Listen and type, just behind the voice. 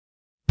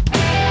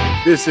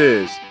This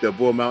is the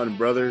Bull Mountain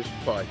Brothers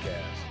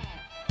podcast.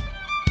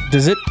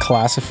 Does it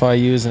classify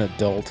you as an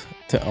adult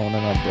to own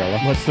an umbrella?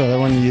 What's the other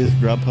one you use?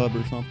 Grubhub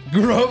or something?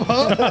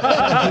 Grubhub?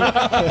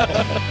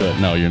 But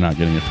no, you're not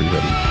getting a free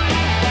hoodie.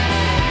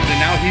 And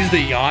now he's the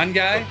yawn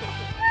guy?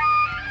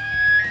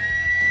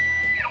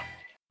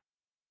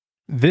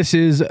 This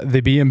is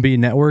the B&B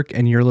Network,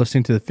 and you're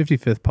listening to the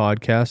 55th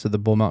podcast of the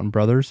Bull Mountain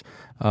Brothers.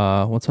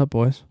 What's up,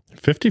 boys?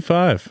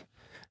 55.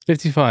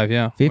 55,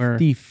 yeah.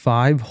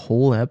 55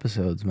 whole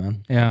episodes,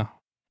 man. Yeah.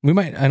 We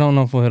might, I don't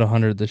know if we'll hit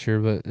 100 this year,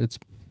 but it's,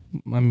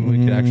 I mean,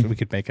 we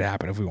could make it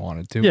happen if we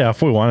wanted to. Yeah,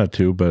 if we wanted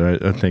to,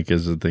 but I think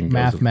as the thing goes,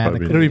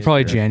 Mathematically. It'll be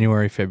probably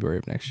January, February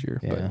of next year,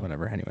 Yeah. but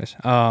whatever. Anyways.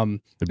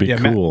 It'd be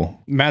cool.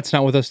 Matt's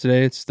not with us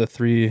today. It's the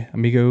three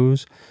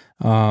amigos.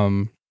 Yeah,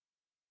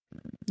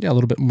 a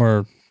little bit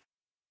more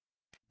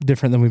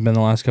different than we've been the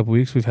last couple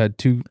weeks. We've had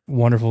two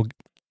wonderful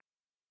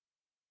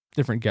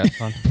different guests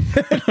on.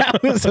 That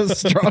was a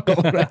struggle.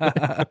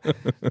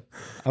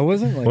 I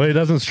wasn't like, Well, he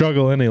doesn't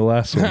struggle any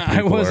less when I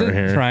people wasn't are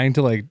here. trying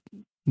to like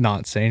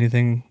not say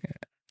anything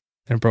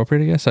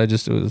inappropriate, I guess. I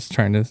just was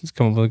trying to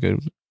come up with a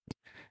good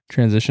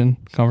transition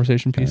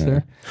conversation piece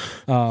there.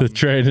 The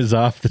train is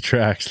off the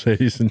tracks,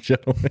 ladies and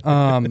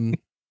gentlemen.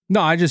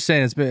 No, I just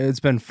saying it's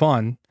been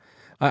fun.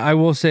 I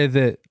will say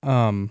that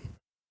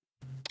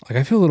like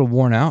I feel a little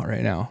worn out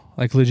right now.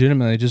 Like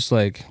legitimately, just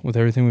like with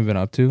everything we've been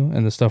up to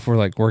and the stuff we're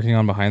like working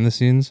on behind the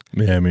scenes.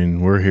 Yeah, I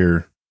mean, we're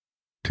here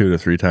 2 to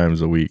 3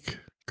 times a week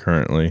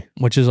currently.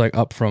 Which is like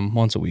up from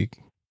once a week.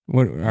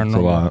 It's a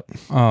lot.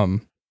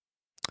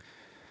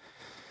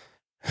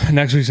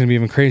 Next week's gonna be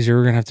even crazier.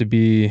 We're gonna have to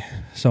be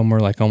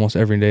somewhere like almost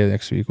every day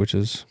next week, which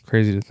is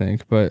crazy to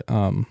think. But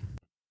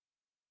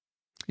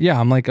yeah,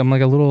 I'm like I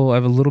have a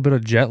little bit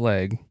of jet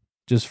lag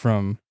just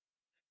from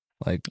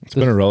like It's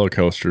been a roller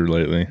coaster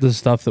lately. the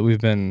stuff that we've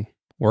been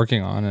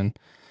working on, and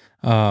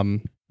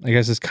I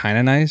guess it's kind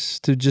of nice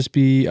to just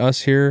be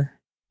us here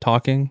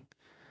talking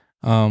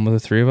with the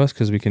three of us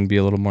because we can be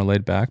a little more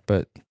laid back.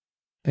 But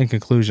in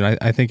conclusion,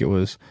 I think it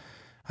was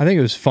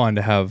fun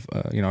to have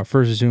our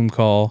first Zoom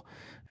call,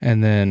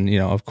 and then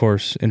of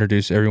course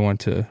introduce everyone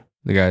to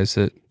the guys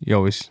that you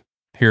always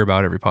hear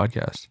about every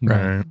podcast.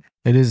 Right.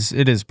 It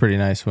is pretty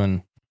nice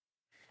when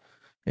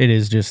it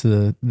is just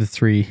the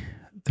three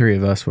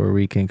of us where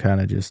we can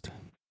kind of just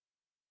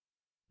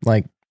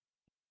like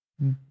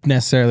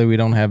necessarily we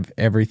don't have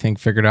everything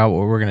figured out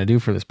what we're going to do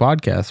for this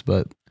podcast,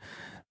 but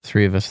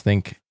three of us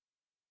think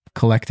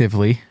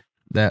collectively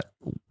that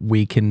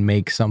we can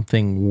make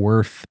something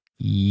worth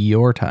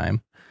your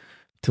time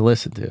to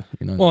listen to.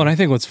 Well, and I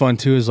think what's fun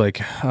too is like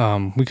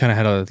we kind of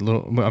had a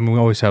little. I mean, we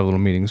always have little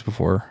meetings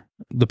before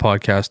the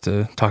podcast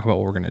to talk about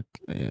what we're going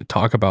to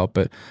talk about.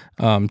 But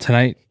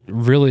tonight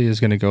really is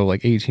going to go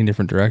like 18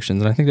 different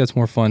directions, and I think that's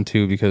more fun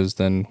too because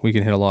then we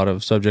can hit a lot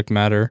of subject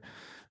matter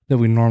that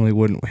we normally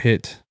wouldn't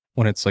hit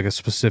when it's like a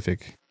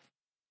specific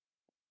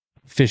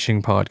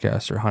fishing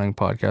podcast or hunting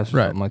podcast, or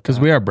right? Something like because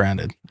that. we are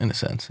branded in a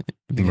sense.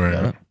 If you think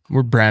about it.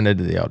 We're branded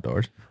to the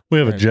outdoors. We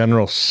have a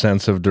general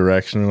sense of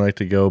direction we like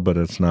to go, but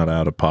it's not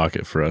out of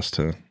pocket for us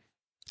to.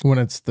 When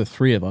it's the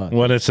three of us.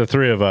 When it's the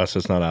three of us,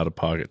 it's not out of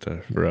pocket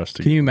for us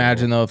to. Can you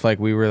imagine though if like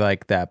we were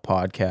like that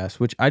podcast,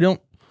 which I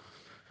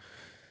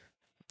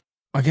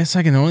guess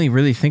I can only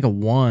really think of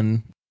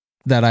one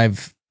that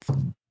I've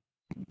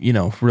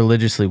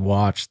religiously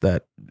watched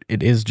that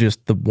it is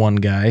just the one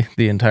guy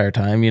the entire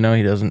time. He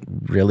doesn't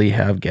really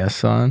have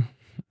guests on,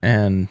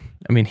 and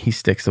I mean he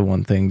sticks to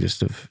one thing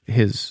just of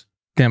his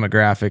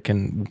demographic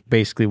and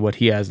basically what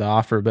he has to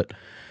offer. But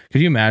could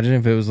you imagine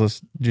if it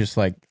was just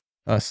like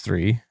us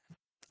three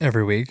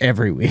every week. I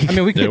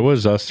mean, we could. It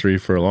was us three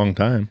for a long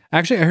time.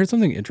 Actually, I heard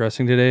something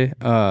interesting today.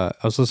 I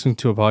was listening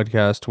to a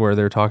podcast where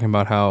they're talking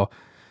about how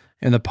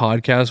in the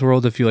podcast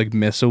world, if you like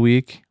miss a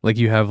week, like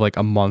you have like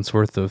a month's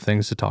worth of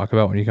things to talk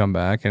about when you come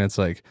back. And it's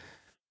like,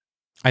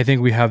 I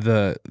think we have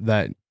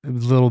that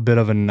little bit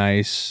of a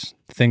nice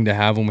thing to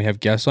have when we have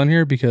guests on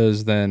here,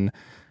 because then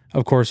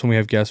of course, when we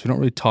have guests, we don't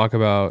really talk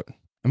about,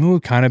 I mean,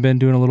 we've kind of been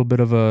doing a little bit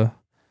of a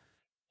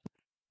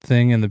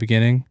thing in the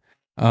beginning,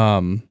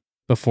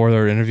 before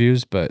their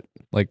interviews, but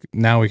like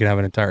now we can have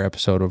an entire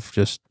episode of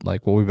just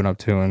like what we've been up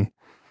to and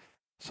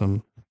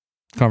some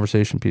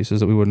conversation pieces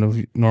that we wouldn't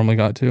have normally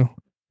got to.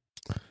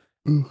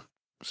 Ooh,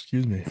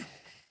 excuse me.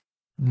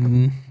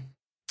 Mm-hmm.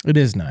 It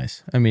is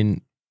nice. I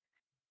mean,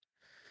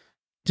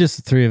 just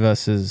the three of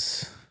us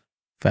is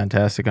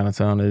fantastic on its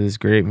own. It is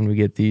great when we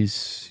get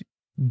these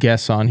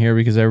guests on here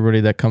because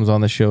everybody that comes on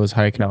the show is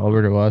high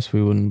caliber to us.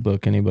 We wouldn't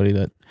book anybody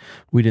that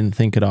we didn't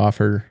think could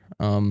offer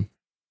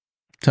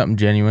something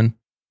genuine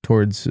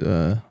towards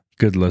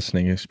good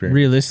listening experience.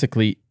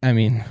 Realistically, I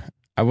mean,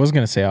 I was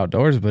going to say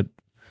outdoors, but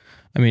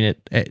I mean,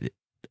 it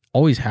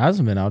always has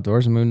been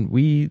outdoors. I mean,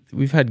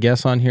 we've had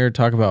guests on here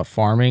talk about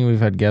farming. We've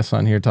had guests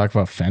on here talk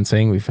about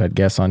fencing. We've had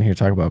guests on here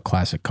talk about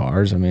classic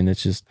cars. I mean,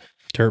 it's just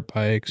dirt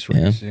bikes,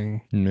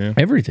 racing,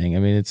 everything. I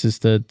mean, it's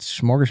just a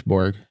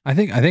smorgasbord. I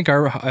think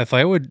if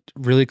I would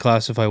really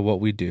classify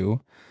what we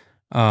do,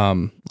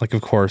 Like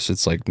of course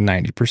it's like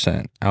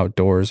 90%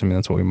 outdoors. I mean,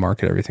 that's what we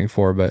market everything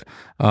for, but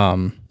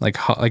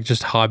like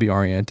just hobby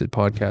oriented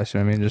podcasts, you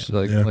know what I mean? Just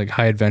like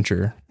high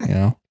adventure, you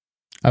know.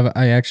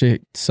 I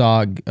actually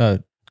saw a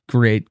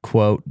great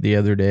quote the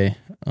other day.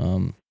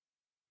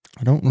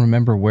 I don't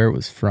remember where it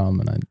was from,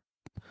 and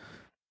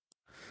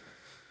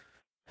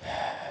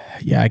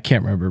I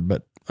can't remember,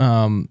 but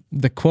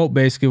the quote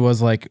basically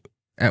was like,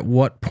 at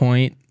what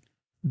point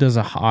does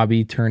a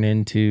hobby turn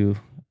into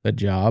a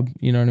job?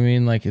 You know what I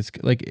mean? Like, it's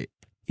like,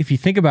 if you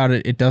think about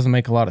it, it doesn't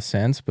make a lot of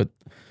sense, but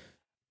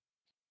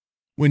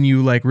when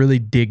you like really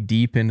dig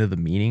deep into the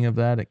meaning of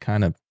that,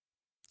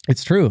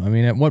 it's true. I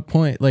mean, at what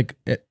point,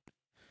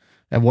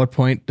 at what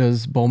point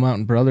does Bull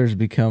Mountain Brothers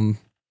podcast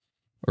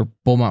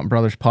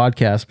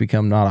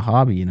become not a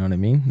hobby? You know what I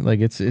mean? Like,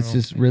 it's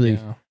just really.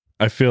 Yeah.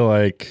 I feel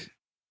like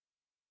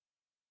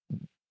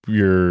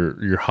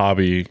your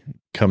hobby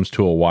comes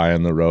to a Y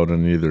in the road,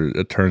 and either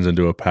it turns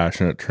into a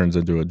passion, it turns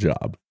into a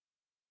job.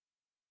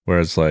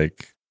 Whereas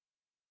like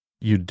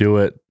you do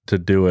it to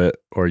do it,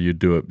 or you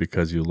do it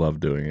because you love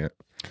doing it.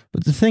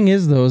 But the thing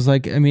is, though, is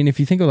like, I mean, if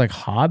you think of like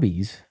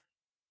hobbies,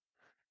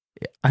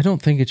 I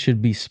don't think it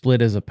should be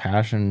split as a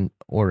passion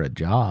or a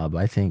job.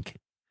 I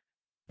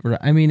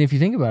mean, if you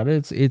think about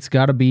it, it's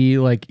got to be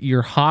like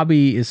your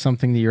hobby is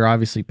something that you're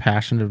obviously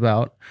passionate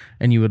about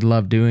and you would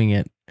love doing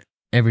it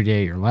every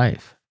day of your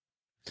life.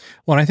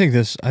 Well, and I think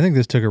this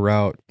took a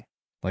route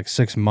like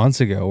 6 months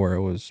ago where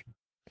it was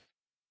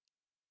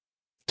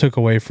took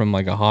away from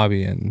like a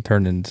hobby and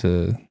turned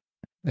into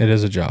it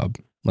is a job.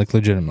 Like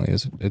legitimately,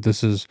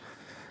 this is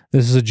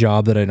a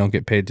job that I don't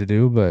get paid to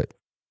do, but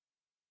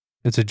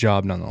it's a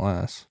job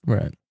nonetheless.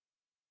 Right.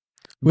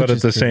 But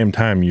at the same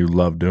time, you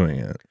love doing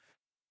it.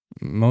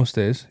 Most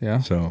days, yeah.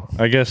 So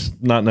I guess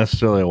not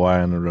necessarily a Y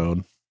on the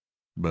road,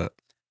 but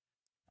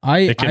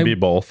it can be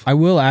both. I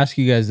will ask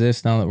you guys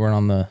this now that we're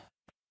on the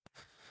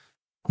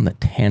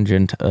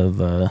tangent of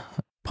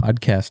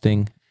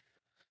podcasting.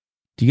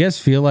 Do you guys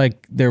feel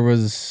like there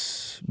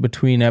was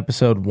between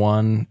episode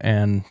 1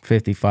 and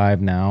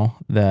 55 now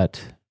that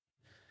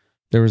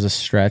there was a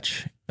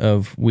stretch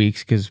of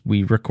weeks, because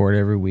we record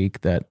every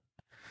week, that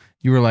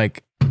you were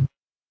like,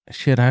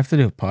 shit, I have to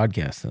do a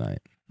podcast tonight?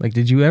 Like,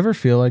 did you ever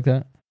feel like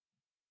that?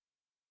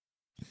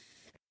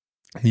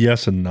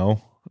 Yes and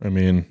no. I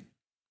mean,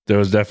 there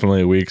was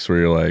definitely weeks where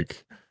you're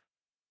like,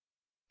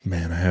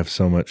 man, I have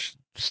so much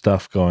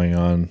stuff going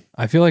on.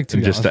 I feel like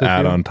just to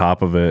add on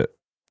top of it.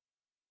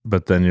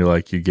 But then you're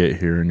like, you get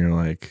here and you're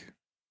like,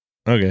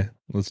 okay,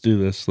 let's do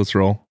this. Let's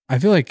roll. I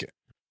feel like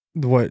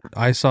what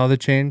I saw the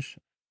change,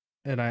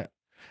 and I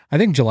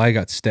think July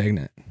got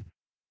stagnant.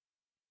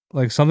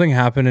 Like something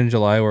happened in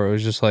July where it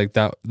was just like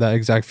that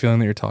exact feeling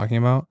that you're talking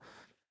about,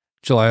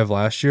 July of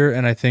last year.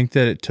 And I think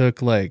that it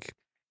took like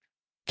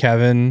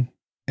Kevin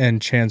and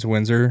Chance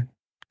Windsor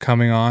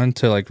coming on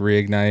to like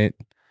reignite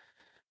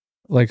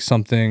like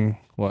something.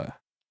 What?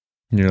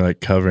 You're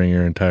like covering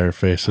your entire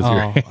face with your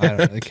hand. I don't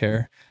really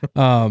care.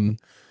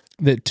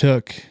 That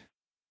took,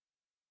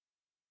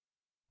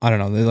 I don't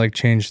know, they like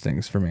changed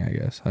things for me, I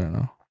guess. I don't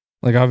know.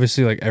 Like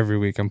obviously like every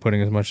week I'm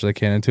putting as much as I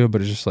can into it,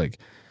 but it's just like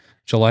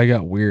July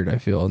got weird, I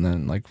feel. And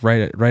then like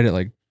right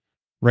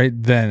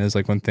then is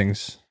like when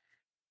things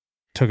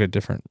took a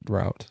different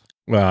route.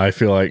 Well, I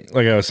feel like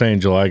I was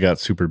saying, July got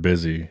super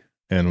busy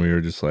and we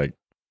were just like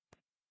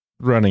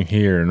running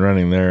here and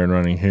running there and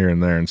running here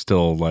and there and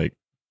still like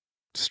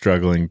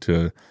struggling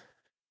to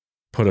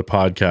put a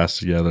podcast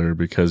together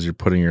because you're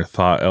putting your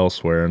thought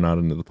elsewhere, not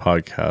into the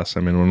podcast. I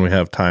mean, when we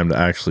have time to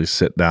actually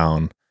sit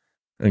down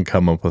and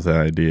come up with an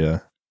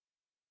idea,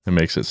 it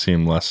makes it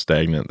seem less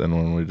stagnant than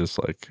when we just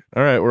like,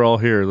 all right, we're all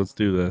here, let's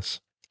do this.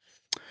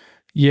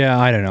 Yeah,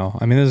 I don't know.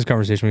 I mean, this is a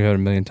conversation we've had a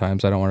million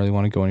times. I don't really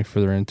want to go any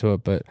further into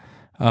it, but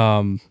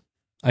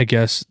I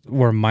guess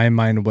where my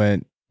mind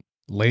went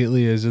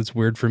lately is it's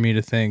weird for me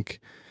to think,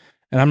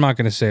 and I'm not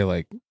going to say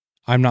like,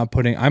 I'm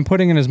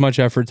putting in as much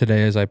effort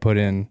today as I put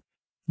in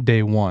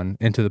day one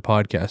into the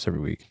podcast every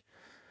week.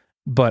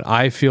 But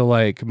I feel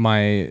like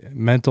my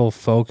mental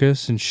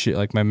focus and shit,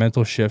 like my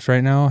mental shift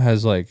right now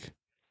has like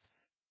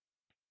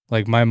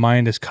my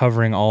mind is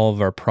covering all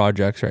of our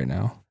projects right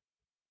now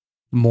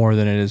more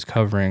than it is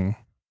covering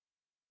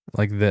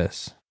like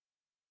this.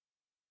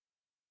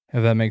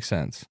 If that makes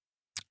sense.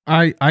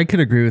 I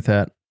could agree with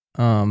that.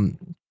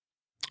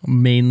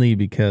 Mainly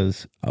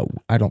because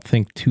I don't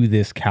think to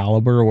this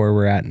caliber where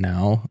we're at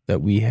now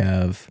that we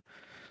have,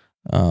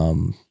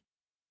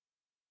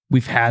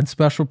 we've had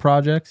special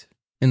projects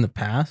in the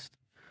past,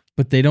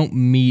 but they don't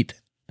meet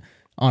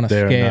on a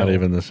scale. They're not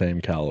even the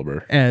same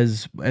caliber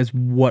as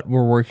what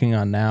we're working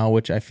on now,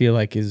 which I feel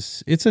like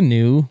it's a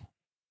new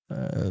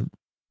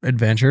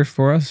adventure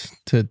for us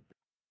to,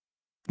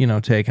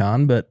 take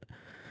on, but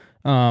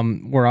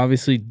we're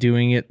obviously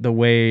doing it the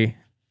way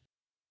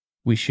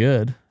we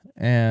should.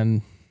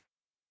 And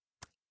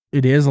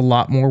it is a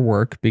lot more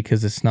work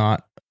because it's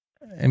not,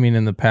 I mean,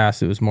 in the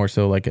past, it was more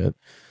so like a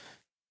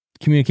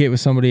communicate with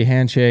somebody,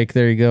 handshake,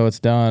 there you go, it's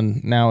done.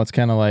 Now it's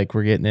kind of like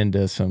we're getting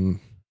into some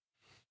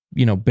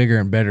bigger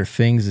and better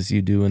things as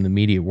you do in the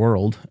media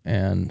world.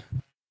 And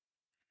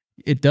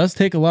it does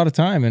take a lot of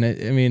time.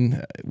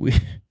 And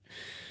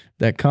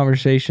that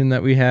conversation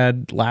that we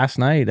had last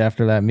night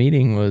after that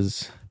meeting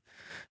was,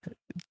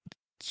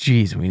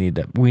 geez, we need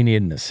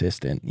an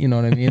assistant. You know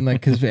what I mean?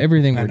 Like, because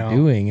everything we're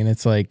doing, and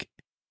it's like,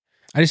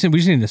 we just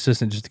need an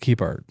assistant just to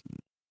keep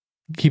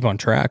on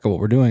track of what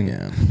we're doing.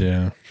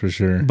 Yeah, for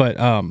sure. But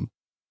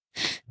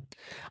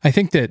I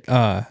think that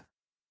oh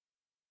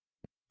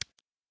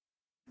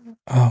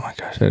my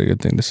gosh, I had a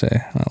good thing to say.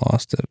 I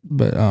lost it.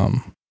 But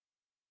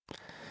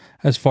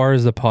as far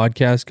as the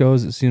podcast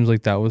goes, it seems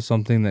like that was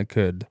something that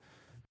could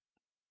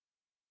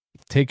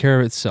take care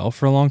of itself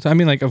for a long time. I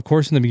mean, like, of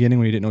course, in the beginning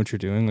when you didn't know what you're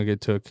doing, like, it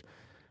took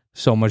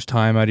so much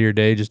time out of your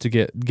day just to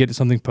get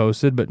something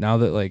posted. But now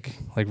that like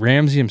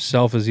Ramsey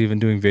himself is even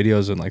doing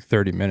videos in like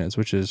 30 minutes,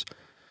 which is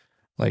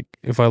like,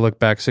 if I look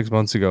back 6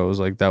 months ago, it was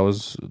like, that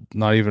was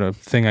not even a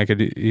thing I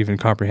could even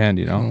comprehend,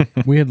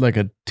 We had like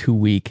a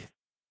 2-week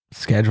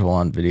schedule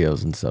on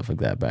videos and stuff like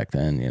that back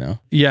then,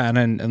 Yeah.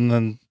 And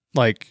then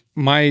like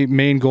my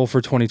main goal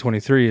for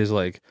 2023 is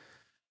like,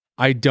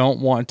 I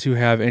don't want to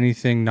have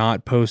anything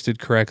not posted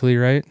correctly.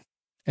 Right.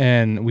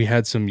 And we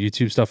had some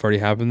YouTube stuff already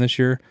happen this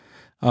year.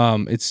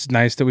 It's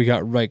nice that we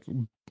got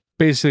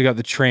basically got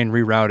the train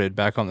rerouted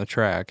back on the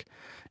track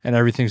and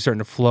everything's starting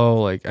to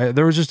flow. Like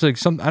there was just like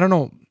I don't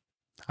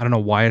know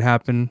why it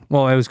happened.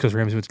 Well, it was because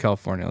Ramsey went to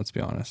California, let's be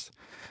honest.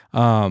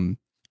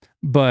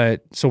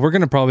 But so we're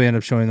going to probably end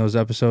up showing those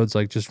episodes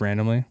like just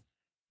randomly.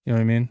 You know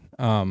what I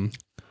mean?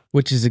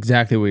 Which is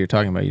exactly what you're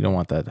talking about. You don't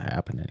want that to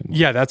happen anymore.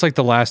 Yeah, that's like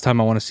the last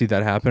time I want to see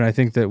that happen. I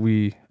think that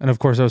and of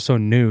course I was so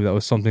new, that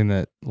was something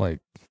that like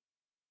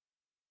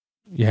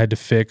you had to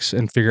fix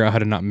and figure out how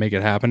to not make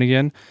it happen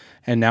again.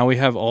 And now we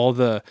have all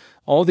the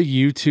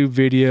YouTube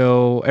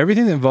video,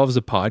 everything that involves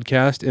a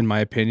podcast, in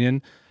my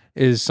opinion,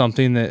 is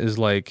something that is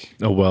like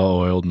a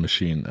well-oiled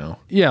machine now.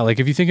 Yeah, like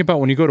if you think about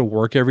when you go to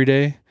work every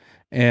day,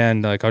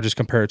 and like I'll just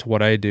compare it to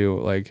what I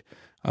do. Like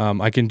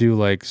I can do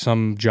like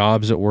some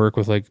jobs at work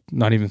with like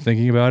not even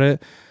thinking about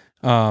it.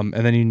 And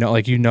then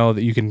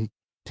that you can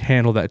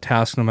handle that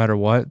task no matter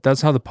what.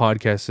 That's how the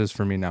podcast is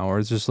for me now, where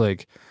it's just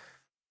like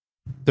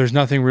there's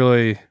nothing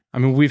really. I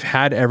mean, we've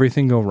had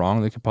everything go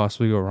wrong that could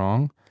possibly go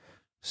wrong.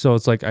 So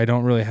it's like I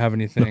don't really have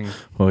anything.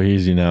 Well,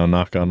 easy now,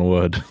 knock on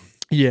wood.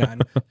 Yeah.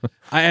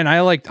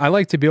 I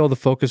like to be able to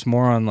focus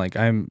more on like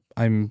I'm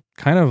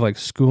kind of like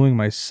schooling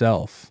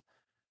myself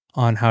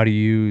on how to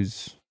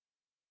use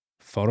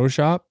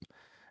Photoshop.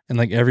 And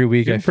like every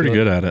week I'm pretty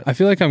good at it. I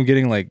feel like I'm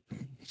getting like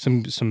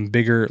some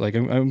bigger, like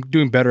I'm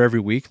doing better every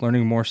week,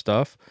 learning more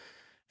stuff.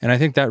 And I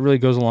think that really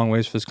goes a long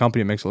ways for this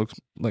company. It makes it look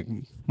like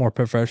more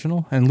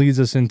professional and leads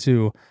us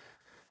into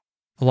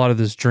a lot of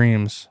these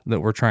dreams that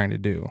we're trying to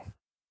do.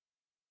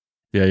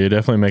 Yeah, you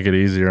definitely make it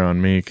easier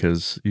on me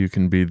because you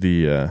can be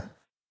the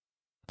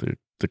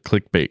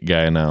clickbait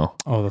guy now.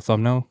 Oh, the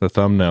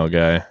thumbnail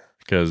guy,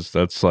 because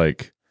that's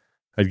like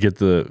I'd get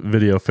the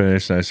video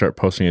finished and I start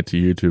posting it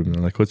to YouTube and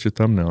they're like, "What's your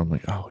thumbnail?" I'm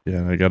like, "Oh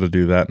yeah, I got to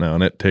do that now,"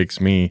 and it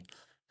takes me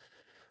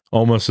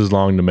almost as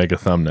long to make a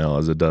thumbnail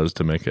as it does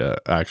to make an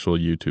actual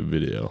YouTube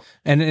video.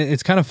 And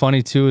it's kind of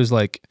funny too, is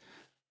like,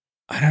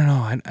 I don't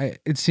know.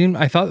 It seemed,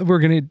 I thought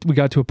we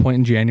got to a point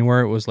in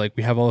January. It was like,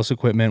 we have all this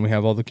equipment, we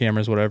have all the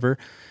cameras, whatever.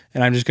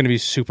 And I'm just going to be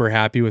super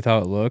happy with how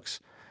it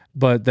looks.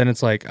 But then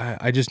it's like,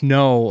 I just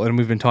know, and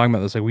we've been talking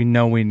about this, like we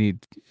know we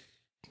need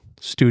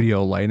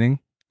studio lighting.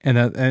 And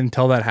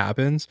until that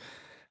happens,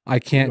 I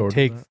can't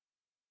take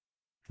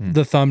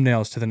the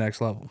thumbnails to the next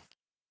level.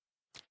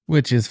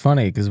 Which is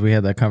funny because we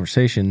had that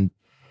conversation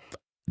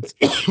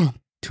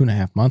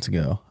 2.5 months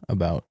ago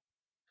about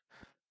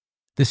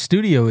the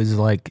studio is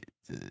like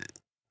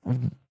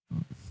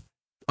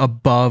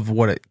above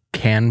what it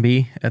can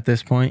be at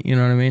this point. You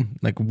know what I mean?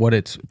 Like what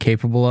it's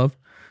capable of.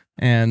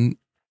 And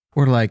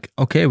we're like,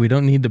 okay, we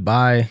don't need to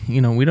buy,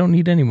 we don't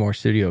need any more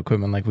studio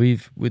equipment. Like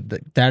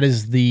that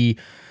is the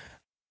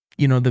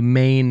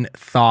main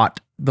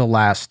thought the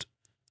last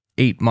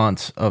 8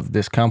 months of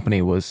this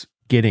company was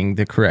getting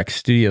the correct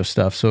studio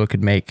stuff so it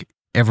could make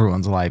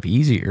everyone's life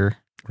easier.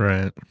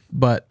 Right.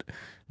 But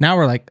now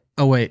we're like,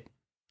 oh wait,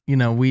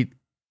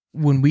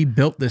 when we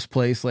built this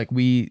place, like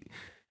we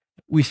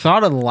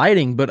thought of the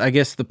lighting, but I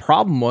guess the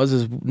problem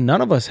is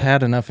none of us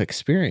had enough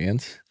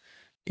experience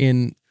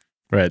in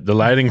right. The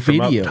lighting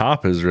video. From up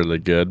top is really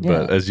good,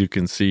 but as you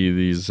can see,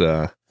 these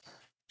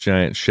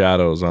giant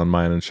shadows on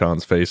mine and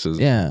Sean's faces,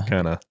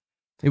 kind of.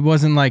 It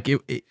wasn't like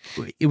it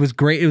was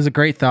great. It was a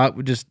great thought.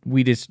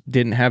 We just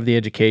didn't have the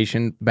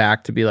education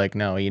back to be like,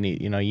 no, you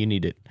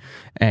need it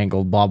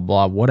angled, blah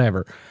blah,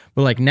 whatever.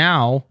 But like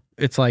now,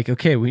 it's like,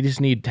 okay, we just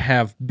need to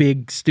have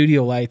big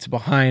studio lights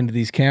behind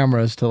these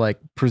cameras to like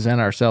present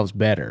ourselves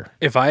better.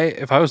 If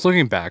I was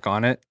looking back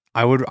on it,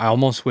 I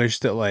almost wish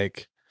that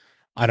like,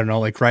 I don't know,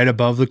 like right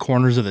above the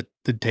corners of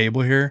the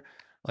table here,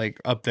 like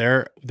up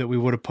there, that we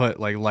would have put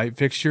like light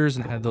fixtures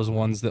and had those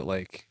ones that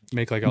like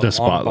make like a the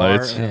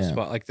spotlights.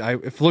 Spot. Like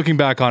if looking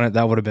back on it,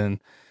 that would have been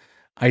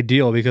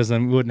ideal because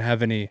then we wouldn't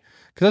have any.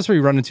 Because that's what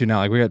we run into now.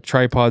 Like we got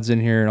tripods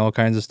in here and all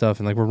kinds of stuff,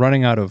 and like we're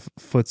running out of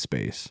foot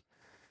space.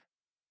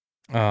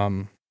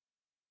 But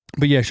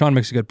yeah, Sean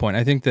makes a good point.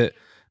 I think that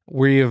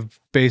we have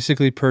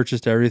basically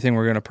purchased everything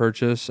we're going to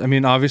purchase. I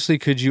mean, obviously,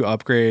 could you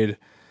upgrade?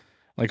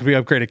 Like, could we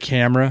upgrade a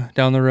camera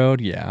down the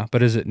road? Yeah,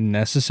 but is it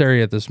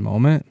necessary at this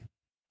moment?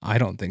 I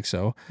don't think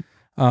so.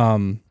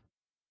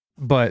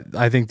 But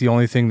I think the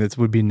only thing that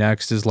would be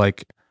next is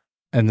like,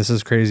 and this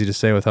is crazy to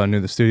say with how new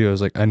the studio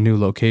is, like a new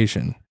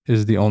location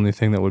is the only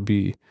thing that would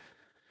be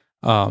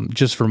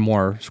just for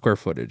more square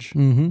footage.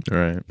 Mm-hmm.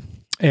 Right.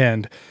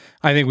 And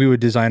I think we would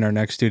design our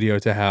next studio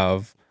to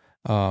have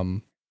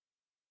a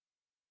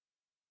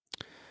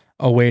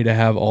way to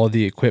have all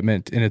the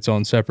equipment in its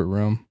own separate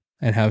room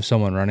and have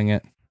someone running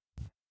it,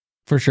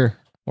 For sure.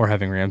 or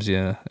having Ramsey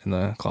in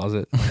the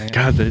closet.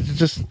 God, they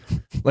just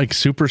like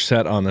super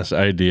set on this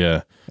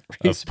idea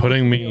of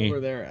putting me over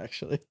there,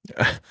 actually.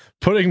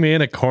 putting me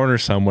in a corner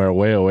somewhere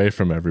way away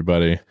from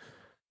everybody.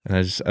 And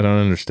I don't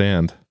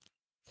understand.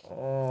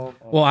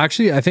 Well,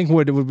 actually, I think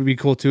what would be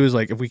cool too is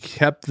like if we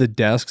kept the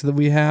desks that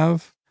we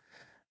have,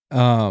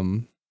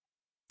 and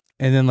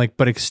then like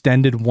but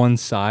extended one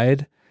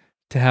side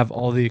to have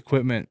all the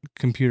equipment,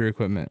 computer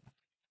equipment,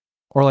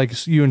 or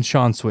like you and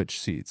Sean switch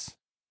seats.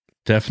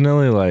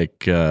 Definitely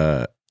like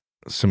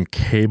some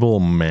cable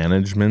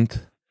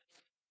management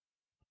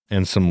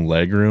and some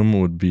leg room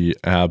would be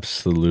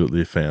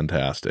absolutely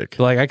fantastic.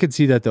 Like I could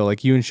see that though,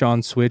 like you and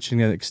Sean switch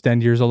and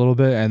extend yours a little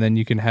bit, and then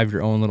you can have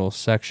your own little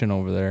section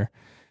over there.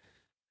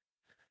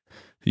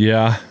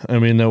 Yeah, I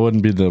mean that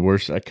wouldn't be the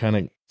worst. I kind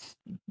of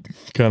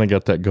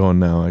got that going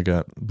now. I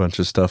got a bunch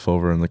of stuff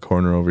over in the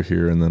corner over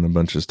here, and then a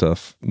bunch of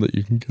stuff that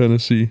you can kind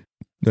of see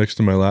next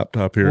to my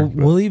laptop here.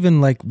 We'll even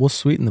like we'll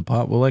sweeten the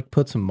pot. We'll like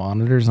put some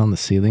monitors on the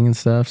ceiling and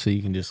stuff, so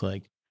you can just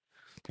like,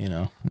 you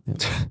know,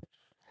 It's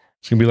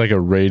gonna be like a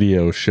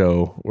radio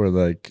show where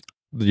like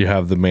you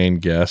have the main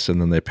guest, and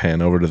then they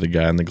pan over to the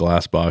guy in the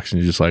glass box, and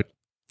you're just like,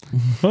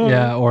 oh.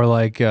 Yeah, or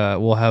like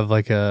we'll have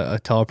like a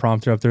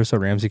teleprompter up there so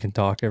Ramsey can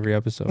talk every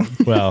episode.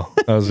 Well,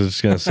 I was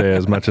just gonna say,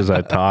 as much as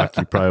I talk,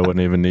 you probably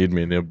wouldn't even need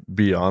me to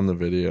be on the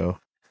video.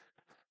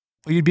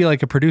 Well, you'd be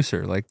like a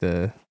producer, like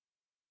the.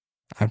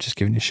 I'm just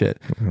giving you shit.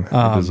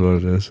 It is what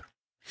it is.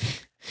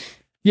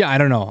 Yeah, I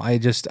don't know. I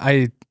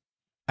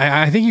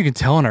think you can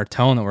tell in our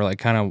tone that we're like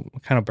kind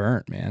of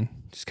burnt, man.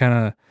 Just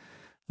kind of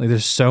like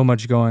there's so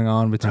much going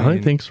on between.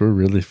 Riley thinks we're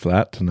really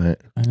flat tonight.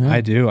 I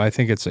do. I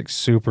think it's like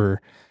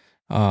super.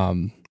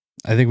 I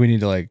think we need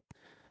to like.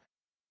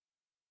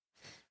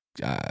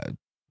 I'm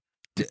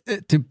trying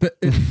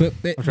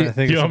to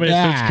think. You want me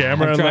to switch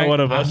camera and let one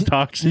of us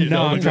talk? So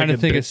No, I'm trying to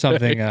think of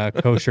something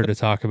kosher to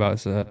talk about.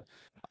 It's an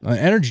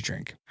energy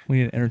drink. We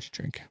need an energy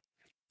drink.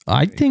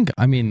 I think.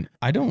 I mean,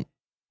 I don't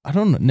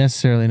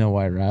necessarily know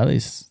why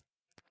Riley's.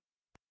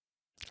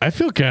 I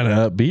feel kind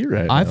of upbeat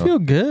right now. I feel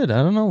good.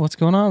 I don't know what's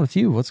going on with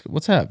you.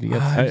 What's happening?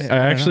 I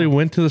actually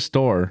went to the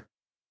store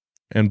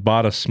and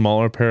bought a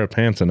smaller pair of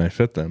pants, and I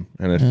fit them,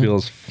 and it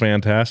feels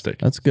fantastic.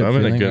 That's good. So I'm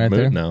in a feeling good right mood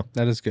there. now.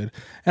 That is good.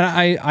 And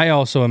I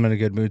also am in a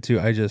good mood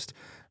too. I just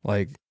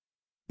like,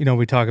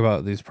 we talk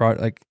about these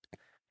like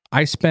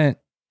I spent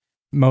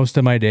most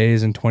of my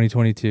days in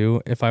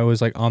 2022. If I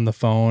was like on the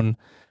phone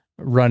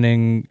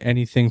running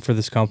anything for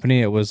this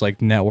company, it was like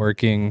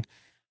networking,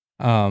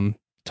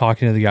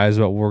 talking to the guys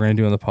about what we're going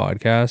to do on the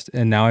podcast.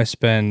 And now I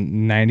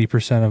spend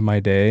 90% of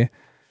my day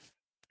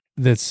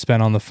that's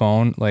spent on the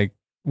phone, like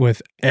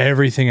with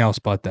everything else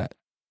but that.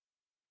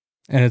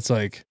 And it's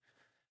like,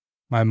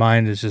 my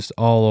mind is just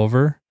all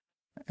over,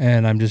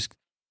 and I'm just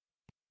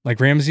like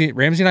Ramsey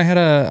and I had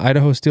a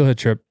Idaho steelhead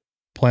trip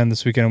planned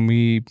this weekend, and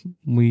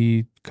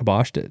we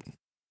kiboshed it.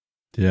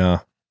 Yeah.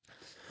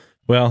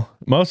 Well,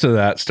 most of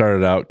that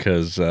started out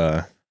because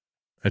I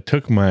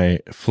took my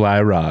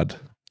fly rod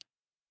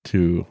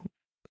to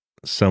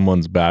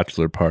someone's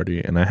bachelor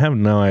party, and I have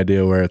no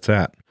idea where it's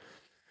at.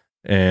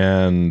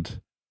 And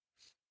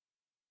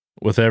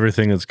with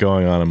everything that's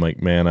going on, I'm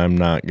like, man, I'm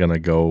not going to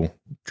go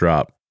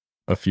drop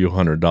a few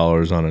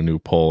 $100s on a new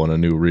pole and a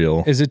new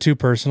reel. Is it too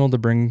personal to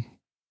bring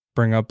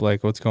up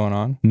like what's going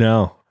on?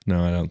 No,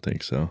 I don't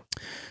think so.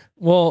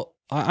 Well,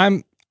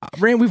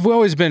 we've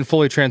always been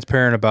fully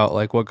transparent about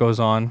like what goes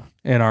on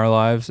in our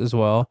lives as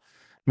well.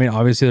 I mean,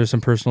 obviously there's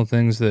some personal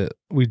things that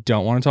we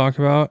don't want to talk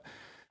about,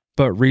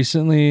 but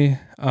recently,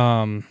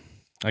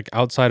 like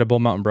outside of Bull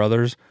Mountain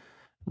Brothers,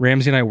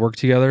 Ramsey and I work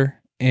together,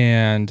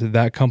 and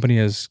that company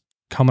has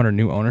come under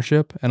new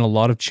ownership, and a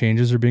lot of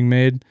changes are being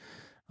made.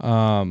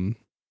 I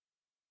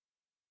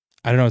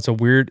don't know. It's a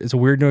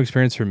weird new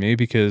experience for me,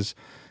 because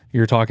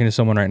you're talking to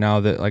someone right now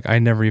that like I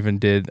never even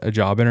did a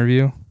job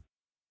interview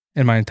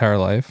in my entire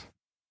life.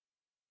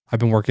 I've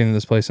been working in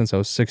this place since I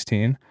was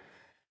 16.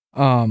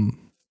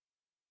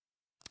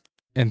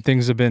 And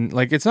things have been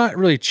like, it's not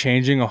really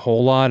changing a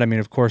whole lot. I mean,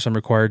 of course I'm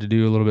required to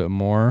do a little bit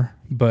more,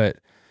 but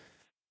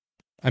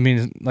I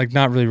mean, like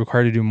not really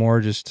required to do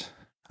more. Just,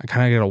 I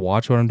kind of got to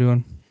watch what I'm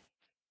doing.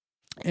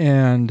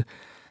 And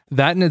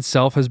that in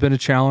itself has been a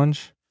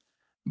challenge.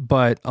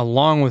 But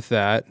along with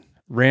that,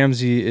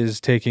 Ramsey is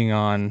taking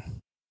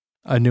on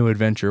a new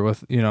adventure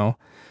with,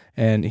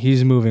 and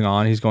he's moving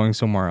on. He's going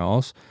somewhere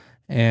else,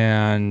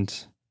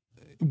 and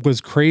was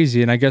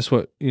crazy. And I guess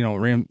what,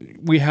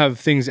 we have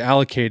things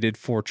allocated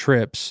for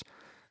trips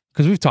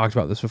because we've talked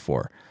about this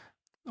before.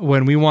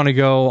 When we want to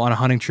go on a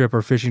hunting trip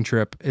or fishing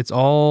trip, it's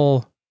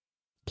all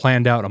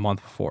planned out a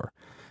month before.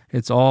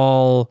 It's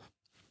all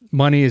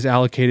money is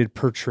allocated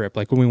per trip.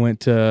 Like when we went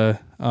to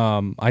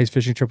ice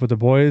fishing trip with the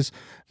boys,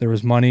 there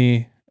was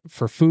money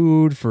for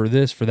food, for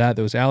this, for that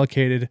was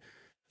allocated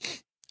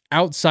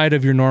outside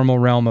of your normal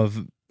realm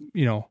of,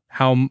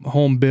 how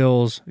home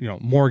bills,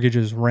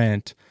 mortgages,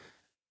 rent,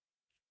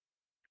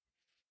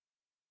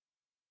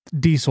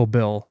 diesel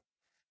bill,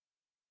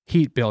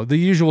 heat bill, the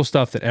usual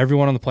stuff that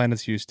everyone on the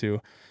planet's used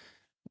to.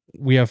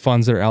 We have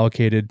funds that are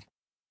allocated,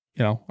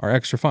 our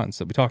extra funds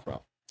that we talk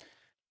about.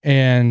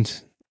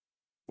 And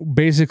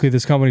basically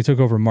this company took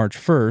over March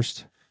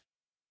 1st,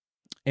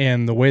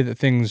 and the way that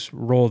things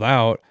rolled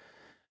out,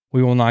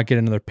 we will not get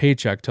another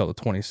paycheck till the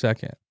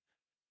 22nd.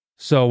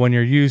 So when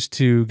you're used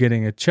to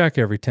getting a check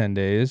every 10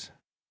 days,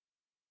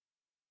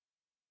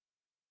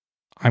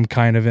 I'm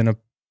kind of in a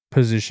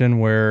position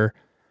where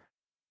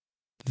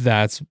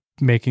that's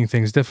making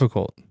things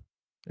difficult.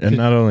 And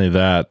not only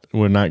that,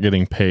 we're not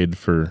getting paid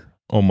for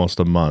almost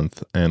a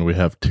month, and we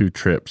have 2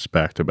 trips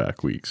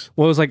back-to-back weeks.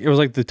 Well, it was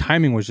like the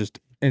timing was just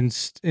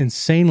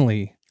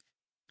insanely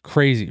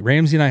crazy.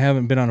 Ramsey and I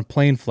haven't been on a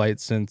plane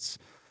flight since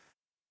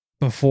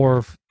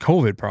before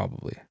COVID,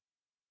 probably.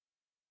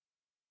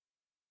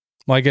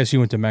 Well, I guess you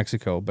went to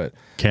Mexico, but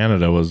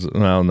Canada was,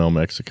 no,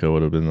 Mexico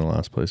would have been the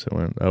last place I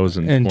went. I was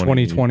in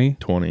 2020.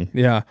 20.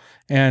 Yeah.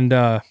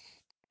 And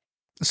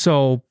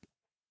so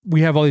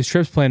we have all these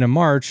trips planned in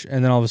March,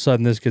 and then all of a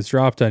sudden this gets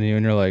dropped on you,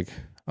 and you're like,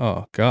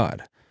 oh,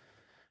 God.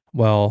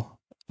 Well,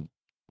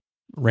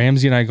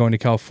 Ramsey and I going to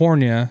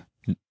California.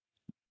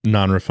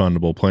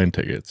 Non-refundable plane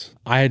tickets.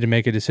 I had to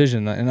make a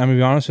decision. And I'm going to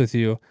be honest with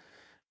you.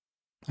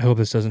 I hope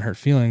this doesn't hurt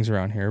feelings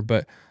around here,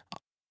 but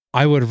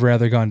I would have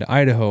rather gone to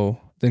Idaho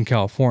than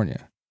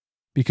California,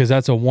 because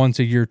that's a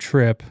once-a-year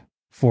trip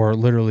for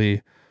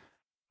literally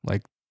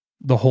like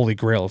the holy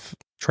grail of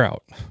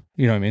trout.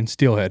 You know what I mean?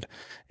 Steelhead.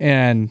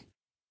 And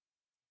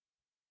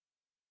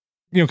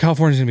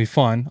California's going to be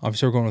fun.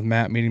 Obviously, we're going with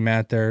Matt, meeting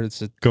Matt there.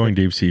 Going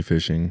deep sea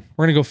fishing.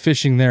 We're going to go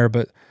fishing there,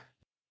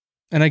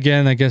 and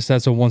again, I guess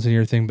that's a once a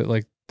year thing, but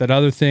like that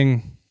other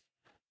thing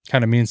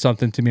kind of means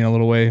something to me in a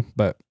little way,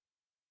 but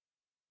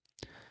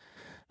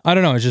I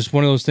don't know. It's just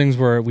one of those things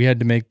where we had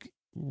to make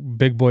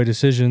big boy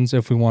decisions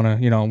if we want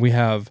to, we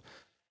have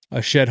a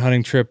shed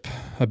hunting trip,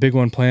 a big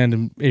one planned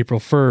in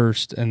April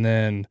 1st. And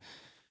then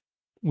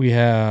we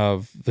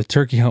have the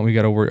turkey hunt we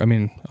got to work. I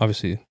mean,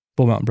 obviously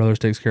Bull Mountain Brothers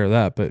takes care of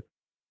that, but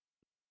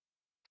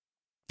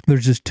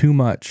there's just too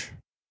much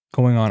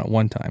going on at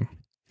one time.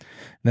 And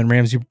then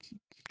Ramsey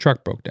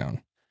truck broke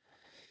down.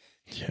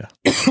 Yeah.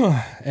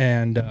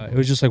 And it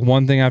was just like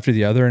one thing after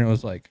the other. And it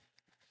was like,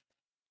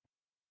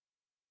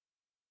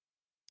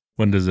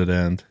 when does it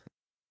end?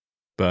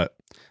 But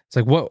it's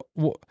like, what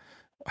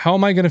how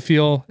am I going to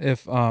feel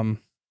if,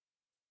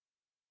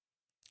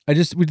 we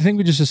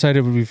just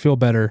decided we feel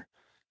better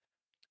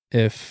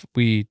if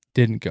we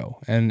didn't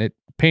go. And it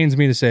pains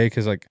me to say,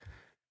 cause like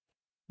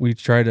we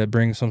try to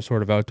bring some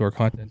sort of outdoor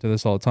content to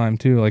this all the time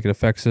too. Like it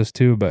affects us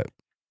too, but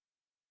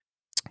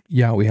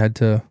yeah, we had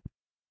to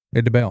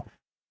bail.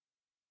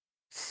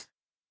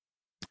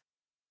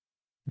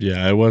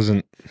 yeah, it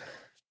wasn't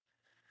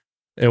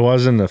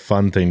a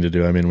fun thing to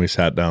do. I mean, we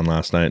sat down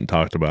last night and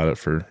talked about it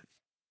for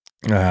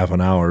a half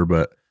an hour,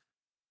 but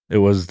it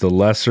was the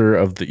lesser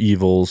of the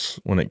evils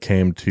when it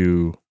came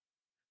to,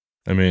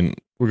 I mean,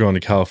 we're going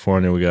to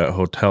California. We got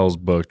hotels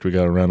booked. We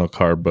got a rental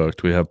car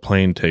booked. We have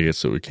plane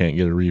tickets that we can't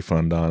get a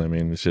refund on. I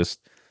mean, it's just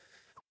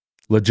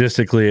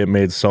logistically, it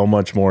made so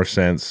much more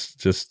sense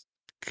just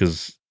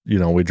because,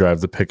 we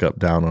drive the pickup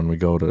down when we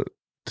go to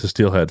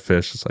steelhead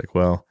fish. It's like,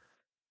 well,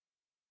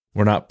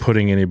 we're not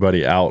putting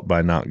anybody out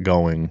by not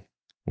going,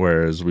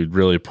 whereas we'd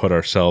really put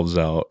ourselves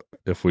out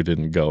if we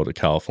didn't go to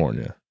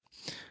California.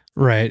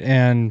 Right.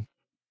 And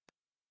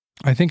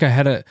I think I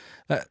had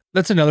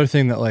that's another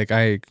thing that like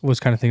I was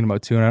kind of thinking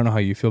about too. And I don't know how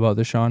you feel about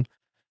this, Sean,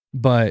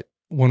 but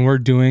when we're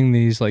doing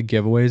these like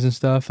giveaways and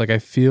stuff, like I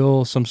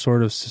feel some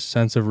sort of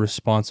sense of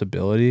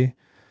responsibility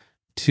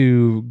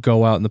to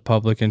go out in the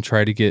public and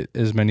try to get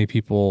as many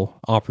people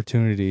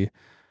opportunity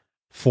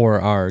for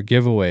our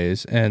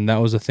giveaways. And that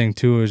was a thing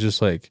too. It was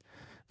just like,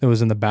 it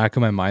was in the back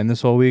of my mind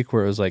this whole week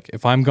where it was like,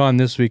 if I'm gone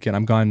this weekend,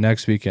 I'm gone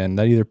next weekend.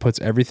 That either puts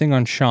everything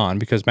on Sean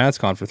because Matt's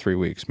gone for 3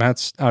 weeks.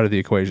 Matt's out of the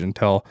equation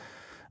till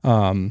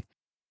the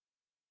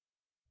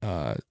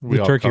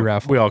turkey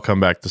raffle. We all come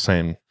back the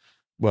same.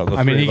 Well,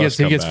 I mean, he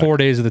gets 4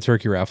 days of the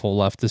turkey raffle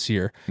left this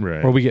year,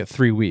 right? Or we get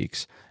 3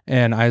 weeks.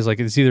 And I was like,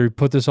 it's either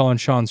put this all on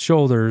Sean's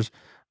shoulders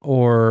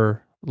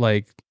or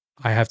like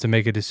I have to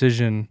make a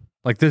decision.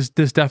 Like this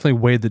definitely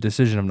weighed the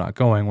decision of not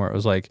going, where it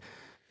was like,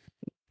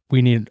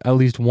 we need at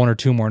least 1 or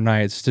 2 more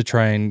nights to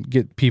try and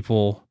get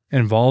people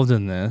involved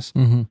in this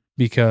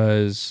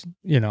because,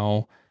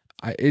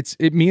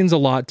 it means a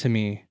lot to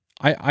me.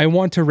 I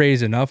want to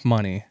raise enough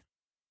money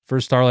for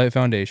Starlight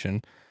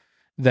Foundation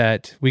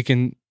that we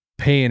can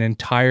pay an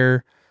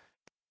entire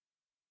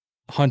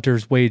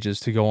hunter's wages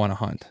to go on a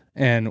hunt.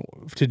 And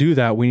to do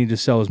that, we need to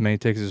sell as many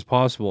tickets as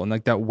possible. And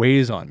like that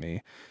weighs on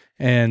me.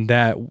 And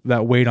that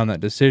weighed on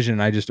that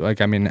decision. I just like,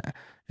 I mean,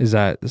 is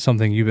that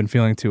something you've been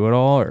feeling too at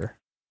all? Or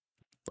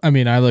I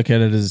mean, I look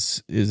at it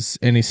as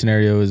any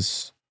scenario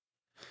is,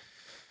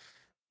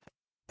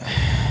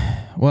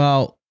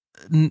 well,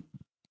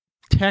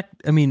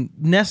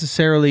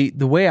 necessarily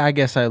the way I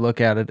guess I look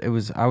at it, I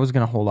was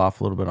going to hold off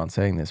a little bit on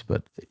saying this,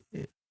 but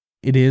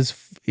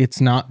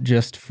it's not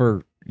just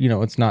for,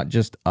 it's not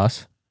just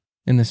us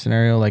in this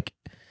scenario. Like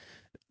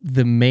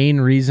the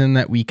main reason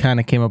that we kind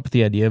of came up with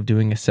the idea of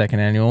doing a second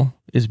annual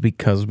is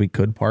because we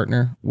could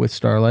partner with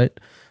Starlight.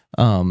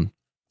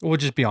 We'll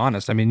just be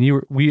honest. I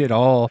mean, we had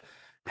all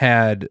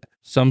had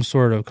some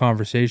sort of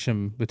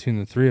conversation between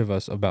the three of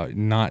us about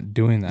not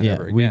doing that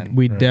ever again.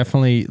 We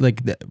definitely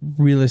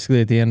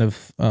realistically at the end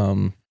of,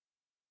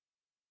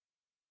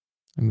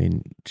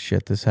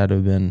 this had to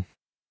have been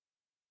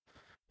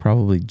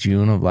probably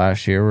June of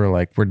last year.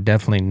 We're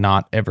definitely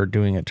not ever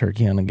doing a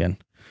turkey hunt again.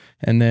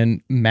 And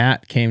then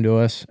Matt came to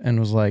us and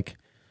was like,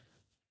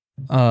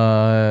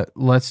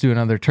 let's do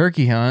another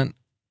turkey hunt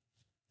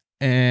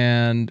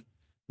and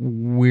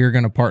we're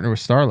going to partner with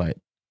Starlight.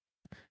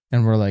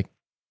 And we're like,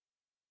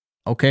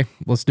 okay,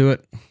 let's do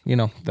it.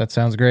 That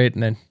sounds great.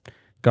 And then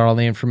got all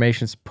the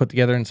information put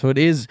together. And so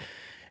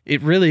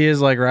it really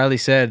is like Riley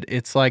said,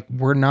 it's like,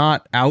 we're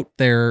not out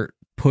there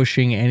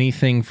pushing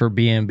anything for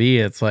B&B.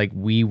 It's like,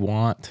 we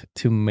want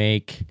to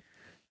make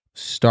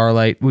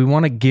Starlight, we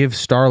want to give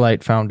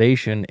Starlight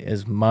Foundation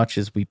as much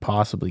as we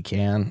possibly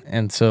can.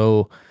 And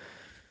so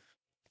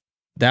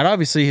that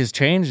obviously has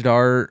changed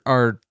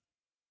our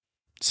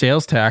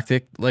sales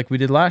tactic like we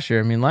did last year.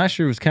 I mean, last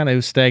year was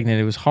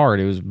stagnant. It was hard.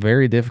 It was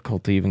very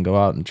difficult to even go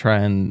out and try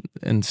and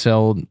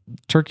sell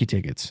turkey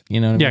tickets. You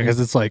know what I mean?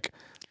 Because it's like,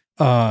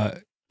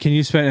 can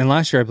you spend, and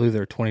last year I believe they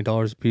were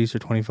 $20 a piece or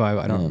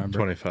 $25. I don't remember.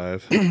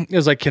 25. It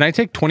was like, can I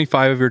take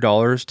 25 of your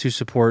dollars to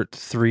support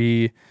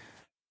 3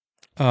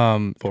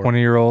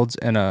 20-year-olds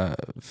and a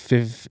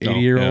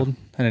 80-year-old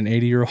and an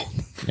 80-year-old?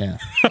 Yeah.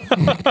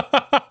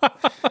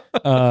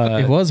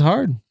 It was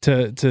hard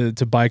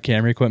to buy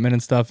camera equipment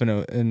and stuff,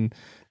 and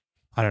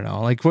I don't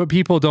know, like what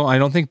people don't, I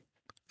don't think,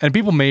 and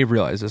people may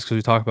realize this because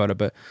we talk about it,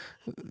 but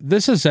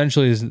this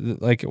essentially is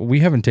like,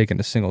 we haven't taken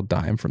a single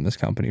dime from this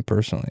company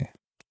personally,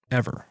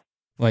 ever.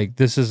 Like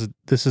this is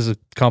a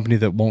company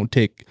that won't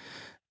take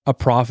a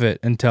profit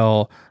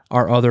until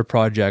our other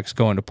projects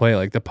go into play,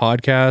 like the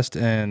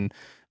podcast and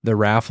the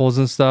raffles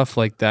and stuff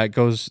like that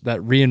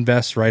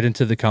reinvests right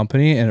into the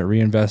company, and it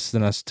reinvests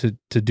in us to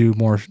do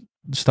more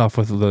stuff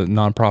with the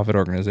nonprofit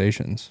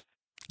organizations.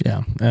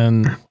 Yeah.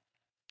 And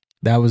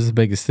that was the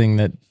biggest thing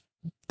that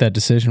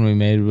decision we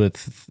made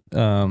with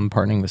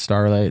partnering with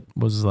Starlight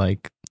was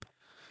like,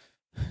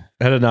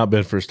 had it not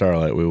been for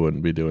Starlight, we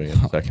wouldn't be doing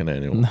a second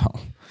annual. No,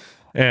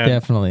 and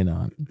definitely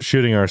not.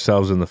 Shooting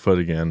ourselves in the foot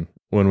again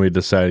when we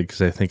decided,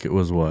 because I think it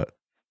was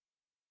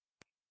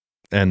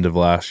end of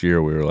last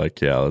year, we were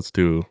like, yeah, let's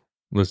do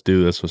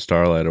this with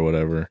Starlight or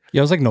whatever. Yeah,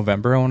 it was like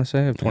November, I want to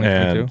say, of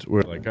 2022. And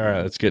we're like, all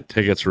right, let's get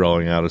tickets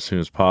rolling out as soon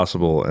as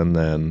possible. And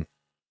then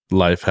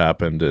life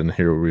happened, and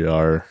here we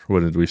are.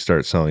 When did we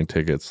start selling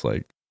tickets?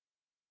 Like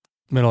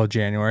middle of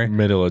January.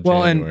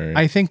 Well, and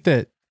I think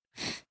that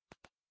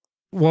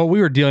what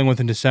we were dealing with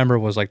in December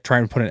was like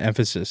trying to put an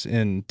emphasis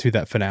into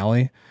that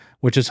finale,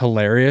 which is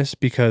hilarious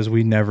because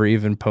we never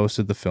even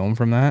posted the film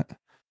from that,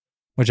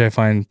 which I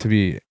find to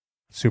be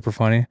super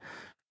funny.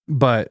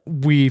 But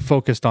we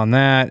focused on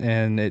that,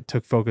 and it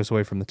took focus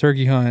away from the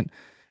turkey hunt.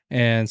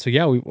 And so,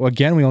 yeah, we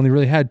only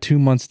really had 2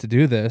 months to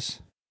do this.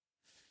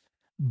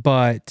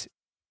 But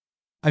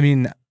I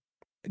mean,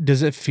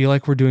 does it feel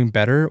like we're doing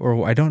better?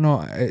 Or I don't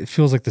know. It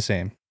feels like the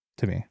same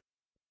to me.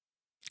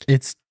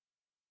 It's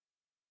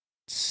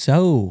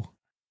so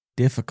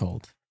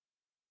difficult.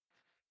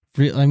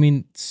 I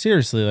mean,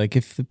 seriously, like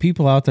if the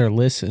people out there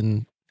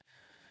listen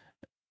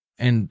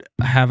and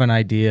have an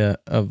idea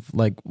of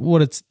like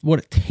what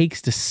it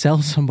takes to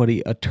sell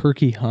somebody a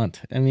turkey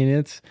hunt. I mean,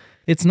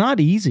 it's not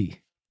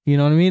easy. You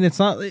know what I mean? It's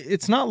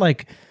not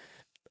like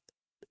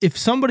if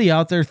somebody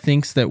out there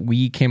thinks that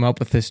we came up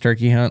with this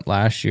turkey hunt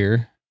last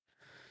year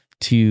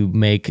to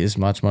make as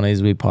much money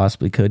as we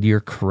possibly could, you're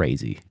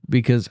crazy.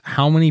 Because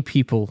how many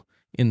people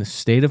in the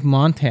state of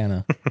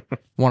Montana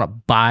want to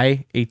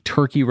buy a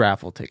turkey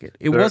raffle ticket?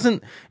 It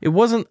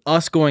wasn't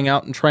us going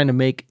out and trying to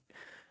make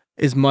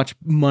as much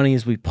money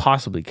as we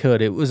possibly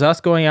could. It was us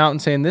going out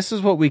and saying, this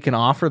is what we can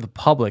offer the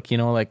public.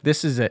 Like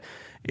this is at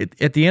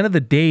the end of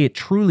the day, it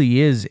truly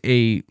is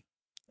a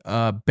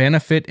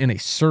benefit and a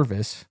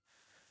service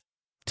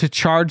to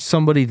charge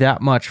somebody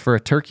that much for a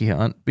turkey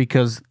hunt,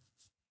 because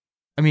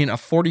I mean, a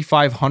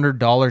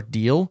 $4,500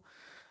 deal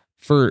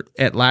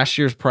at last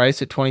year's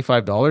price at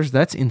 $25,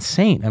 that's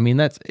insane. I mean,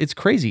 it's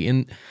crazy.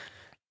 And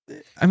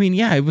I mean,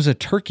 yeah, it was a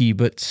turkey,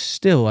 but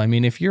still, I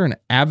mean, if you're an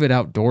avid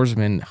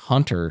outdoorsman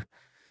hunter,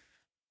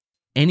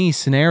 any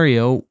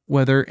scenario,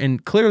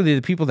 and clearly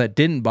the people that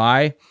didn't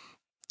buy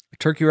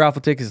turkey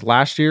raffle tickets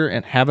last year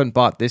and haven't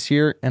bought this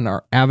year and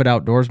are avid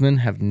outdoorsmen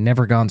have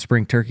never gone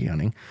spring turkey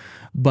hunting.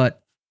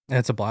 But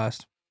It's a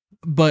blast.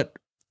 But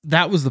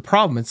that was the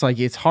problem. It's like,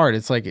 it's hard.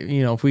 It's like,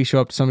 if we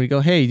show up to somebody and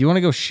go, hey, do you want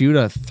to go shoot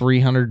a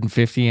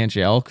 350-inch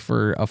elk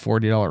for a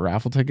 $40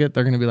 raffle ticket?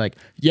 They're going to be like,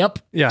 yep,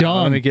 Yeah,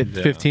 done. let me get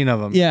 15 of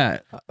them. Yeah.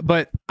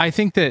 But I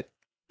think that,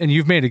 and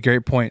you've made a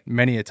great point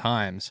many a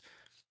times,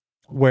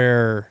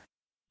 where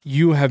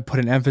you have put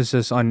an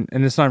emphasis on,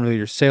 and it's not really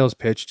your sales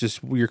pitch,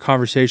 just your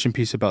conversation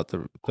piece about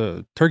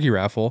the turkey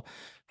raffle,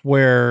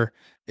 where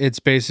it's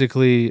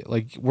basically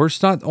like, we're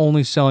not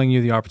only selling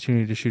you the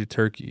opportunity to shoot a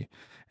turkey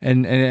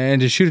and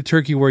to shoot a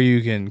turkey where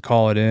you can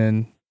call it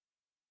in,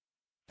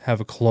 have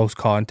a close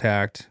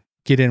contact,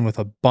 get in with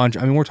a bunch.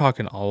 I mean, we're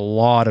talking a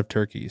lot of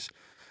turkeys.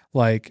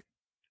 Like,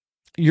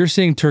 you're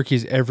seeing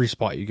turkeys every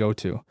spot you go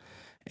to.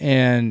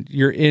 And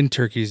you're in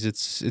turkeys.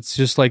 It's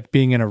just like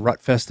being in a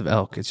rut fest of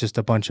elk. It's just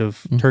a bunch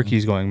of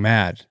turkeys going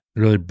mad. It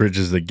really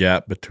bridges the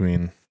gap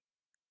between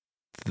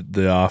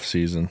the off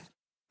season.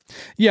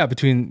 Yeah,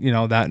 between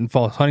that and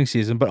fall hunting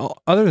season. But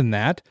other than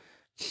that,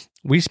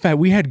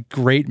 we had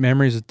great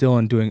memories with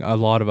Dylan doing a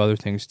lot of other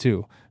things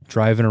too.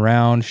 Driving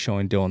around,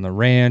 showing Dylan the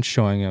ranch,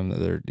 showing him that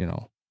they're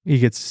he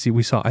gets to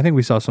see. I think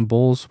we saw some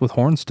bulls with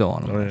horns still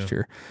on them last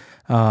year.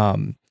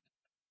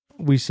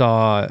 We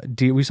saw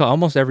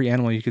almost every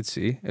animal you could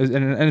see,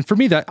 and for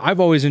me, that I've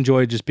always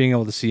enjoyed just being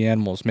able to see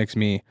animals.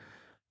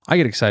 I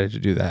get excited to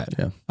do that.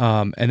 Yeah.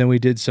 And then we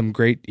did some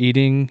great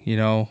eating.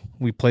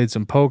 We played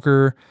some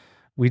poker.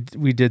 We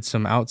did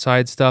some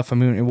outside stuff. I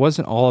mean, it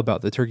wasn't all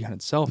about the turkey hunt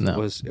itself.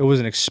 No. It was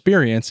an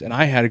experience, and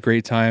I had a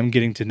great time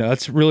getting to know.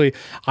 That's really,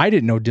 I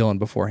didn't know Dylan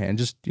beforehand.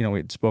 Just we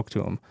had spoke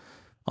to him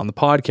on the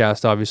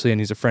podcast, obviously, and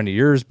he's a friend of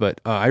yours,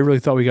 but I really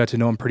thought we got to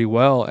know him pretty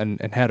well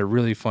and had a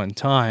really fun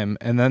time.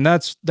 And then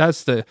that's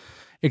the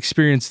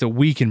experience that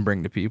we can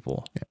bring to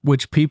people.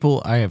 Which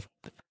people I have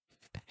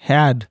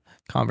had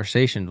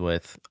conversations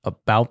with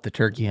about the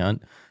turkey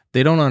hunt,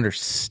 they don't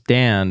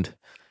understand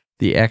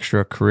the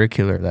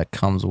extracurricular that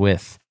comes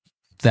with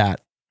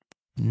that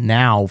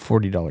now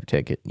 $40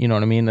 ticket. You know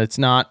what I mean? It's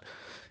not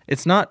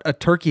a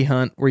turkey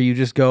hunt where you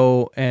just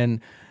go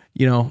and,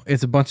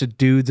 it's a bunch of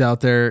dudes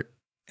out there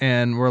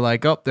and we're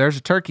like, oh, there's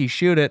a turkey,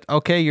 shoot it.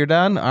 Okay, you're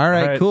done. All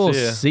right, cool.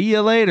 See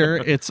you later.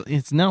 It's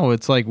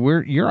like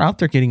you're out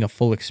there getting a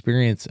full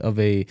experience of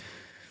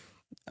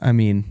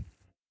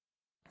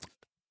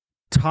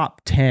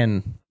top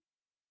 10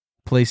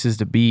 places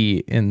to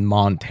be in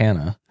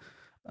Montana,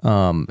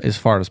 as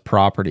far as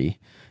property.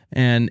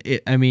 And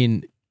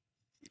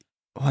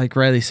like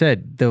Riley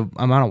said, the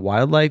amount of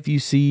wildlife you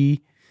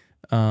see,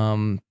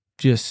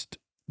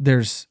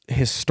 there's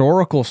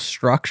historical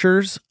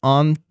structures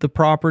on the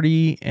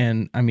property,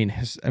 and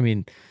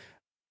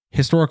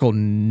historical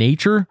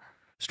nature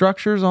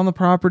structures on the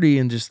property,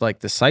 and just like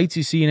the sights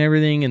you see and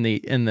everything, and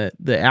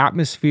the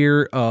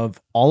atmosphere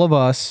of all of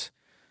us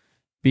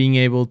being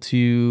able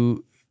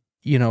to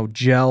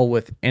gel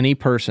with any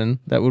person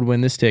that would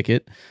win this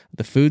ticket.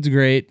 The food's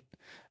great.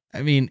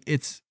 I mean,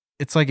 it's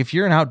like, if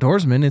you're an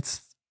outdoorsman,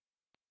 it's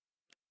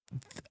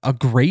a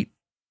great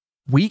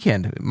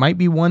weekend. It might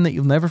be one that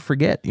you'll never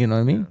forget. You know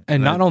what I mean?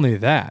 And not only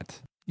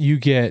that, you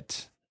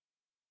get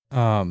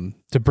to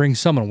bring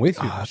someone with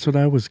you. That's what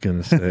I was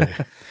gonna say.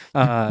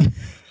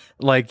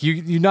 Like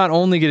you not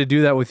only get to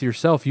do that with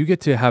yourself, you get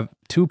to have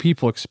two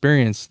people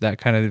experience that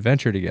kind of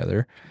adventure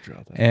together.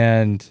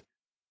 And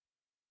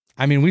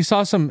we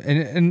saw some,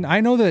 and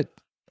I know that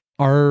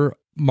our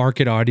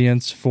market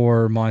audience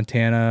for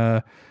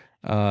Montana,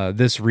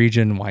 this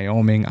region,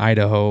 Wyoming,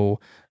 Idaho,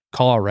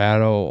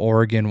 Colorado,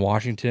 Oregon,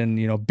 Washington,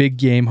 big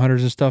game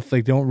hunters and stuff,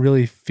 like, don't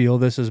really feel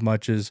this as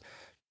much as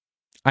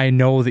I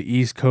know the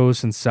East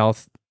Coast and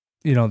South,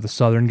 the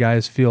Southern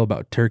guys feel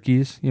about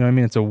turkeys.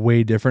 It's a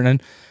way different.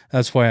 And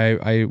that's why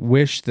I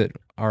wish that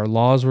our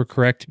laws were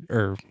correct,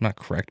 or not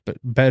correct,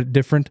 but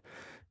different,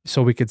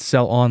 so we could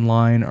sell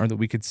online, or that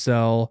we could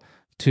sell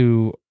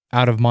to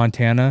out of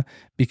Montana,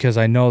 because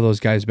I know those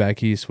guys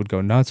back east would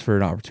go nuts for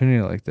an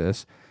opportunity like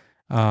this.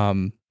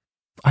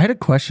 I had a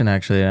question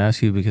actually to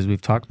ask you, because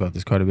we've talked about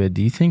this quite a bit.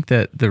 Do you think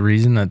that the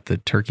reason that the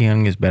turkey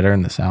hunting is better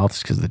in the South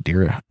is because the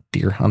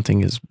deer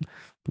hunting is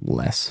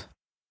less?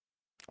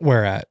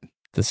 Where at?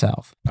 The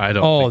South. I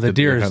don't. Oh, think the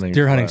deer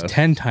hunting's less.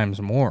 10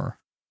 times more.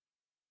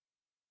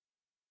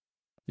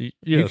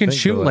 You can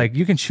shoot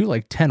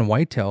like 10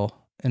 whitetail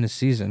in a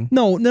season.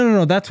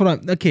 No. That's what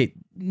I'm. Okay,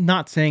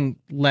 not saying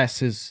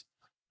less is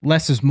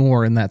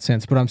more in that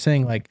sense, but I'm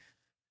saying, like,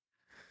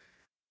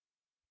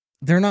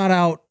 they're not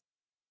out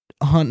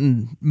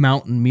hunting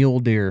mountain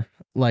mule deer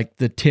like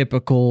the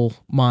typical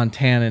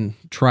Montanan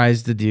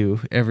tries to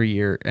do every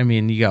year.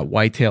 You got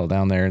whitetail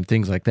down there and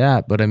things like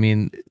that, but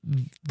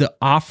the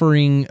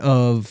offering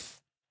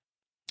of...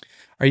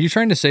 Are you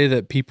trying to say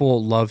that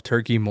people love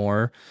turkey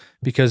more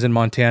because in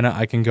Montana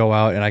I can go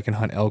out and I can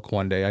hunt elk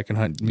one day, I can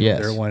hunt mule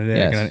deer one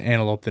day, I can hunt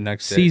antelope the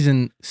next day?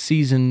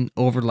 Season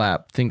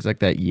overlap, things like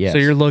that, yes. So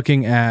you're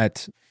looking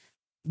at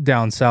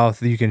down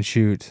south, you can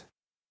shoot,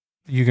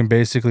 you can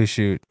basically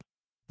shoot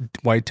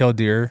white-tailed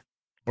deer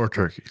Or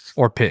turkeys.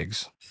 or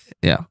pigs.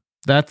 Yeah.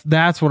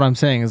 That's what I'm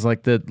saying is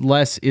like the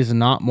less is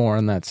not more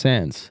in that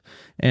sense.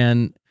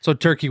 And So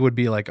turkey would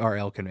be like our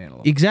elk and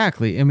antelope.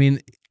 exactly. I mean,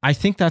 I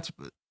think that's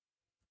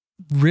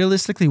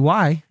realistically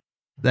why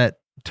that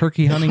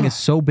turkey hunting is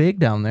so big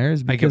down there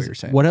is I get what because you're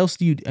saying. what else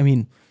do you, I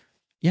mean,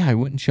 yeah, I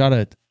went and shot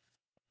at,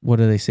 what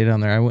do they say down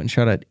there? I went and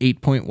shot at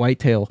 8-point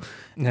whitetail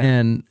Yeah.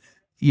 and,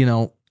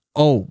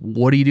 oh,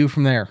 what do you do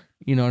from there?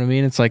 You know what I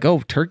mean? It's like, oh,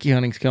 turkey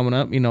hunting's coming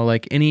up,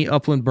 like any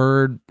upland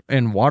bird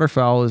and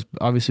waterfowl is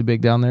obviously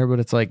big down there, but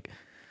it's like,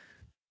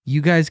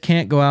 you guys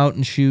can't go out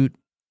and shoot.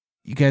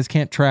 You guys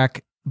can't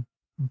track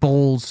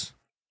bulls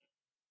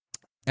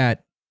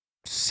at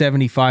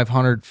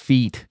 7,500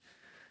 feet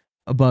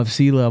above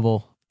sea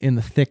level in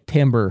the thick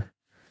timber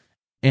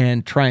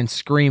and try and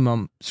scream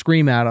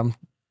at them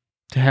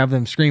to have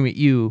them scream at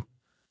you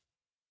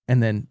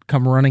and then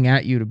come running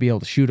at you to be able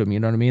to shoot them. You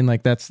know what I mean?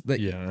 Like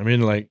Yeah, I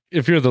mean, like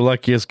if you're the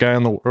luckiest guy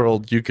in the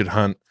world, you could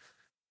hunt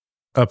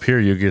up here.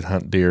 You could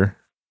hunt deer.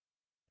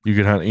 You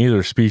could hunt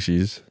either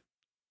species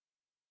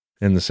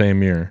in the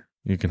same year.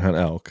 You can hunt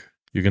elk.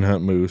 You can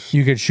hunt moose.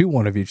 You could shoot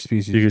one of each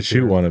species. You could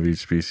shoot one of each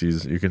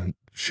species. You can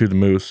shoot a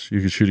moose.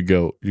 You could shoot a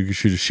goat. You could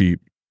shoot a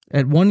sheep.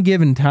 at one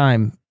given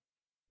time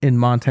in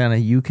Montana,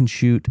 you can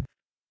shoot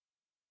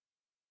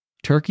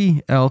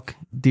turkey, elk,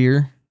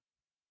 deer,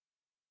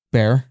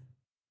 bear,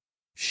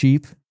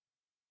 sheep,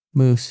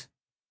 moose,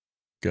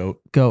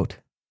 Goat.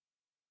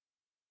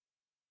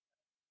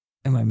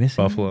 Am I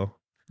missing? Buffalo.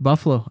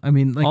 Buffalo. I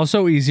mean, like,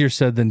 Also easier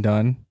said than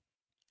done.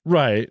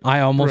 Right.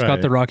 I almost got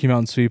Right. the Rocky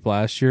Mountain sweep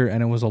last year,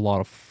 and it was a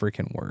lot of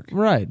freaking work.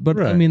 right. But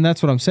I Right. mean,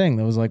 that's what I'm saying.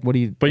 That was like, what do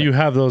you? But you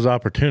have those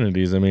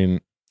opportunities. I mean,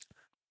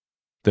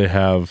 they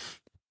have,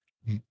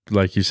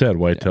 like you said,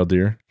 white-tailed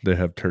deer. They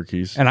have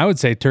turkeys. And I would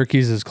say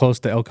turkeys as close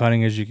to elk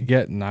hunting as you could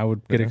get, and I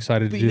would get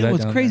excited to But do you know that.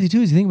 what's down crazy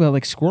too is you think about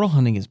like squirrel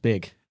hunting is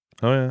big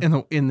Oh yeah.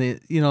 in the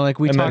like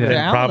we And talked then to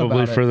Alan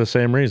probably about for it. the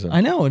same reason.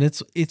 I know, and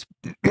it's it's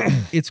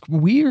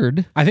weird.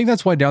 there. I think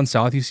that's why down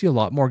south you see a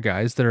lot more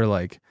guys that are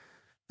like.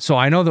 So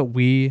I know that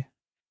we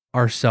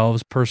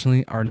ourselves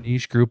personally, our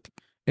niche group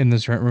in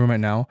this room right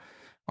now,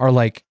 are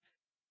like.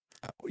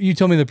 You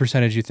tell me the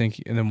percentage you think,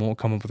 and then we'll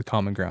come up with a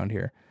common ground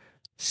here.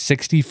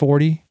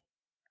 60-40,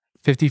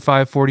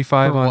 55-45 For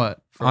on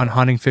what? For on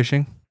hunting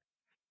fishing.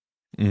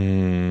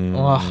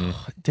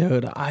 Oh,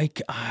 dude,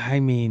 I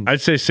mean,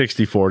 I'd say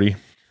 60-40.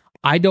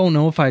 I don't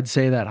know if I'd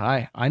say that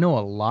high. I know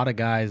a lot of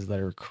guys that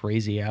are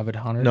crazy avid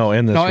hunters. No,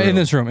 in this No, room. in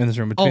this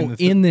room. Between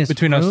in this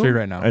between us room? three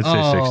right now. I'd say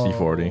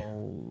 60-40.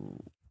 Oh.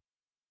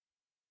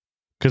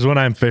 Because when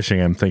I'm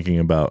fishing, I'm thinking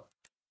about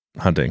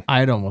hunting.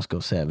 I'd almost go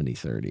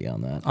 70-30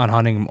 on that. on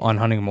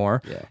hunting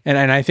more. Yeah.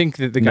 And I think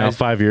that the Now, guys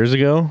 5 years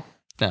ago,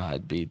 No,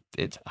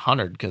 it's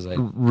 100 because I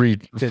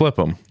flip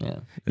them. yeah.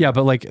 yeah,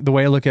 but like the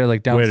way I look at it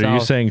like down Wait, south. are you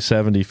saying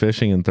 70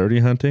 fishing and 30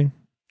 hunting?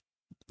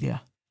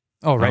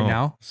 oh, right Oh,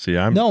 now? See,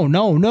 I'm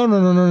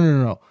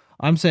No.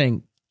 I'm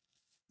saying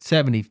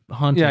 70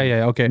 hunting.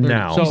 Yeah, okay.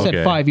 Now. So you Okay.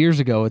 said 5 years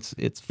ago. It's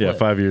yeah, flipped.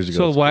 5 years ago.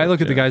 So it's why I flipped,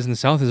 look at the yeah. guys in the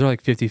south is they're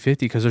like 50-50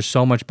 because there's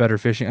so much better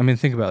fishing. I mean,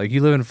 think about it. Like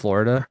you live in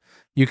Florida,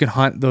 you can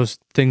hunt those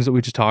things that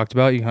we just talked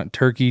about. You can hunt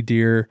turkey,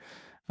 deer,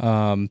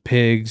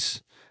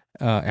 pigs,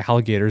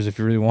 alligators if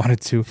you really wanted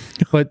to.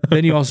 But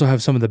then you also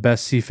have some of the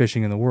best sea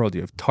fishing in the world.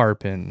 You have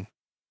tarpon,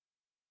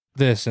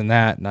 this and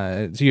that.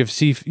 And, so you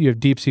have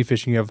deep sea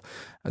fishing. You have,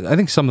 I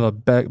think, some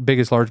of the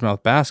biggest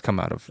largemouth bass come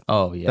out of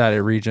Oh yeah.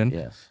 that region.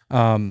 Yes.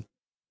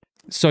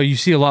 So you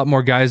see a lot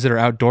more guys that are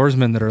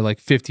outdoorsmen that are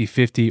like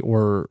 50-50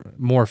 or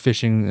more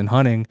fishing and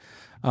hunting.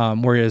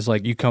 Whereas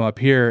like you come up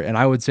here and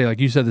I would say, like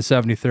you said, the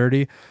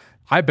 70-30,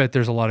 I bet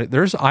there's a lot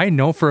of, I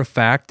know for a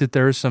fact that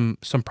there's some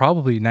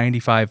probably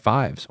 95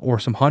 5s or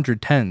some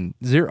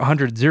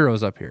 100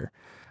 zeros up here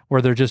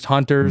where they're just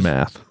hunters.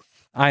 Math.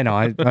 I know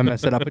I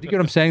messed it up, but you get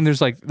what I'm saying?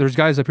 There's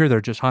guys up here that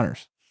are just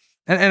hunters.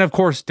 And of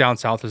course down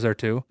south is there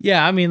too.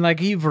 Yeah, I mean,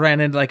 like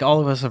all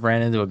of us have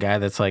ran into a guy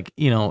that's like,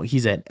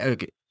 he's an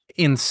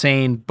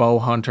insane bow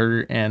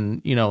hunter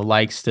and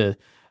likes to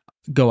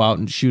go out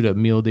and shoot a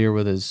mule deer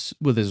with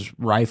his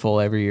rifle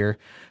every year.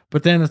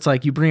 But then it's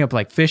like you bring up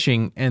like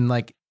fishing and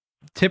like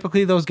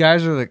typically those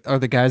guys are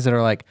the guys that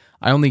are like,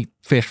 I only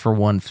fish for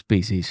one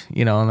species,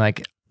 and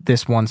like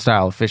this one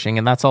style of fishing,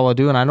 and that's all I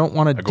do, and I don't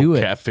want to do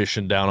it.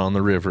 Catfishing down on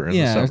the river in the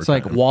Yeah, it's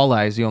like summertime.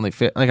 walleye is the only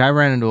fit. Like I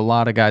ran into a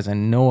lot of guys. I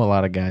know a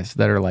lot of guys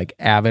that are like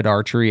avid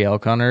archery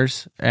elk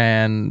hunters,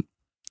 and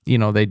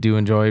they do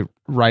enjoy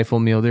rifle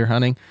mule deer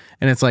hunting.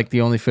 And it's like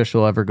the only fish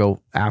they'll ever go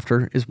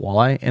after is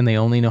walleye, and they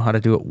only know how to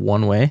do it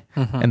one way,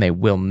 and they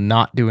will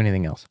not do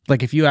anything else.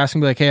 Like if you ask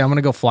them, like, "Hey, I'm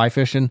gonna go fly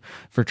fishing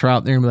for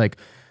trout," they're gonna be like,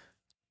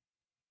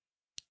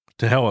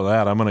 To hell with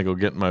that. I'm going to go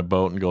get in my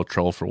boat and go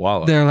troll for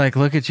walleye. they're like,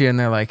 look at you, and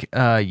they're like,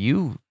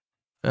 "You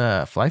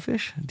fly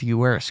fish? Do you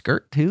wear a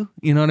skirt too?"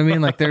 You know what I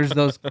mean? Like there's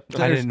those.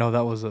 I didn't know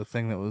that was a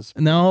thing that was.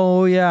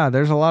 No, yeah,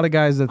 there's a lot of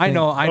guys that I think,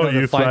 know. Oh, that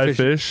you fly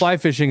fish? Fly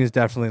fishing is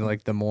definitely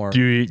like the more.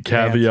 Do you eat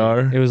fancy. caviar?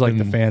 It was like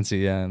the and- fancy,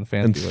 yeah, and the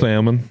and fancy. way.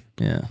 salmon?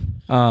 Yeah.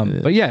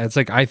 But yeah, it's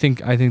like I think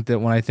that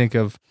when I think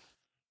of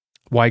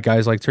why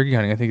guys like turkey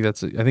hunting. I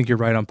think you're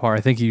right on par.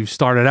 I think you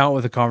started out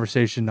with a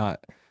conversation, not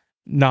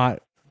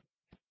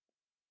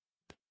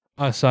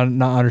us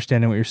not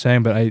understanding what you're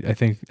saying, but I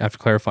think after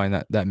clarifying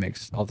that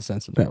makes all the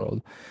sense in the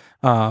world.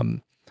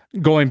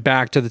 Going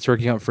back to the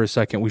turkey hunt for a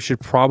second, we should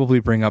probably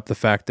bring up the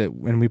fact that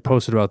when we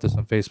posted about this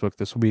on Facebook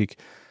this week,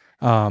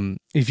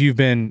 if you've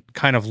been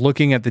kind of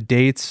looking at the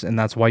dates and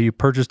that's why you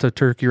purchased a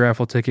turkey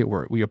raffle ticket,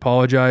 we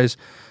apologize.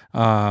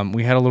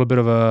 We had a little bit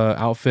of a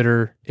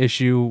outfitter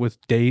issue with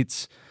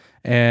dates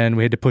and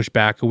we had to push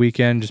back a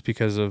weekend just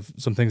because of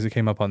some things that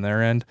came up on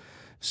their end.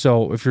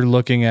 So if you're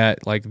looking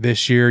at like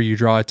this year, you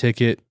draw a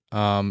ticket,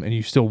 and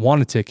you still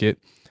want a ticket,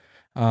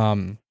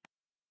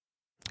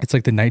 it's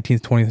like the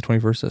 19th, 20th,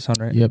 21st. Does that sound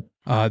right? Yep.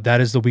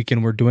 That is the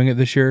weekend we're doing it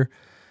this year.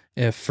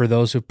 If for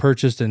those who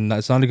purchased and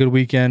that's not a good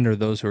weekend, or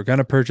those who are going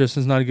to purchase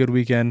and it's not a good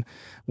weekend,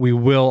 we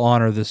will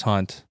honor this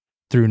hunt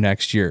through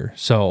next year.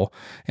 So,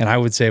 and I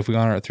would say if we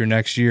honor it through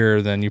next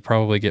year, then you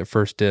probably get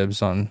first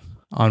dibs on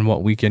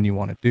what weekend you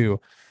want to do.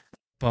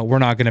 But we're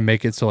not going to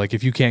make it so like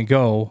if you can't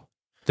go,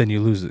 then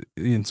you lose it.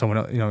 And someone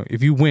else,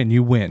 if you win,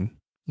 you win.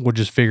 We'll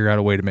just figure out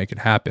a way to make it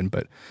happen.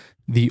 But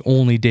the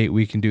only date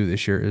we can do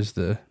this year is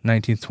the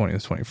 19th,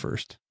 20th,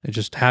 21st. It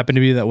just happened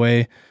to be that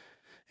way.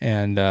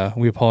 And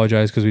we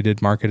apologize because we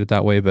did market it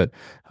that way, but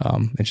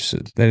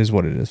that is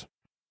what it is.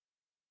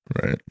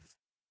 Right.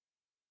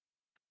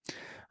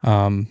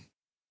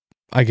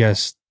 I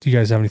guess, do you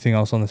guys have anything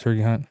else on the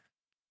turkey hunt?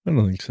 I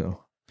don't think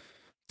so.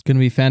 It's going to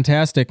be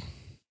fantastic.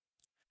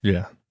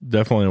 Yeah,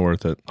 definitely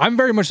worth it. I'm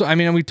very much,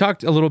 we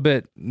talked a little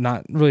bit,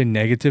 not really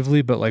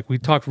negatively, but like we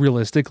talked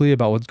realistically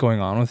about what's going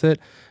on with it.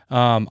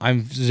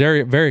 I'm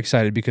very, very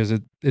excited because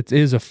it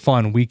is a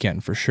fun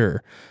weekend for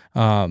sure.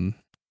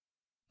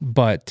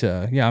 But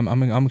yeah,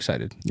 I'm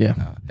excited.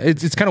 Yeah.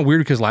 It's kind of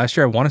weird because last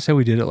year I want to say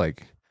we did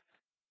it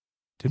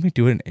didn't we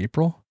do it in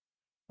April?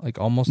 Like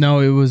almost. No,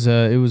 it was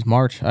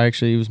March.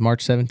 It was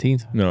March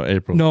 17th. No,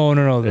 April. No.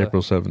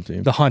 April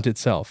 17th. The hunt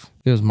itself.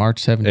 It was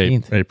March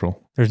 17th.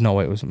 April. There's no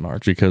way it was in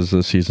March. Because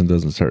the season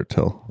doesn't start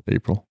till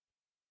April.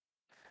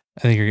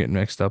 I think you're getting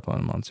mixed up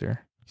on months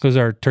here. Because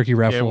our turkey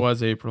raffle. Yeah, it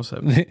was April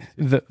 7th.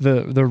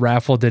 The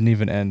raffle didn't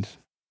even end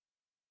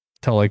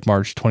till like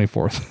March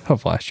 24th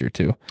of last year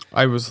too.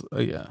 I was,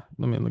 yeah.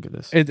 Let me look at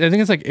this. I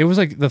think it was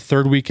like the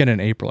third weekend in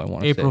April. I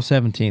want to say April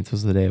 17th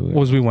was the day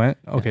we went.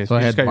 Okay, yeah, so I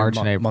you had just got March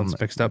your and April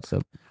months mixed up.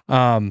 So.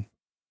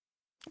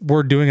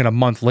 We're doing it a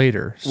month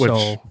later, Which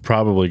so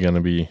probably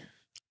going to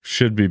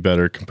should be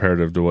better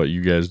comparative to what you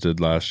guys did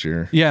last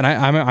year. yeah. And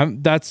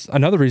I'm that's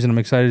another reason I'm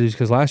excited is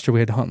because last year we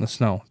had to hunt in the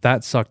snow.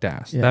 That sucked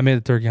ass. Yeah. That made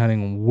the turkey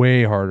hunting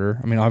way harder.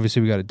 I mean,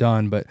 obviously we got it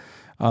done, but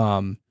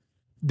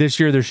this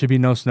year there should be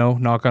no snow.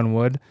 Knock on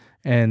wood.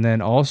 And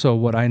then also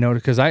what I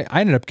noticed, because I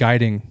ended up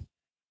guiding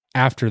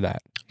after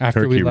that.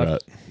 After Turkey we left.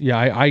 rut. Yeah,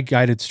 I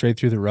guided straight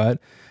through the rut.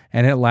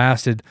 And it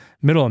lasted,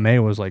 middle of May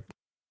was like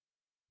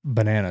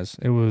bananas.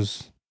 It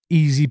was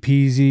easy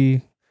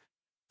peasy,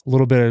 a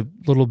little bit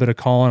of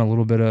calling, a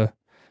little bit of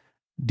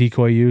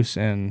decoy use,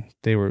 and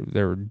they were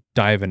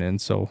diving in.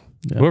 So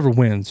Yeah. whoever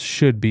wins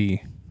should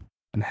be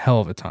a hell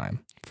of a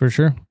time. For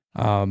sure.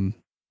 I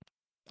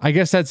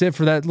guess that's it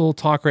for that little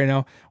talk right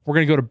now. We're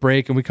going to go to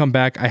break and we come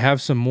back. I have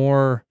some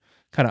more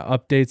kind of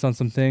updates on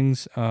some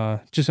things.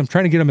 I'm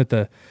trying to get them at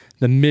the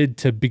mid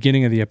to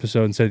beginning of the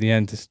episode instead of the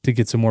end to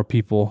get some more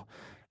people,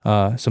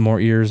 some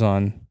more ears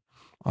on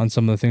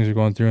some of the things we're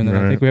going through. And then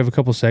I think we have a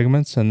couple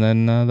segments and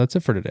then that's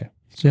it for today.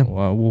 So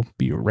Yeah. We'll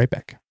be right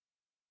back.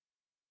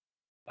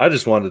 I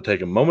just wanted to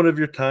take a moment of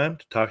your time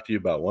to talk to you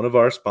about one of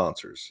our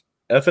sponsors,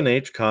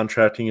 F&H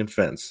Contracting and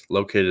Fence,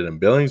 located in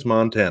Billings,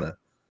 Montana.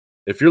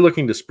 If you're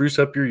looking to spruce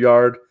up your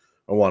yard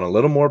or want a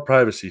little more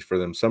privacy for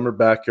them summer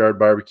backyard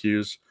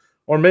barbecues,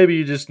 or maybe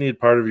you just need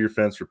part of your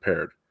fence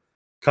repaired,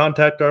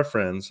 contact our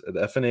friends at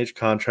F&H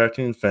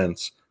Contracting and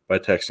Fence by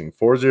texting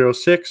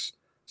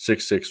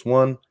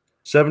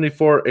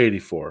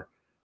 406-661-7484.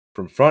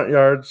 From front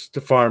yards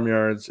to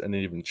farmyards and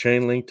even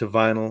chain link to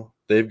vinyl,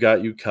 they've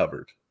got you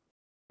covered.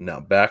 Now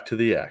back to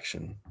the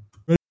action.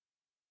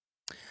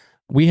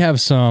 We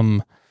have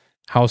some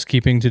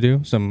housekeeping to do,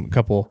 we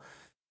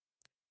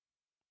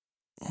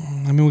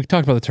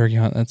talked about the turkey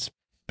hunt. That's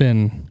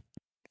been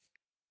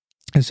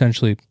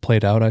essentially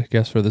played out, I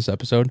guess, for this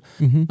episode.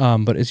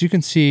 Mm-hmm. But as you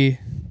can see,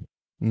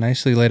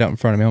 nicely laid out in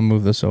front of me. I'll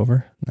move this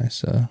over.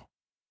 Nice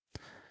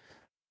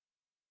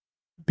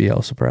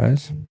BL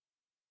surprise.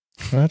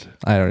 What?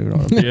 I don't even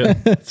know what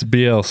It's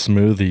BL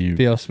smoothie, you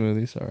BL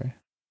smoothie, sorry.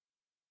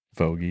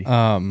 fogey.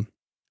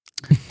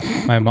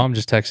 My mom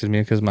just texted me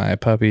because my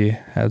puppy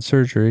had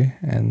surgery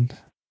and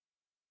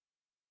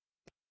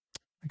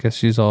I guess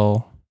she's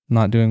all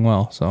not doing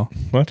well. So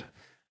What?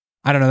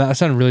 I don't know. That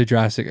sounded really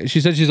drastic.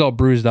 She said she's all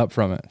bruised up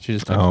from it. She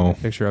just texted me Oh. a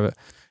picture of it.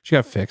 She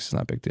got fixed. It's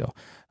not a big deal.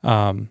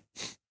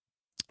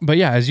 But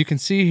yeah, as you can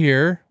see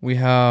here, we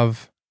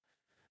have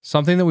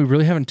something that we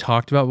really haven't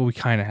talked about, but we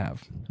kind of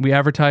have. We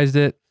advertised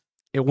it.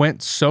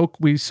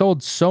 We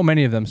sold so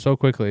many of them so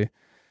quickly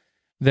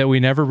that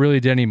we never really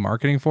did any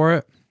marketing for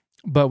it.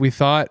 But we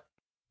thought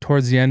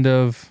towards the end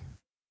of,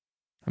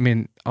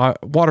 mean,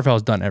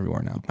 waterfowl's done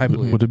everywhere now, I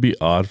believe. Would it be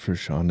odd for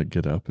Sean to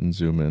get up and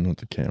zoom in with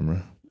the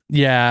camera?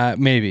 Yeah,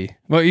 maybe.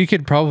 Well, you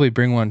could probably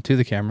bring one to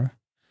the camera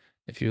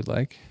if you'd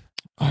like.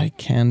 I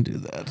can do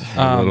that.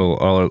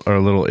 Our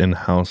little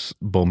in-house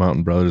Bull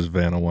Mountain Brothers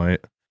Vanna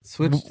White.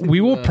 We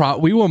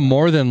will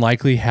more than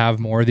likely have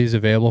more of these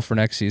available for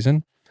next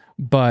season.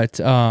 But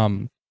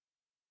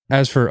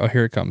as for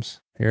here it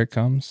comes.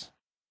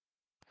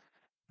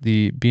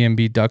 The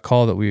B&B duck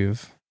call that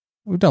we've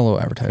done a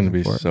little advertising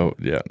for.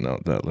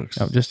 That looks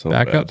just so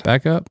back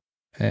bad. up,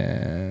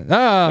 and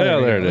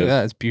there it is.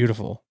 That's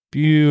beautiful,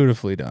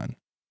 beautifully done.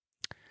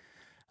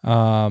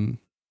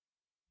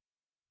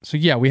 So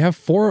yeah, we have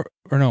 5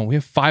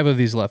 of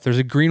these left. There's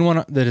a green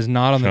one that is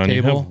not on Sean, the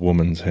you table. have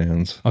woman's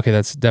hands. Okay,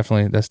 that's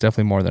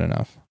definitely more than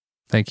enough.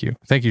 Thank you,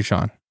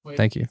 Sean.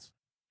 Thank you.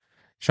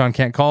 Sean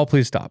can't call.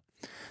 Please stop.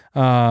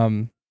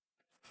 Wrong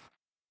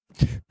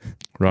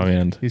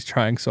end. He's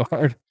trying so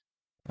hard.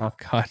 Oh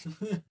God,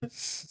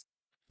 it's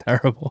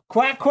terrible.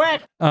 Quack.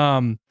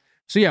 So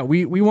yeah,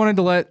 we wanted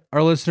to let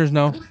our listeners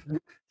know.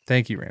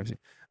 Thank you, Ramsey.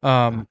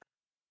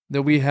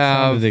 That we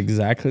have Sounded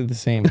exactly the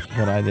same as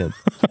what I did.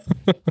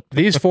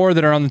 these 4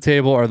 that are on the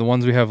table are the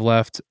ones we have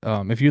left.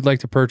 If you'd like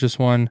to purchase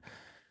one,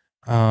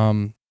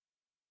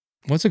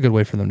 what's a good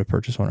way for them to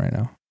purchase one right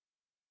now?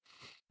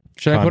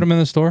 Should I put them in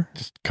the store?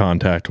 Just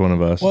contact one of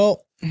us.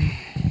 Well,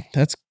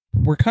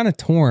 we're kind of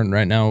torn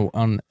right now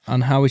on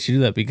how we should do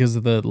that because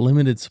of the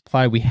limited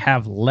supply we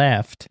have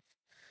left.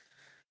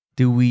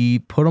 Do we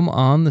put them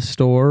on the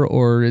store,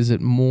 or is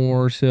it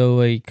more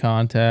so a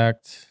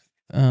contact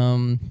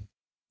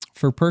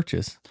for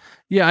purchase?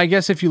 Yeah, I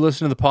guess if you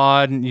listen to the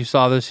pod and you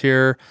saw this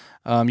here,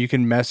 you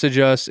can message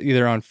us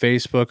either on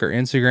Facebook or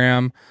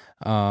Instagram,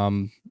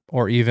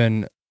 or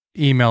even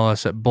email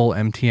us at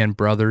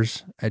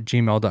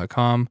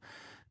bullmtnbrothers@gmail.com.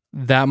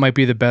 That might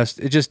be the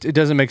best. It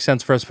doesn't make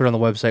sense for us to put it on the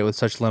website with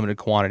such limited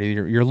quantity.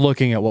 You're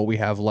looking at what we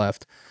have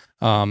left.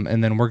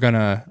 And then we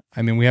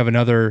have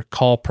another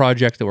call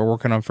project that we're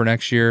working on for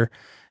next year.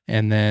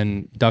 And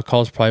then duck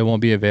calls probably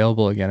won't be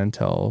available again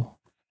until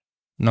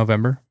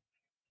November,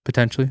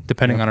 potentially,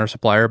 depending on our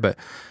supplier. But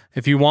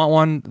if you want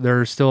one,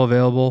 they're still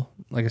available.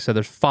 Like I said,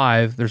 there's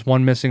 5. There's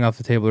one missing off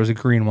the table. There's a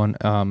green one.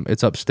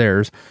 It's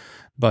upstairs.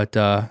 But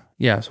so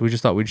we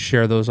just thought we'd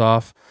share those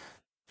off.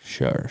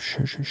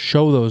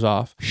 Show those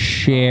off.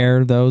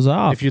 Share those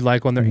off. If you'd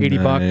like one, they're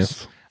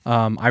 $80.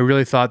 I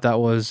really thought that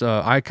was,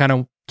 I kind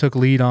of took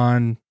lead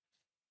on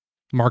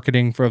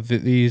marketing for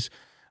these.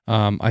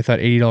 I thought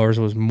 $80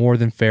 was more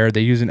than fair.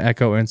 They use an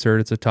echo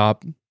insert.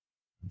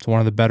 It's one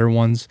of the better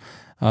ones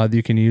that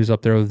you can use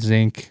up there with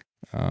zinc.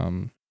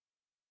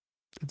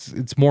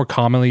 It's more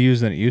commonly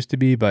used than it used to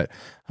be, but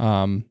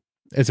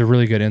it's a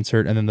really good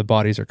insert. And then the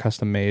bodies are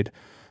custom made.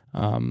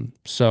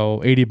 So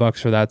 $80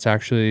 for that's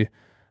actually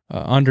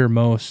under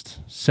most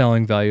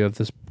selling value of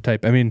this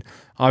type. I mean,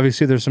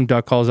 obviously there's some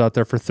duck calls out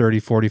there for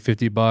 30, 40,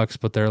 $50,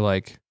 but they're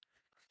like,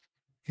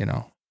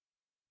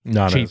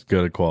 not cheap. as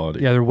good a quality.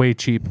 Yeah, they're way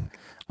cheap.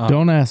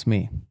 Don't ask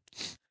me.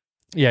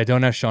 Yeah,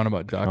 don't ask Sean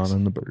about ducks. Sean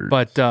and the birds.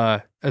 But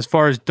as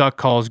far as duck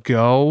calls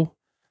go,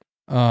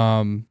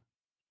 the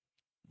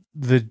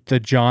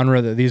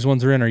genre that these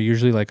ones are in are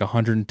usually like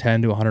 $110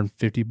 to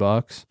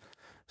 $150.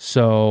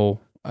 So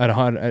at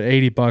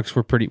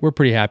 $80, we're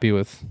pretty happy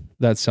with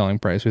that selling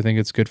price. We think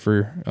it's good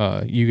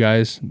for you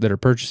guys that are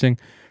purchasing,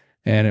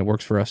 and it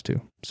works for us too.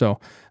 So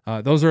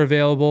those are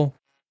available.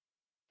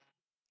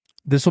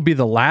 This will be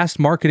the last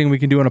marketing we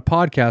can do on a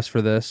podcast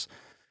for this,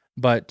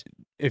 but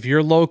if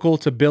you're local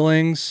to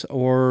Billings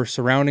or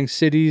surrounding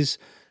cities,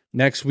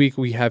 next week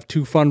we have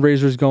 2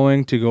 fundraisers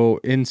going to go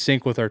in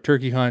sync with our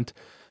turkey hunt,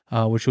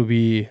 which will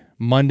be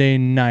Monday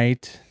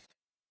night,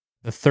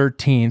 the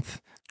 13th.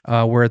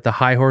 We're at the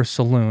High Horse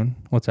Saloon.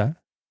 What's that?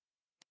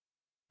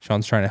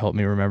 Sean's trying to help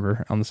me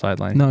remember on the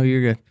sideline. No,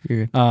 you're good.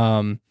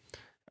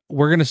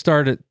 We're going to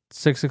start at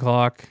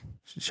 6:00.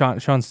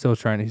 Sean's still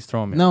trying. He's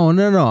throwing me. No.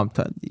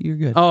 You're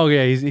good. Oh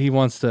yeah, he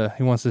wants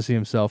to see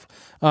himself.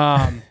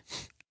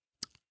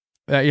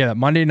 Yeah,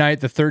 Monday night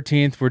the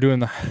 13th. We're doing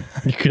the.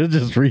 You could have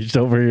just reached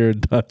over here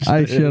and touched I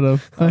it. should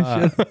have.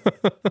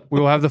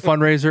 We will have the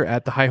fundraiser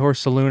at the High Horse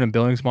Saloon in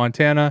Billings,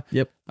 Montana.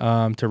 Yep.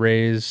 To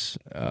raise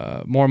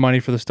more money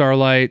for the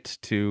Starlight,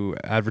 to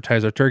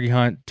advertise our turkey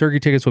hunt. Turkey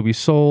tickets will be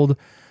sold,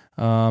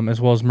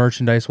 as well as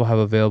merchandise we'll have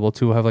available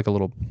too. We'll have like a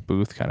little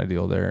booth kind of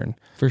deal there, and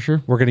For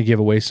sure. we're going to give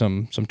away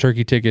some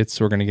turkey tickets.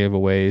 We're going to give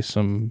away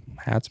some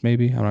hats,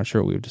 maybe. I'm not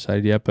sure what we've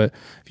decided yet, but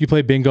if you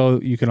play bingo,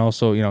 you can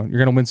also, you're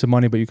going to win some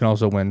money, but you can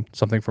also win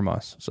something from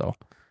us. So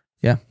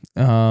Yeah.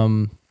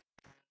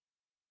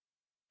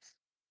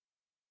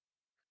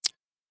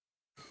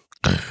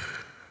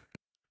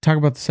 Talk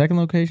about the second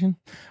location,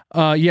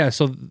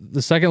 so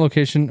the second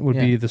location would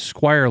be the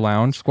Squire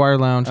Lounge. Squire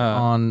Lounge,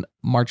 on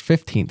March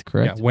 15th,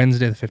 correct? Yeah,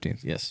 Wednesday the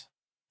 15th. Yes.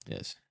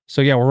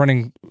 So yeah,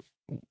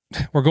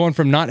 we're going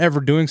from not ever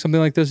doing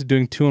something like this to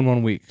doing 2 in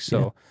 1 week.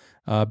 So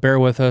bear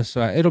with us.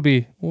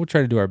 We'll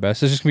try to do our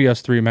best. It's just gonna be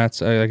us 3.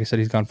 Matt's, like I said,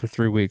 he's gone for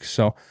 3 weeks.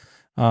 So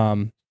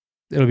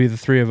it'll be the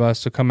 3 of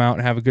us. So come out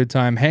and have a good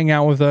time, hang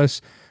out with us.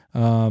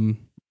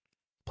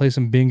 play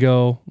some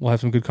bingo. We'll have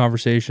some good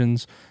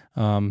conversations.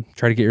 Try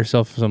to get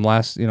yourself some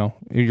last,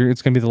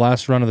 it's going to be the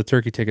last run of the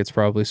turkey tickets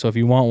probably. So if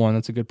you want one,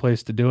 that's a good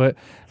place to do it.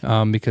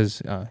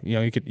 Because,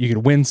 you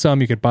could win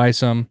some, you could buy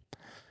some.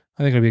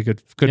 I think it'll be a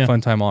good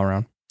fun time all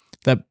around.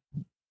 That,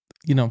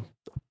 I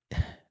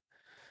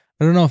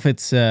don't know if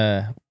it's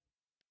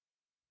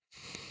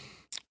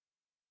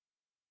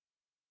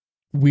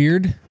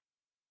weird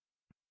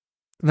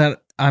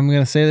that I'm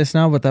going to say this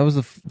now, but that was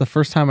the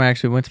first time I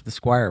actually went to the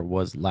Squire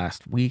was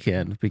last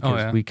weekend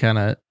because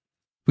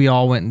we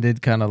all went and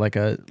did kind of like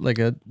a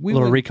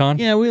little recon.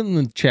 Yeah, we went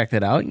and checked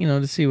it out,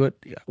 to see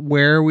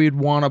where we'd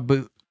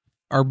want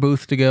our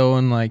booth to go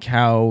and like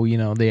how,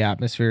 the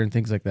atmosphere and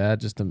things like that,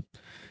 just to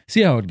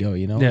see how it would go,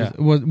 Yeah.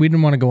 We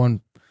didn't want to go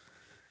in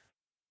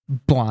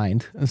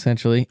blind,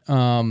 essentially.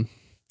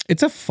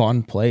 It's a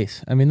fun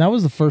place. I mean, that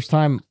was the first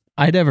time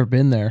I'd ever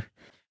been there.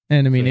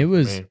 And I mean, it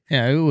was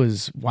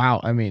wow.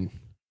 I mean,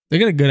 they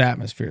got a good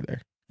atmosphere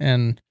there.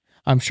 And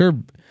I'm sure,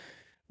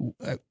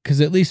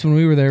 because at least when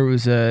we were there,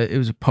 it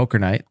was a poker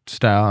night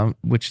style,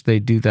 which they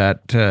do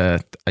that.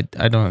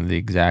 I don't know the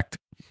exact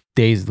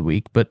days of the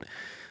week, but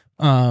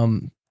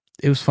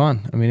it was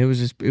fun. I mean, it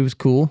was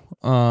cool.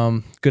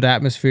 Good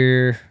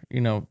atmosphere.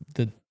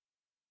 The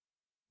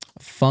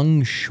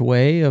feng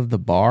shui of the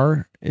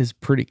bar is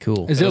pretty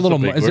cool. Is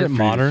it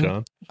modern?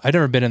 Sean. I've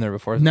never been in there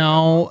before.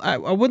 No, I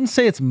wouldn't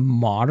say it's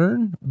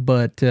modern,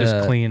 but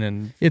Just clean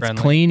and it's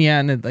friendly. clean, yeah,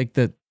 and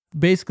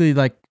basically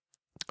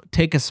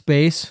take a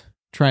space,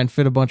 try and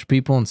fit a bunch of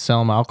people, and sell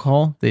them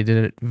alcohol. They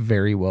did it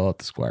very well at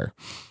the Squire.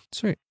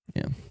 Sweet.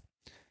 Yeah.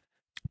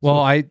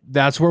 Well,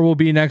 that's where we'll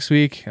be next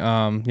week. We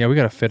got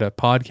to fit a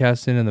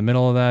podcast in the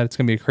middle of that. It's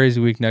gonna be a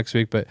crazy week next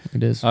week, but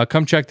It is.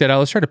 come check that out.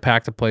 Let's try to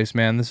pack the place,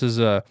 man. This is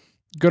a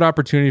good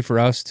opportunity for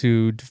us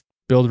to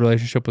build a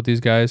relationship with these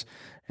guys.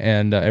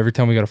 And every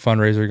time we got a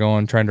fundraiser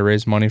going, trying to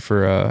raise money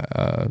for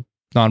a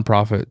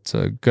nonprofit, it's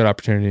a good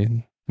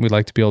opportunity. We'd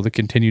like to be able to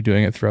continue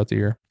doing it throughout the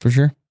year. For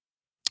sure.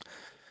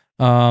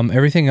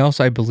 Everything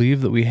else, I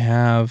believe that we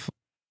have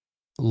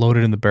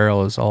loaded in the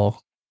barrel is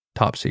all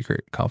top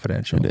secret,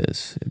 confidential. It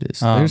is.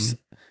 There's.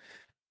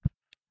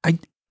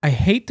 I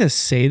hate to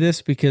say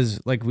this because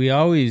But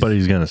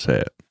he's gonna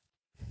say it.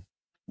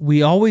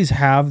 we always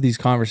have these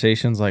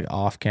conversations like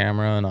off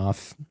camera and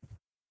off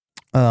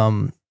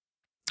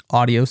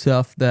audio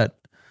stuff that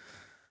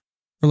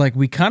are like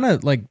we kind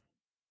of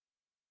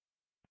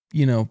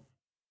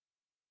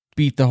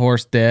beat the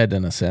horse dead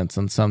in a sense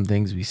on some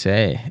things we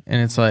say,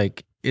 and it's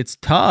like it's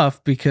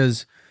tough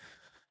because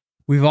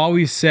we've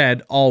always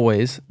said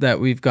that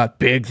we've got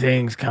big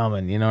things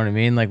coming, you know what I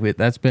mean?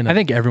 That's been I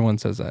think everyone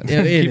says that.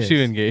 Yeah, It it keeps is. you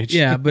engaged.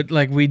 Yeah, but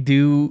we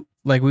do,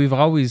 we've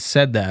always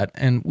said that,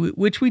 and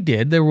which we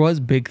did. There was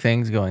big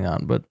things going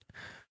on, but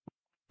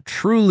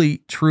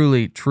truly,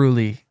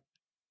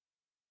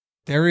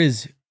 there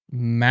is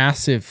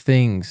massive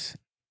things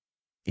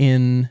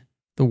in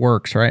the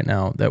works right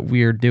now that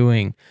we are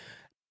doing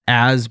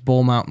as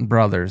Bull Mountain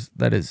Brothers.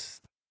 That is,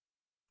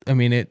 I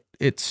mean,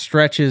 it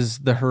stretches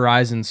the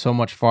horizon so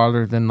much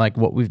farther than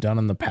what we've done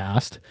in the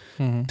past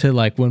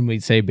to when we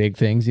say big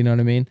things, you know what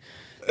I mean?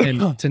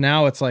 And to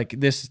now it's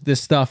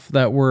this stuff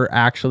that we're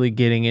actually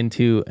getting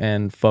into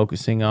and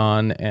focusing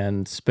on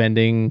and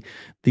spending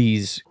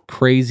these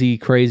crazy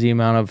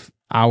amount of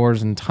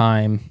hours and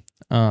time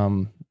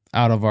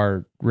out of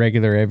our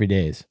regular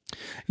everydays.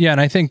 Yeah,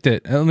 and I think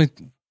that, you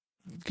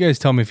guys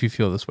tell me if you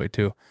feel this way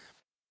too.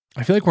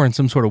 I feel like we're in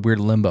some sort of weird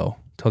limbo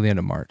till the end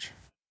of March.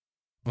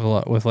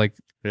 With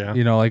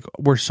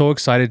we're so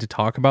excited to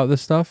talk about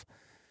this stuff,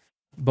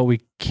 but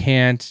we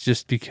can't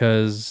just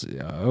because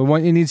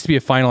it needs to be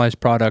a finalized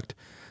product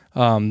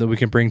that we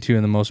can bring to you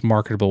in the most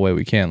marketable way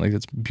we can.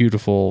 It's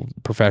beautiful,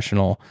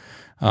 professional,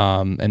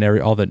 and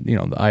all the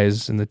the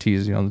I's and the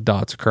T's, the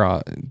dots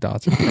across and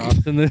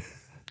the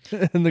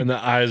And the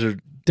eyes are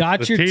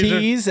Dot your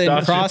T's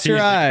and cross your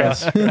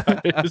I's.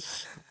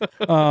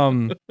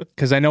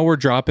 Because I know we're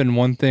dropping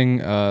one thing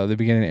the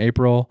beginning of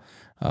April.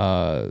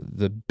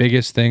 The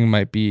biggest thing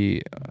might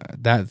be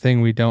that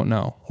thing we don't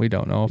know. We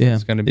don't know if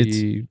it's going to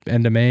be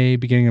end of May,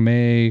 beginning of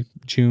May,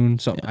 June.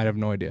 Something I have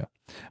no idea.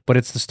 But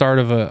it's the start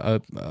of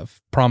a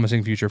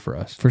promising future for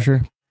us. For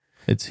sure.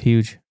 It's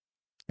huge.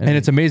 And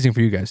it's amazing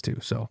for you guys too.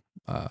 So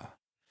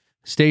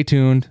stay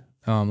tuned.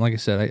 Like I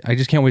said, I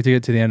just can't wait to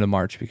get to the end of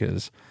March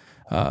because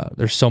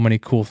there's so many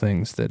cool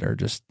things that are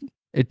just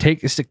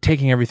it's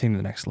taking everything to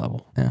the next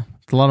level. Yeah.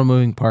 It's a lot of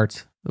moving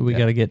parts that we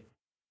got to get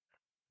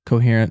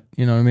coherent,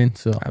 you know what I mean?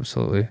 So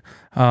absolutely.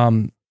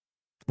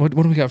 What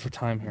do we got for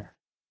time here?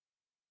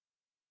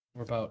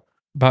 We're about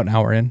an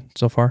hour in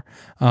so far.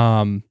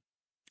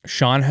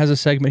 Sean has a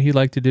segment he'd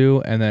like to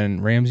do, and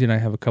then Ramsey and I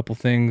have a couple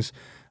things.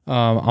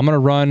 I'm gonna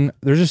run.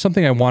 There's just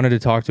something I wanted to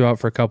talk about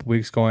for a couple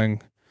weeks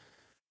going.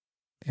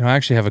 I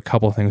actually have a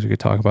couple of things we could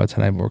talk about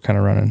tonight, but we're kind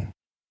of running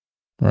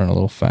a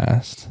little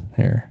fast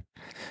here.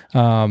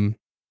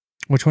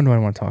 Which one do I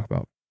want to talk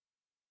about?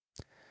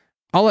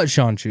 I'll let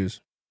Sean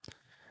choose.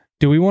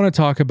 Do we want to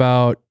talk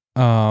about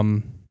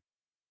I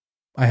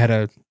had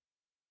a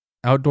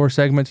outdoor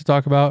segment to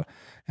talk about,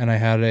 and I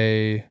had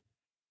a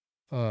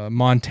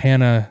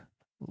Montana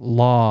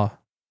law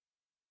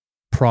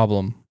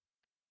problem.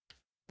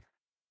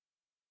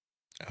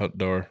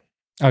 Outdoor.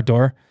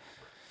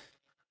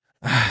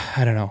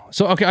 I don't know.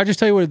 So okay, I'll just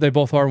tell you what they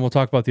both are, and we'll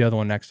talk about the other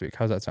one next week.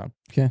 How's that sound?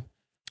 Okay.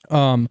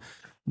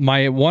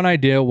 My one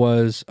idea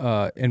was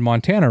in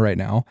Montana right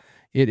now,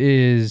 it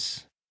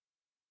is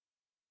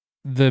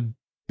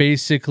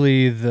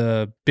basically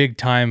the big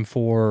time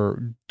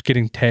for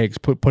getting tags,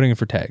 putting in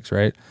for tags,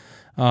 right?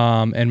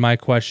 And my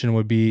question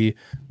would be,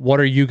 what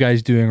are you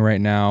guys doing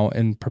right now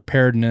in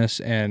preparedness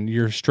and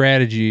your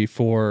strategy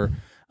for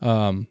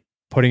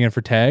putting in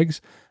for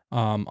tags?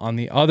 On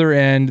the other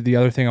end, the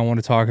other thing I want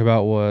to talk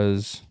about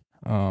was,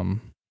 I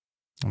want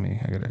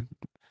to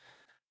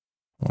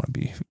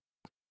be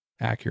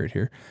accurate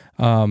here.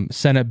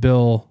 Senate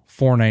Bill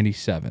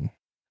 497.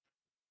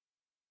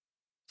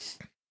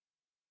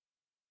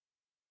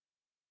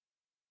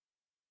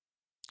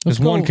 Because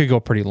one could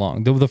go pretty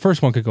long. The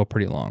first one could go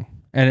pretty long,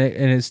 and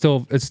it's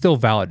still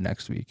valid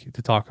next week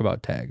to talk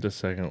about tags. The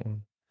second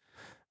one.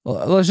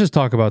 Well, let's just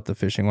talk about the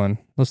fishing one.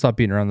 Let's stop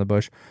beating around the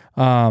bush.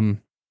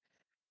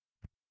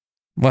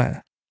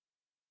 What?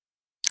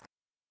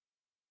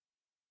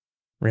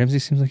 Ramsey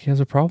seems like he has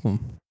a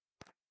problem.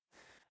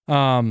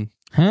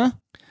 Huh?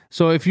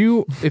 So if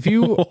you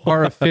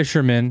are a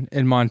fisherman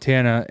in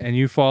Montana and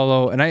you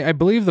follow, and I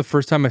believe the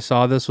first time I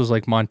saw this was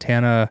like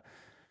Montana.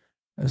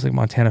 It was like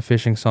Montana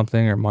Fishing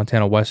something or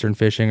Montana Western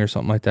Fishing or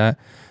something like that.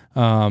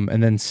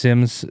 And then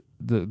Sims,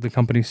 the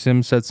company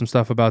Sims said some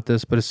stuff about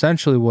this, but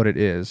essentially what it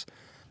is,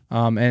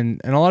 and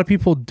a lot of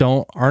people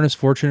aren't as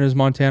fortunate as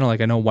Montana.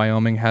 Like I know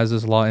Wyoming has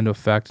this law into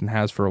effect and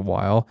has for a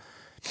while,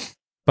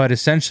 but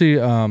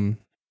essentially, I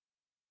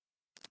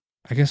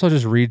guess I'll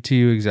just read to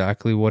you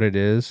exactly what it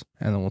is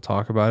and then we'll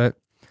talk about it.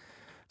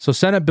 So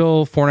Senate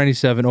Bill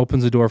 497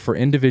 opens the door for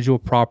individual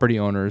property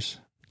owners,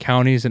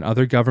 counties, and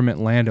other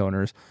government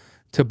landowners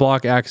to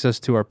block access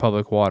to our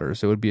public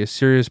waters. It would be a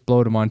serious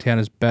blow to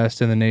Montana's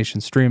best in the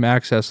nation stream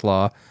access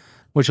law,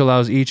 which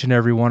allows each and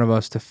every one of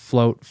us to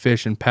float,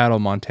 fish, and paddle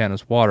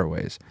Montana's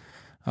waterways.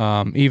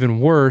 Even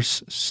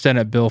worse,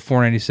 Senate Bill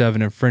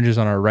 497 infringes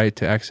on our right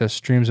to access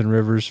streams and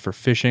rivers for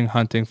fishing,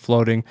 hunting,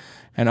 floating,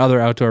 and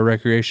other outdoor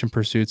recreation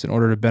pursuits in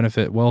order to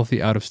benefit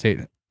wealthy out-of-state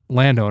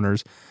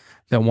landowners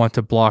that want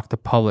to block the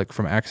public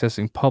from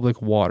accessing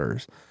public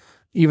waters.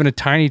 Even a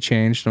tiny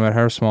change, no matter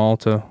how small,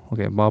 to,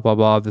 okay, blah, blah,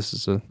 blah. This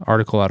is an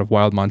article out of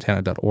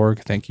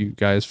wildmontana.org. Thank you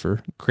guys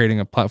for creating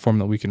a platform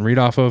that we can read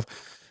off of.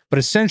 But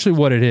essentially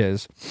what it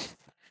is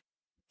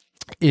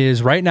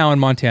right now in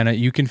Montana,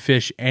 you can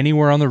fish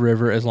anywhere on the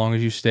river as long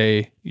as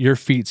your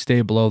feet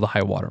stay below the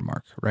high water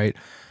mark, right?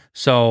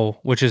 So,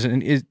 which is,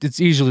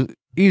 it's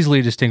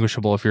easily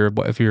distinguishable if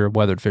you're a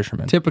weathered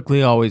fisherman.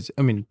 Typically always,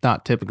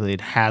 not typically, it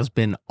has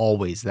been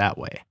always that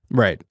way.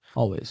 Right.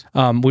 Always.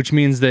 Which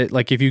means that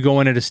like if you go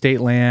into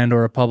state land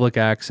or a public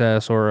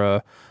access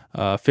or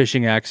a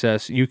fishing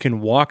access, you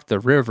can walk the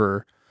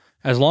river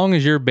as long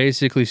as you're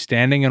basically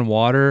standing in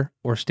water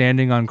or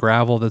standing on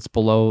gravel that's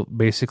below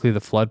basically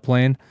the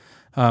floodplain,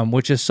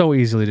 which is so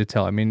easily to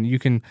tell. I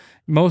mean,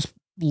 most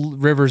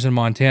rivers in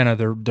Montana,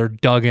 they're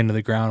dug into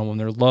the ground when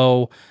they're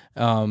low,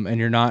 and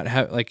you're not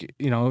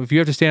if you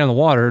have to stand on the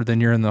water, then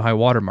you're in the high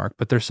water mark.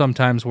 But there's some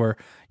times where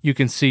you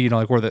can see,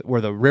 like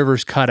where the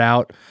river's cut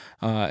out,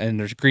 and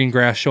there's green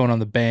grass showing on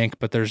the bank,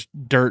 but there's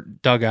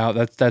dirt dug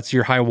out. That's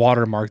your high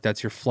water mark.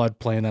 That's your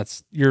floodplain.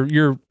 That's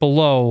you're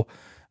below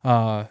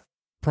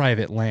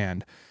private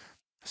land.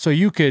 So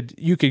you could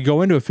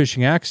go into a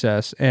fishing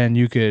access and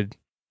you could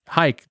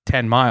hike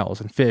 10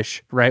 miles and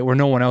fish right where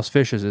no one else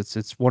fishes.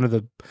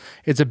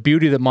 It's a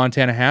beauty that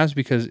Montana has,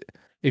 because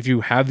if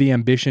you have the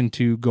ambition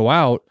to go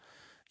out,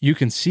 you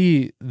can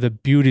see the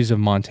beauties of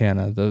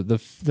Montana,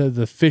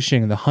 the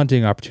fishing and the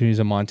hunting opportunities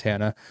of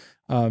Montana,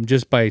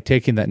 just by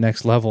taking that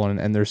next level.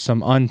 And there's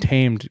some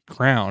untamed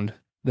ground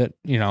that,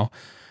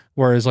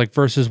 whereas like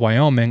versus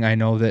Wyoming, I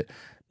know that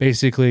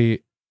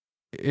basically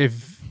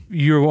if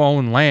you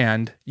own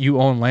land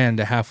to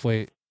the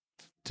halfway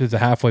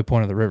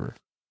point of the river.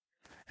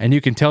 And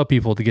you can tell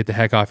people to get the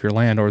heck off your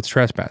land or it's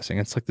trespassing.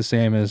 It's like the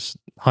same as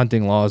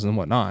hunting laws and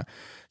whatnot.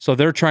 So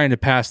they're trying to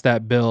pass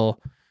that bill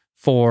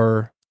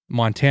for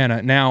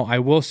Montana. Now, I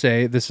will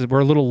say we're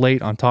a little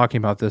late on talking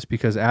about this,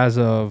 because as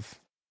of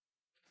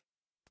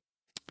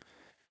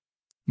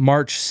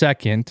March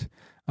 2nd,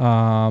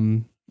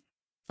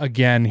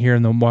 again, here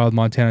in the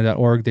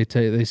wildmontana.org,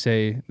 they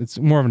say it's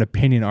more of an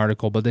opinion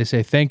article, but they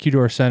say, thank you to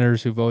our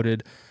senators who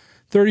voted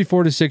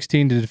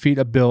 34-16 to defeat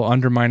a bill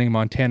undermining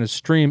Montana's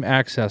stream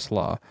access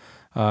law.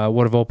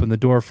 Would have opened the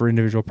door for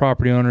individual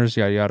property owners,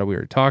 yada, yada. We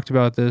already talked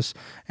about this.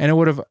 And it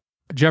would have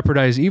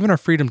jeopardized even our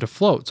freedom to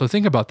float. So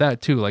think about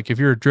that too. Like if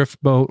you're a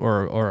drift boat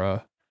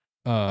or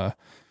a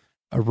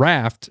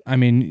raft,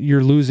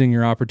 you're losing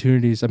your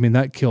opportunities.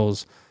 That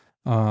kills,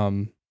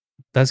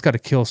 that's got to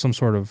kill some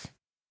sort of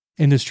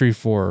industry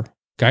for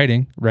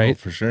guiding, right? Oh,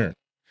 for sure.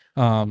 As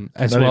Not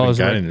well even as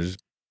guiding,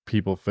 just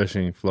people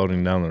fishing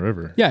floating down the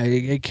river. Yeah,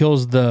 it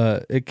kills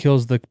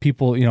the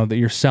people, you know, that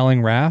you're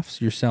selling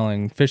rafts, you're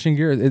selling fishing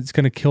gear. It's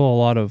going to kill a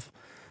lot of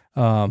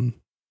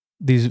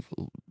these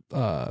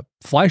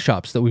fly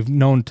shops that we've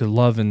known to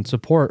love and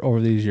support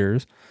over these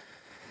years.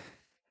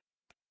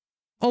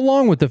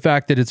 Along with the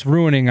fact that it's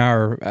ruining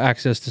our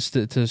access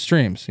to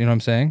streams, you know what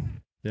I'm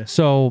saying? Yeah.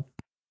 So,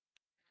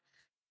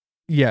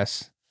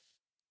 yes,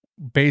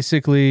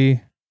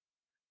 basically,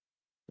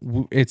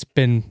 it's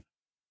been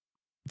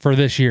for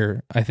this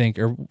year, I think,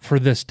 or for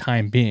this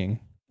time being,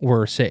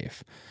 we're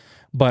safe.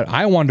 But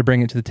I wanted to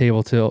bring it to the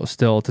table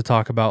still to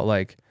talk about,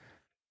 like,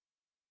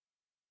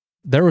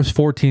 there was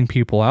 14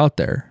 people out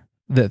there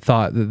that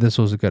thought that this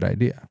was a good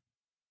idea.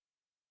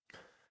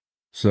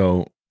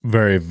 So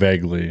very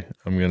vaguely,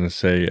 I'm going to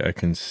say I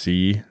can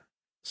see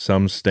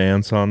some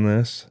stance on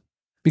this.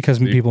 Because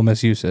people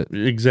misuse it.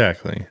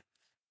 Exactly.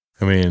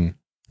 I mean,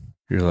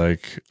 you're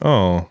like,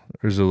 oh,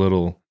 there's a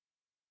little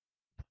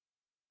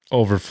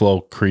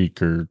overflow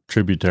creek or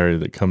tributary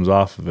that comes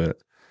off of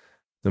it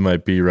that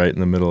might be right in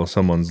the middle of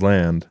someone's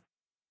land.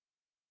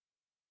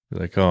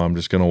 You're like, oh, I'm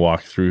just going to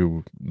walk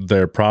through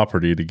their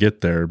property to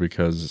get there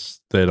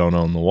because they don't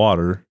own the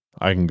water.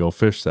 I can go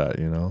fish that,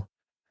 you know.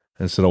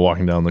 Instead of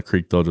walking down the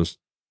creek, they'll just,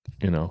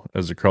 you know,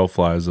 as the crow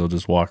flies, they'll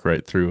just walk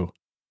right through.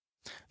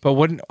 But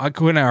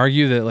couldn't I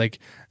argue that, like,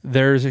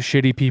 there's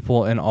shitty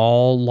people in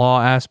all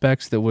law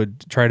aspects that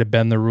would try to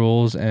bend the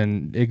rules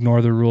and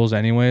ignore the rules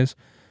anyways?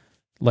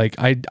 Like,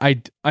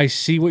 I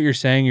see what you're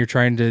saying. You're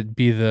trying to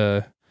be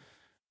the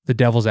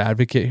devil's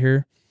advocate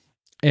here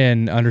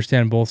and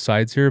understand both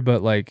sides here,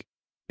 but, like,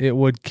 it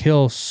would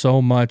kill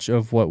so much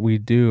of what we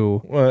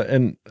do. Well,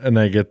 and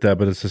I get that,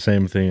 but it's the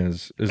same thing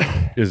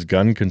as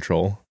gun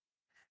control.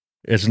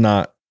 It's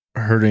not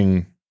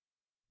hurting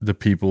the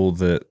people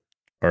that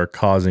are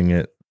causing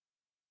it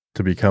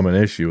to become an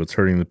issue. It's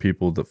hurting the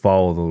people that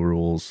follow the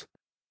rules.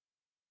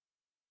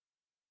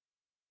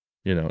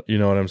 You know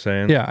what I'm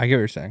saying? Yeah, I get what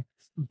you're saying.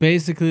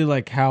 Basically,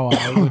 like how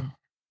I would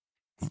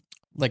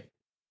like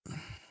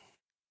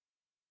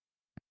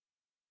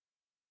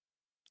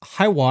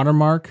high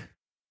watermark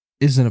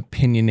is an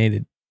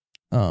opinionated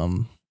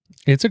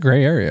It's a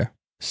gray area.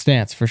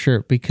 stance for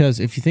sure, because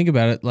if you think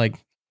about it, like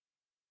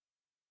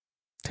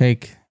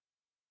take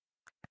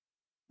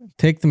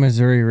the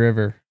Missouri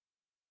River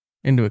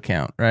into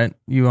account, right?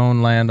 You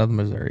own land on the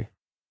Missouri.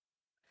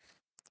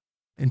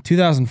 In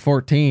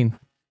 2014,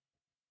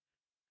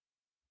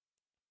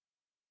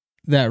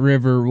 that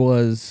river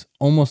was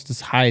almost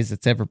as high as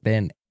it's ever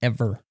been,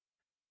 ever.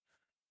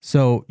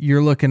 So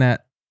you're looking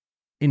at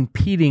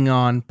impeding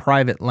on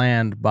private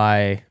land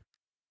by,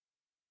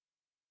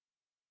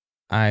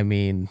 I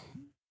mean,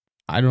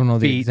 I don't know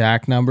the Feet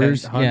exact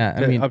numbers. Yeah,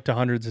 I mean, up to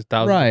hundreds of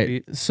thousands right. of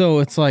feet. So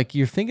it's like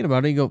you're thinking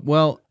about it, you go,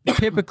 well,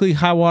 typically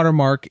high water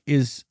mark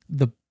is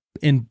the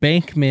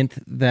embankment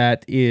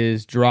that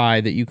is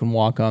dry that you can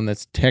walk on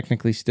that's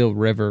technically still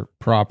river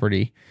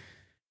property.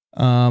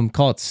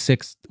 Call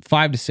it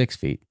 5 to 6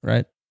 feet,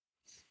 right?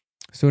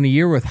 So in a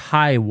year with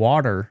high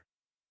water,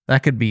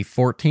 that could be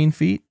 14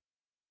 feet.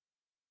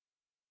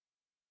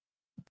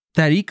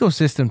 That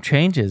ecosystem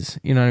changes,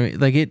 you know what I mean?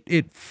 Like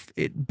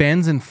it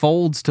bends and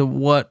folds to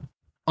what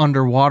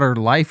underwater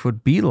life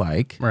would be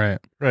like. Right.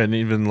 Right. And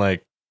even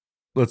like,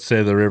 let's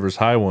say the river's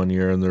high one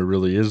year and there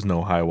really is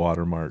no high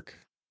water mark.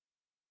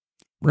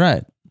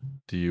 Right.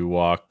 Do you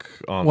walk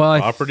on Well, the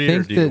I property or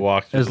think do you that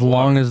walk through as the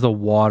long water? as the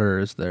water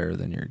is there,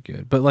 then you're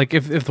good. But, like,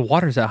 if the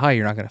water's that high,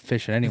 you're not going to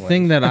fish it anyway. The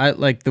thing that I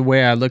like, the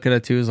way I look at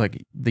it too, is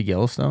like the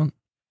Yellowstone.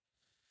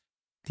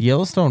 The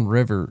Yellowstone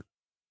River,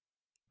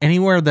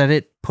 anywhere that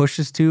it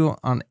pushes to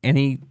on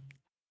any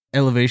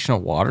elevation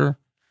of water,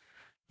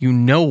 you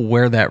know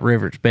where that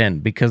river's been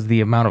because the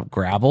amount of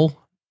gravel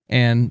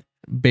and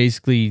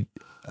basically.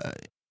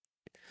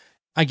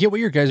 I get what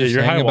you guys are your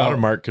saying high about water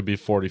mark could be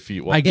 40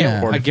 feet wide. I get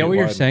 40 what feet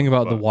you're wide, saying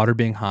about the but- water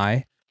being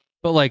high,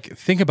 but, like,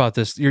 think about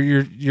this.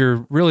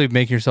 You're really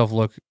making yourself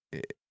look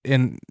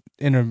in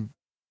a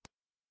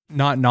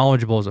not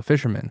knowledgeable as a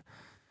fisherman.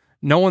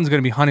 No one's going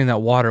to be hunting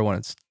that water when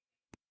it's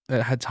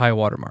high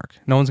water mark.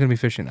 No one's going to be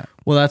fishing that.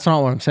 Well, that's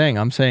not what I'm saying.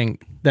 I'm saying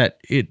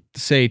that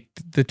say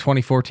the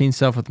 2014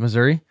 stuff with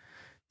Missouri,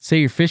 say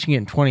you're fishing it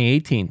in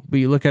 2018, but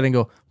you look at it and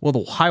go, well,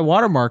 the high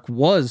water mark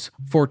was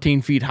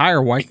 14 feet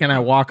higher. Why can't I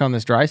walk on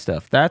this dry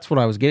stuff? That's what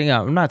I was getting at.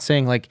 I'm not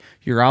saying like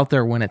you're out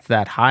there when it's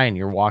that high and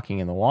you're walking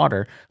in the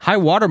water. High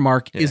water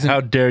mark isn't.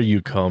 How dare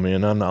you call me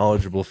an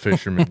unknowledgeable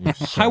fisherman? You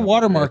son High of a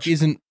water mark bitch.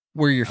 isn't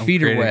where your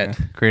feet are wet.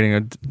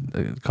 Creating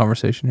a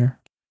conversation here.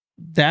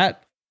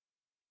 That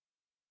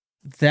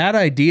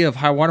idea of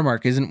high water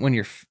mark isn't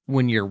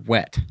when you're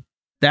wet.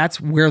 That's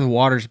where the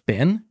water's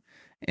been.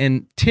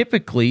 And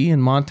typically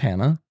in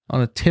Montana,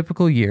 on a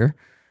typical year,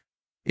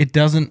 it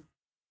doesn't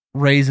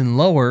raise and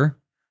lower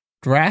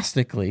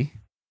drastically.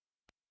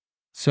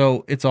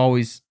 So it's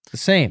always the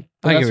same.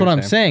 But I get that's what what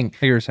you're I'm saying.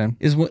 I hear what you're saying.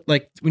 Is what,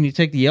 like, when you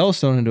take the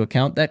Yellowstone into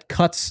account,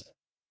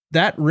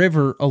 that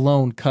river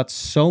alone cuts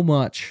so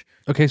much.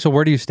 Okay, so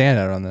where do you stand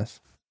at on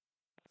this?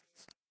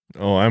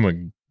 Oh, I'm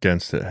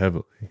against it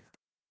heavily.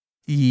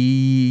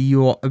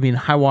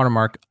 high water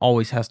mark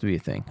always has to be a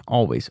thing.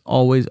 Always.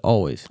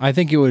 I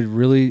think it would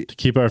really. To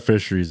keep our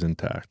fisheries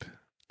intact.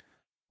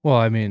 Well,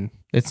 I mean,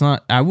 It's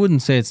not, I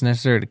wouldn't say it's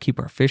necessary to keep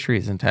our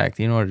fisheries intact.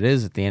 You know what it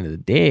is at the end of the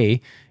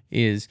day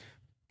is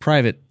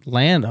private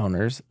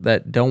landowners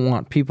that don't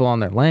want people on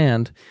their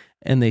land,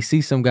 and they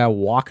see some guy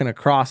walking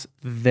across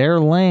their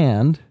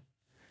land,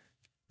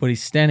 but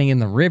he's standing in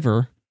the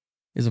river,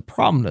 is a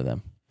problem to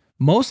them.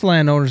 Most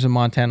landowners in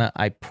Montana,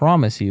 I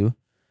promise you,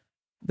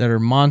 that are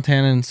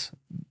Montanans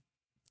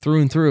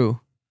through and through,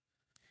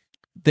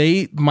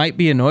 they might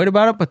be annoyed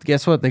about it, but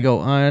guess what? They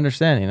go, I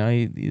understand.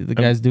 The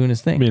guy's doing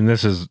his thing. I mean,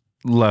 this is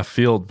left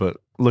field, but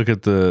look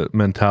at the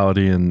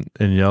mentality in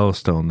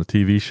Yellowstone, the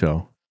TV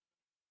show,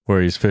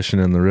 where he's fishing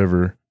in the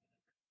river,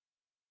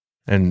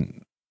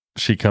 and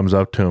she comes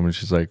up to him and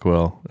she's like,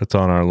 well, it's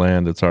on our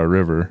land. It's our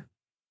river.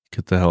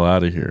 Get the hell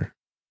out of here.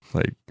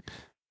 Like,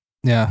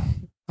 yeah,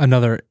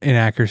 another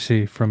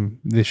inaccuracy from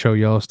the show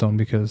Yellowstone,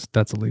 because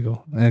that's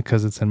illegal and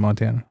because it's in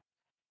Montana.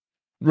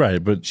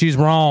 right. But She's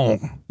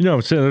wrong. you know what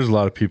I'm saying? There's a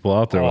lot of people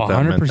out there with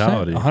that 100%,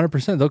 mentality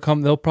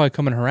 100%. They'll probably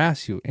come and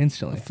harass you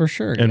instantly. For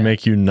sure. and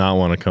make you not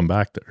want to come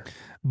back there.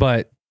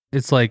 But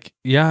it's like,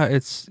 yeah,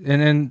 it's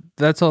and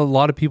that's a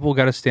lot of people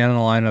got to stand on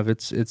the line of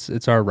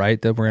it's our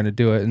right that we're going to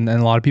do it, and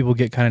a lot of people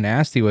get kind of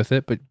nasty with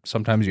it, but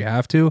sometimes you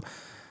have to.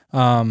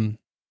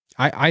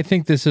 I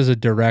think this is a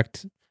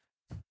direct.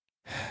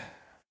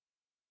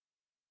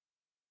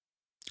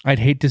 I'd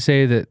hate to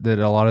say that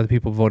a lot of the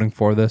people voting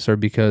for this are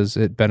because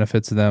it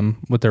benefits them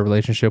with their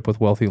relationship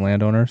with wealthy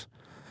landowners.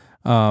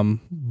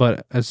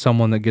 But as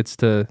someone that gets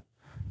to,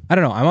 I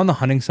don't know, I'm on the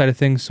hunting side of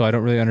things, so I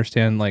don't really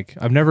understand. Like,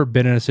 I've never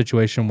been in a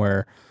situation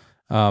where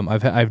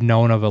I've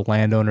known of a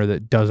landowner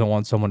that doesn't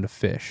want someone to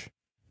fish.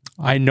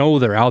 I know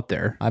they're out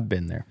there I've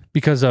been there.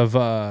 because of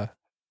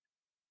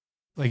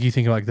like, you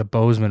think of like the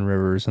Bozeman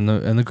rivers and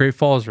the Great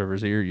Falls rivers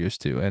that you're used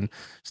to and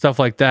stuff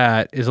like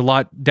that is a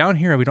lot down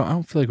here. I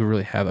don't feel like we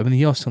really have. I mean, the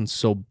Yellowstone's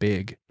so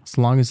big. It's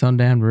the longest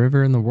undammed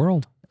river in the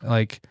world.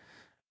 Like,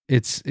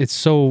 it's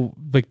so,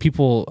 like,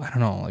 people, I don't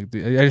know, like,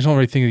 I just don't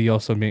really think of the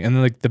Yellowstone being, and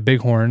then like the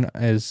Bighorn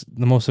is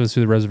the most of it's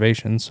through the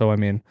reservation. So I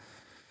mean,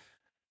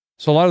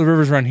 so a lot of the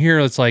rivers around here,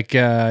 it's like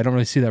I don't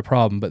really see that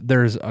problem. But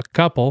there's a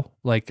couple,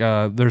 like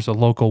there's a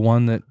local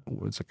one that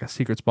was like a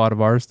secret spot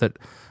of ours that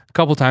a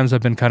couple times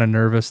I've been kind of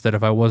nervous that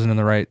if I wasn't in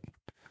the right,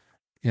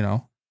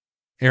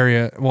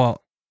 area.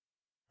 Well,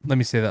 let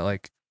me say that,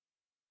 like,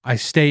 I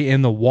stay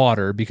in the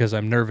water because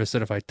I'm nervous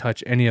that if I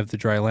touch any of the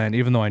dry land,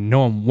 even though I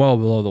know I'm well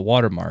below the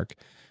water mark,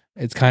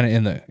 it's kind of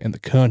in the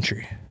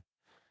country,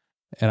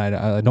 and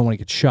I don't want to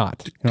get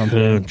shot. You know what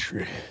I'm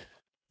saying?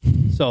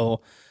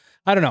 So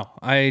I don't know.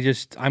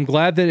 I'm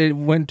glad that it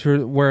went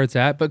to where it's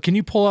at. But can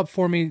you pull up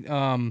for me?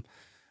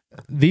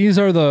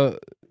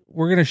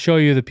 We're going to show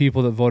you the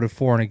people that voted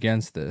for and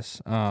against this.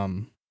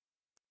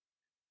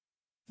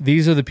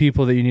 These are the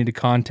people that you need to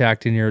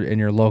contact in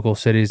your local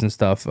cities and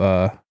stuff.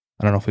 I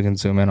don't know if we can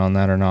zoom in on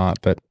that or not,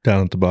 but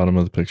Down at the bottom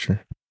of the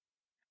picture.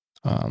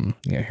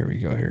 yeah, here we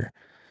go here.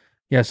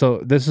 Yeah, so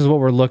this is what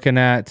we're looking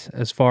at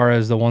as far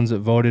as the ones that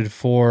voted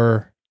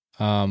for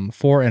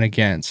and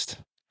against.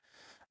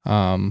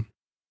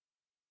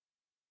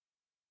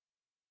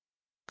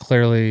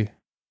 Clearly,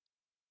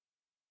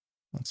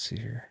 let's see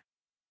here.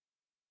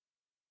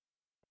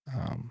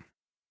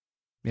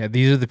 Yeah,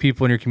 these are the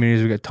people in your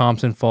communities. We got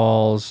Thompson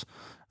Falls.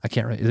 I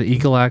can't really. Is it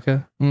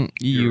Ekalaka?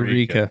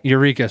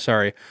 Eureka,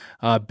 sorry.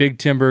 Big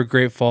Timber,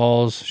 Great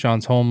Falls,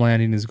 Sean's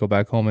homeland. He needs to go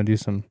back home and do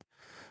some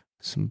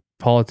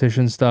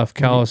politician stuff.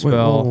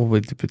 Kalispell.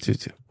 Wait,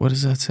 what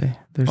does that say?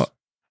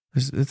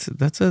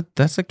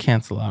 That's a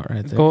cancel out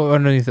right there. Go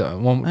underneath that.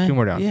 Two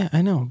more down. Yeah,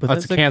 I know, but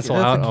That's a cancel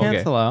out? That's a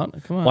cancel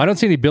out. Come on. Well, I don't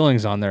see any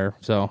Billings on there,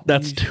 so.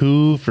 That's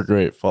 2 for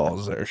Great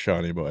Falls there,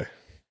 Shawnee boy.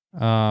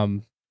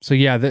 So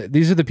yeah,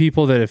 these are the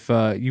people that if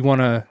you want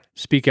to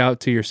speak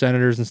out to your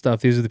senators and stuff,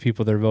 these are the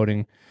people that are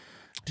voting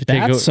to take.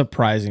 That's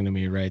surprising to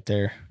me, right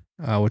there.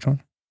 Which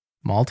one?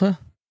 Malta.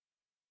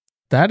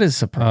 That is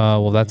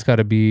surprising. Well, that's got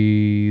to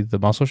be the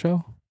Muscle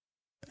Show.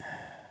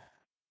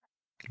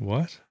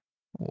 What?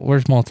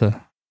 Where's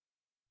Malta?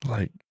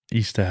 Like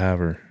East of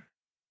Havre.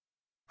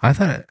 I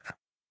thought it.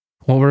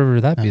 What river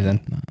would that be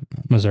then? No.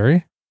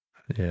 Missouri?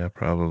 Yeah,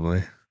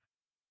 probably.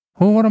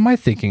 Well, what am I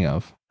thinking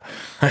of?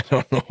 I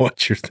don't know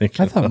what you're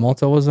thinking. I thought of.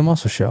 Malta was the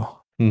Muscle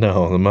Show.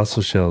 No, the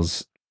Muscle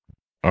Shell's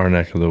our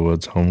neck of the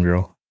woods,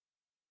 homegirl.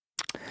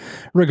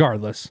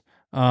 Regardless.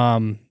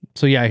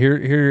 So yeah,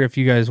 here if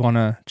you guys want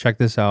to check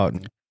this out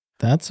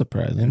That's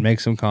surprising. and make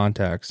some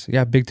contacts.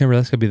 Yeah, Big Timber,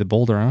 that's gonna be the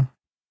Boulder, huh?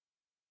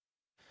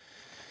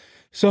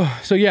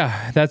 So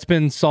yeah, that's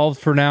been solved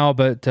for now,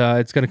 but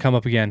it's gonna come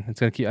up again. It's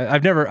gonna keep.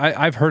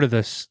 I've heard of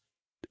this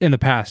in the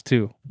past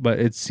too, but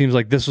it seems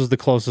like this was the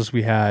closest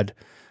we had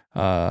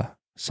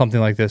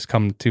something like this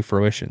come to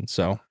fruition.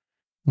 So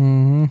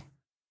I'm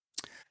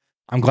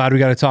glad we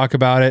got to talk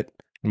about it.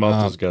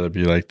 Malta's got to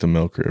be like the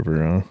Milk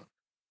River, huh?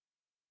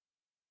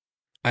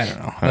 I don't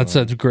know. That's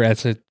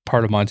a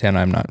part of Montana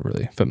I'm not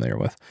really familiar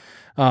with.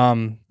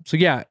 So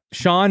yeah,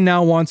 Sean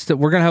now wants to.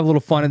 We're gonna have a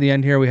little fun at the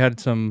end here. We had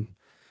some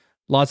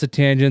lots of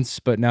tangents,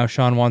 but now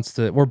Sean wants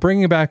to. We're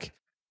bringing back.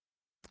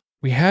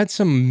 We had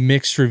some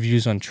mixed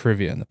reviews on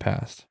trivia in the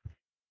past,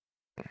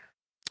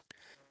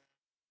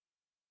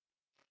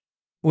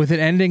 with it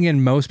ending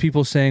in most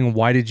people saying,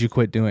 "Why did you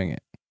quit doing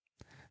it?"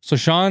 So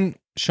Sean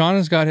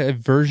has got a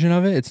version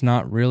of it. It's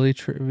not really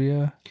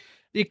trivia.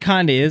 It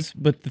kind of is,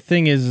 but the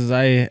thing is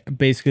I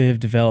basically have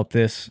developed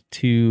this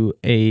to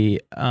a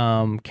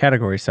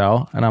category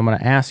style, and I'm going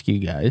to ask you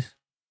guys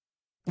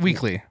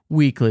Weekly,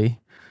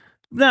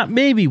 not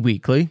maybe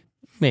weekly,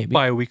 maybe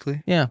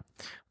bi-weekly. yeah,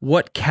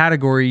 what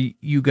category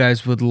you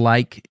guys would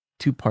like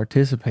to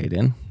participate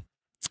in.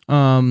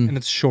 And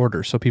it's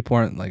shorter, so people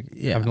aren't like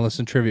Yeah. having to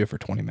listen to trivia for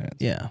 20 minutes.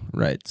 Yeah,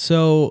 right.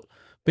 So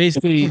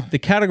basically, the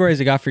categories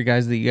I got for you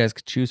guys that you guys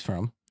could choose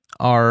from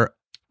are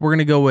we're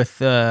gonna go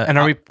with And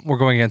we're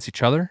going against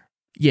each other?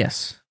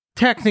 yes,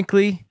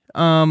 technically,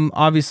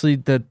 obviously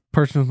the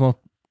person who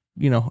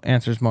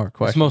answers more It's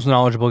questions. the most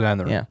knowledgeable guy in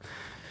the room. Yeah.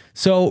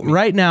 So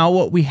right now,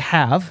 what we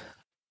have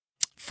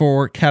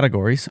for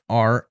categories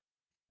are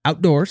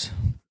outdoors.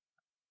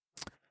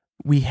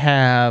 We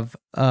have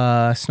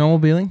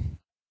snowmobiling.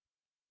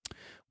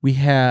 We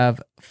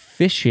have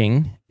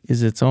fishing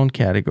is its own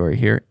category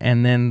here,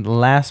 and then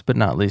last but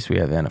not least, we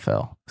have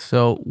NFL.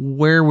 So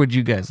where would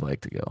you guys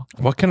like to go?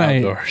 What can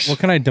Outdoors.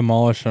 I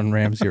demolish on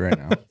Ramsey right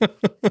now?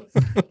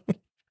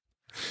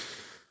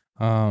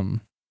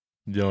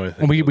 The only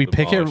thing we that'll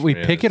pick it. demolish We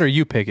me pick is- it, or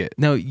you pick it.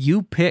 No,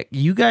 you pick.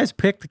 You guys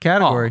pick the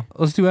category. Oh,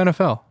 let's do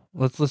NFL.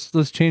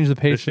 Let's change the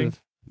pace. Fishing?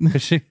 Of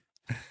fishing.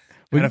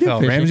 We can do NFL.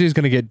 fishing. Ramsey's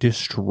gonna get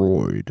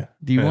destroyed.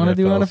 Do you want to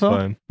do NFL's NFL?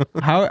 fine.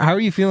 How are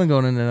you feeling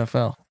going into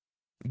NFL?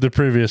 The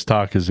previous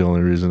talk is the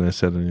only reason I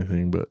said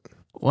anything, but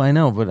Well, I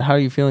know, but how are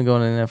you feeling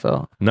going into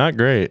NFL? not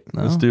great.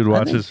 No? This dude I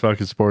watches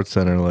fucking Sports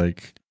Center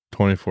like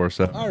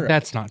 24/7. All right.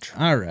 That's not true.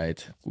 All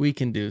right. We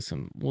can do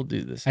some. We'll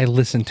do this. I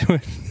listened to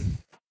it.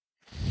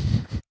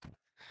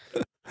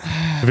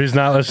 If he's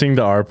not listening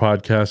to our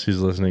podcast, he's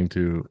listening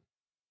to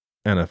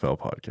NFL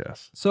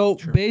podcasts. So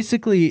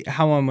basically,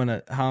 how I'm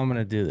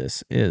gonna do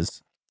this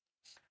is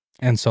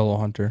And Solo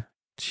Hunter.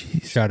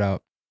 Shout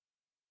out.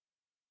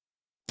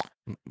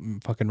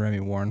 Fucking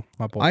Remy Warren.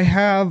 My boy. I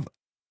have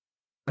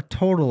a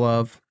total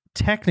of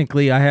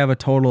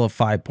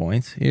 5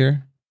 points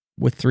here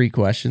with 3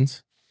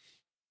 questions.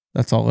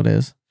 That's all it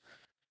is.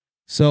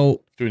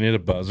 So Do we need a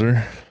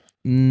buzzer?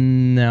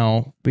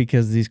 no,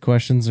 because these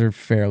questions are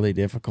fairly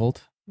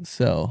difficult.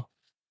 So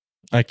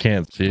I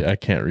can't see. I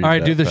can't read. All right,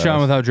 that do the fast.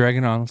 Sean without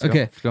dragging on. Let's go. Okay.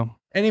 Let's go.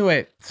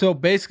 anyway, so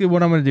basically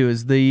what I'm going to do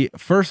is the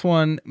first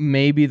one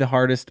may be the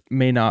hardest,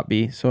 may not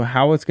be. So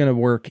how it's going to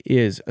work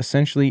is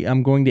essentially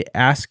I'm going to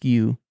ask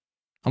you,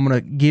 I'm going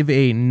to give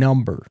a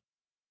number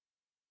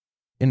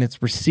and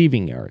it's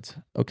receiving yards.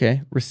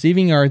 Okay.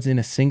 Receiving yards in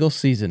a single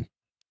season.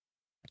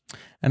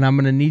 And I'm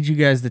going to need you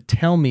guys to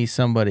tell me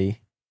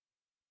somebody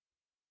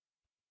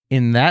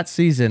in that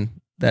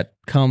season that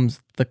comes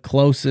the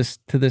closest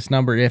to this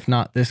number, if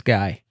not this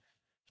guy.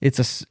 It's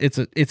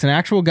an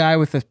actual guy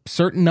with a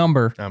certain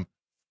number. I'm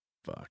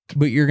fucked.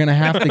 But you're gonna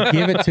have to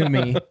give it to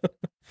me.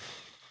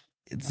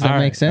 Does that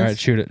make sense? All right,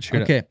 shoot it.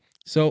 Okay.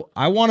 So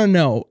I want to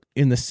know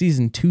in the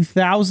season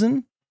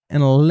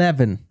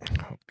 2011,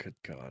 Oh, good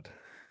God.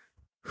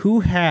 who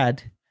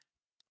had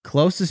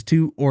closest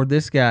to or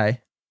this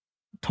guy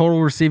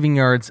total receiving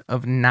yards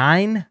of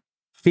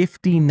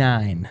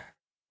 959.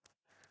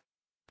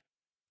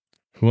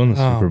 Who won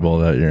the Super Bowl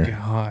that year?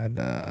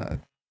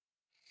 God,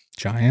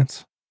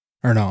 Giants?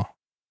 Or no?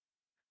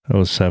 That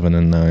was 7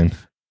 and 9.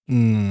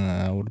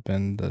 That would have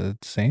been the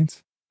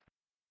Saints.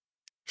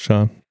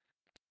 Sean,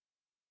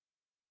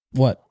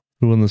 What?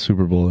 who won the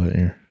Super Bowl that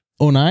year?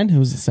 09? Who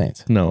was the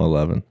Saints? No,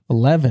 11.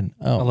 11.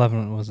 Oh.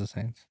 11 was the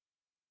Saints.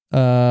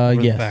 Over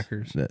the Yes.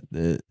 Packers.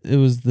 It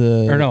was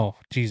the. Or no,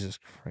 Jesus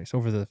Christ.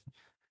 Over the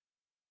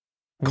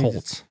Let me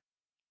Colts. just-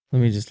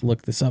 Let me just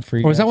look this up for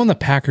you. Or was that guys. when the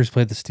Packers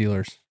played the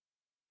Steelers?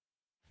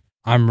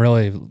 I'm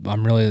really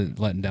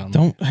letting down.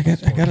 I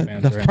got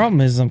it. The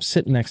problem is I'm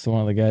sitting next to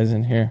one of the guys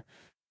in here.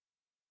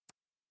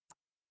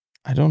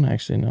 I don't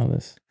actually know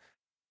this.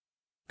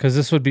 Because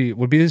this would be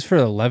this for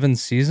the 11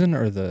 season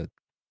or the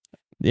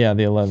Yeah,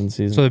 the 11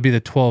 season. so it'd be the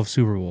 12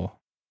 Super Bowl.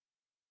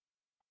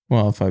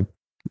 Well,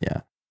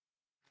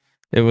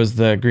 it was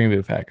the Green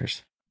Bay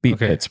Packers beat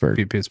Okay, Pittsburgh.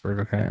 Beat Pittsburgh.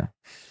 Okay. Yeah.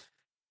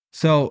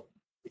 So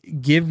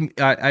give me.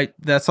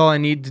 That's all I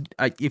need.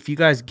 If you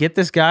guys get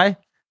this guy,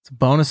 it's a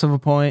bonus of a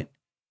point.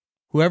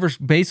 Whoever's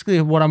basically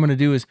what I'm going to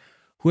do is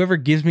whoever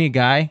gives me a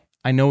guy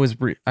I know his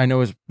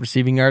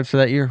receiving yards for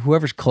that year.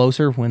 Whoever's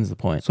closer wins the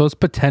point. So it's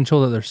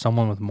potential that there's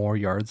someone with more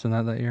yards than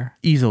that year.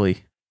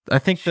 Easily. I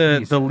think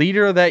the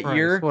leader of that Christ,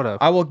 year. what a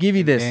I will give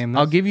you this. game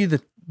I'll this- give you the.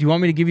 Do you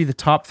want me to give you the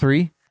top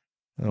 3?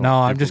 No,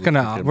 I'm just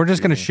gonna. We're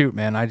just gonna shoot,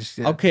 man.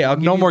 Okay, I'll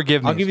give no you, more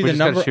give me. I'll give you the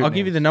number. I'll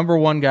give you the number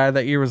 1 guy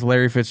that year was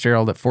Larry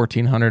Fitzgerald at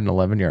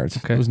 1,411 yards.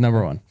 Okay. It was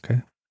number 1.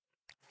 Okay.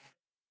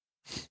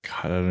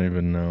 God, I don't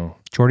even know.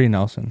 Jordy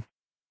Nelson.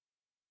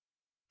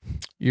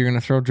 You're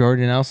gonna throw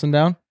Jordy Nelson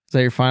down? Is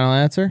that your final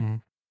answer?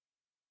 Mhm.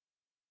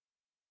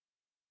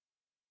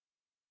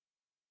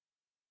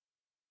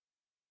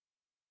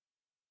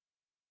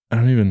 I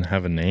don't even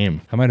have a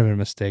name. That might have been a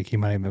mistake. He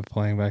might have been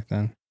playing back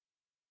then.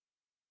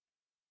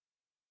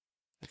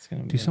 It's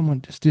gonna Do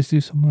someone just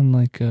do someone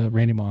like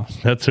Randy Moss.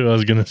 That's who I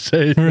was gonna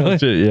say.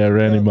 Really? Yeah,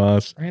 Randy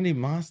Moss. Randy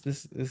Moss.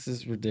 This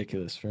is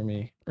ridiculous for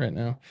me right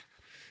now.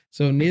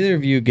 So neither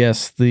of you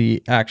guessed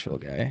the actual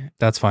guy.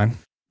 That's fine.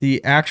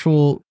 The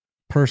actual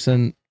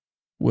person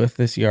with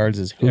this yards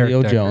is Julio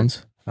Eric Decker.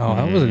 Jones. Oh,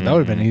 that would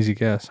have been an easy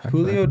guess.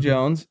 Julio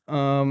Jones.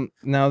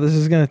 Now this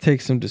is gonna take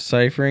some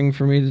deciphering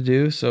for me to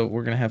do, so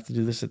we're gonna have to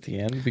do this at the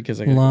end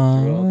because I gotta go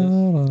through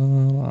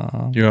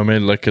all this. You want me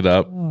to look it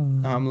up?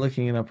 I'm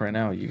looking it up right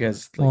now. You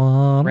guys,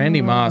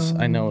 Randy Moss,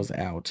 I know is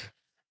out.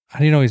 How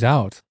do you know he's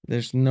out?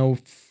 There's no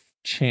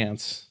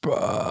chance.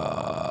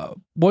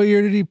 What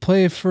year did he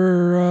play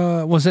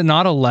for? Was it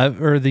not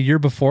 11 or the year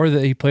before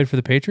that he played for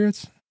the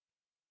Patriots?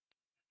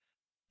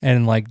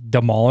 And like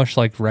demolished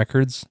like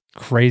records,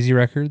 crazy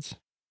records.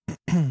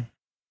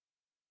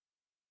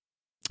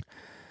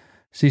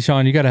 See,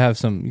 Sean, you gotta have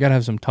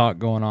some talk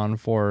going on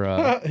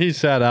for. He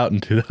sat out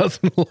in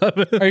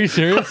 2011. Are you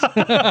serious?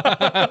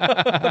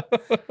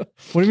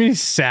 What do you mean he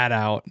sat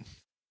out?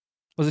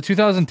 Was it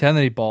 2010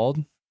 that he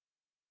balled?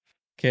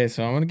 Okay,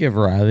 so I'm gonna give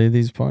Riley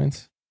these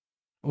points.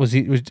 Was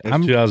he? It's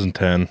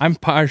 2010. I'm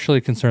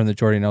partially concerned that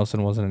Jordy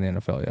Nelson wasn't in the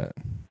NFL yet.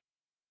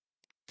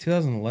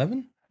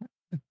 2011?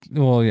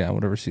 Well, yeah,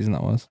 whatever season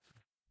that was.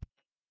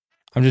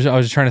 I was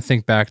just trying to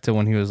think back to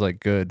when he was like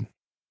good,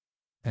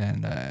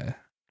 and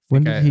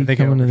When did he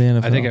come into the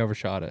NFL? I think I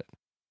overshot it.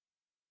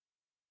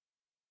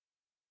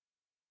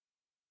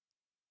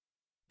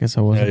 Guess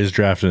I Yeah, wasn't. he's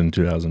drafted in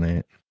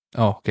 2008.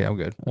 Oh, okay, I'm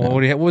good. Well,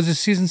 what was his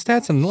season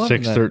stats in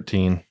 11?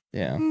 6-13.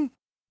 Yeah.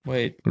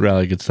 Wait.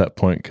 Riley gets that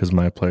point because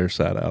my player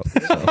sat out. So.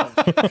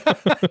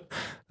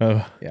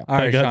 Yeah. All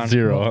right, I got Sean.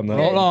 0 on that.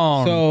 Roll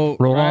on. So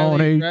Roll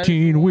Riley, on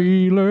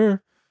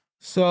 18-wheeler.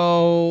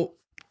 So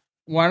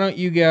why don't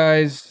you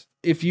guys,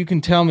 if you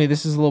can tell me,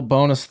 this is a little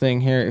bonus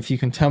thing here. If you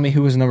can tell me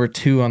who was number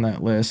 2 on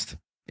that list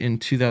in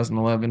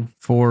 2011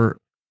 for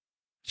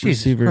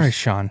Jesus receivers. Christ,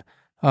 Sean.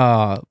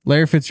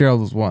 Larry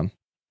Fitzgerald was 1.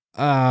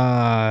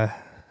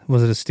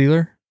 Was it a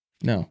Steeler?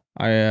 No,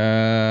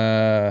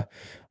 I'm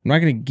not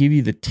going to give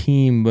you the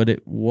team, but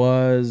it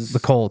was The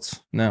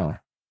Colts. No,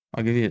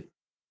 I'll give you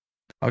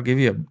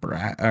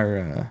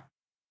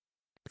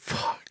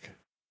Fuck.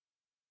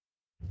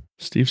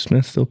 Steve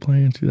Smith still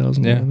playing in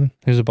 2011?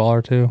 He was a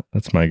baller too.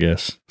 That's my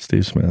guess.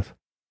 Steve Smith.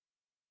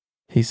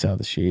 He saw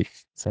the sheet.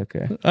 It's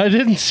okay. I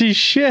didn't see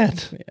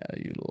shit. Yeah,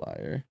 you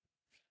liar.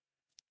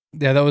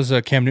 Yeah, that was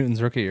Cam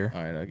Newton's rookie year.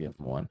 All right, I'll give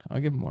him 1.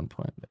 I'll give him 1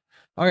 point.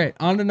 All right,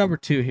 on to number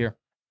 2 here.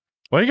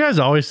 Why do you guys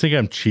always think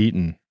I'm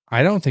cheating?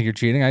 I don't think you're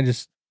cheating. I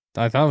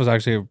thought it was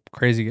actually a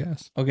crazy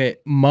guess. Okay,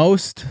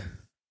 most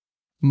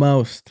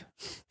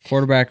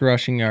quarterback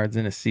rushing yards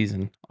in a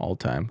season all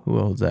time. Who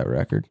holds that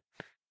record?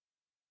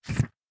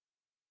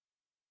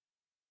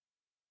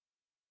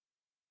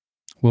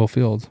 Will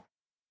Fields.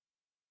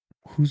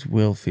 Who's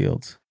Will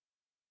Fields?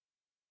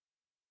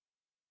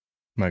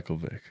 Michael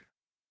Vick.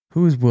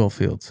 Who is Will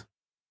Fields?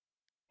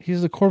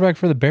 He's the quarterback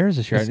for the Bears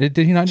this year. Did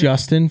he not?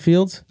 Justin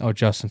Fields? Oh,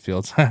 Justin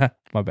Fields.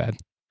 My bad.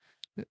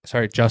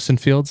 Sorry, Justin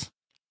Fields.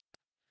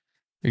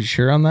 Are you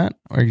sure on that?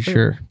 Are you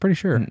sure? Pretty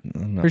sure. I'm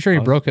not Pretty sure he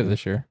broke it positive.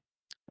 this year.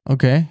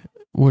 Okay.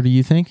 What do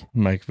you think?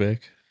 Mike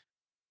Vick.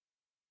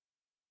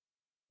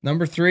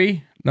 Number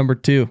 3, number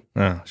 2.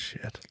 Oh,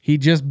 shit. He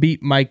just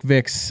beat Mike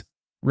Vick's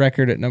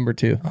record at number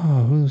 2.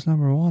 Oh, who's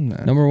number 1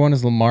 then? Number 1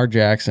 is Lamar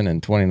Jackson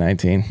in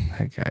 2019.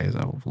 That guy is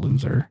a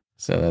loser.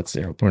 So that's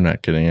 0. We're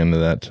not getting into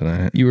that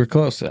tonight. You were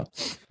close though.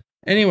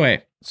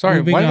 Anyway, Sorry,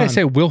 moving why did I on.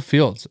 say Will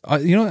Fields?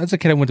 You know, that's a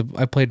kid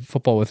I played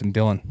football with in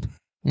Dillon.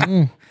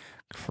 Mm.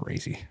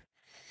 Crazy.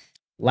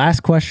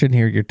 Last question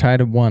here. You're tied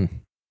at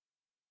 1.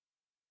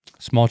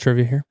 Small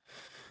trivia here.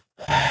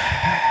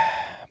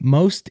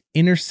 Most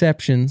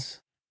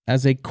interceptions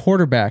as a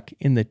quarterback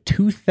in the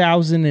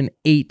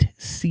 2008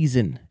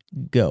 season.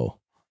 Go.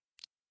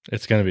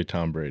 It's going to be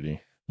Tom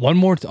Brady. One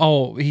more.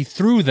 He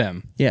threw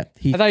them. Yeah.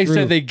 I thought you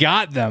said they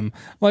got them.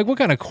 Like, what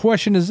kind of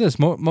question is this?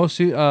 Most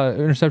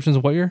interceptions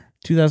of what year?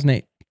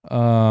 2008.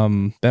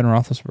 Ben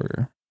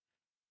Roethlisberger.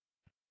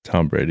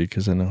 Tom Brady,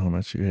 because I know how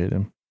much you hate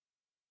him.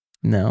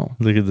 No.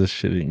 Look at this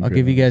shitty. I'll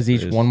give you guys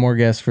each one more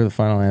guess for the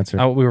final answer.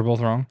 We were both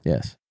wrong.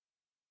 Yes.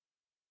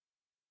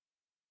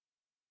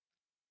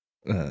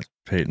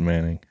 Peyton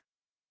Manning.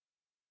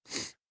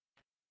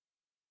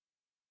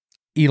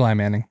 Eli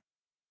Manning.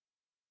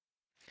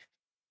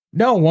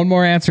 No, one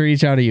more answer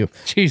each out of you.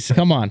 Jesus.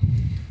 Come on.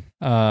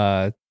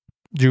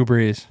 Drew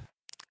Brees.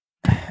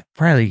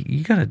 Riley,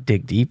 you got to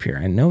dig deep here.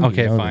 I know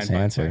Okay, you know fine, this fine,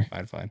 answer.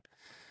 fine.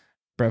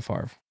 Brett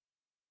Favre.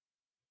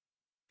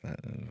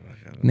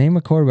 Name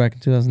a quarterback in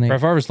 2008. Brett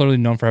Favre is literally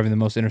known for having the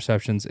most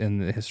interceptions in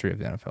the history of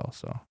the NFL.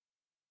 So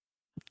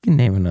You can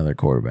name another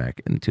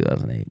quarterback in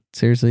 2008.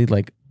 Seriously,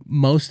 like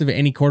most of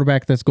any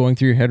quarterback that's going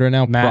through your head right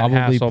now Matt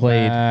probably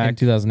played in Hasselbeck.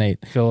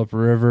 2008. Phillip I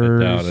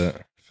Rivers. doubt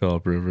it.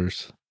 Phillip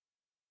Rivers.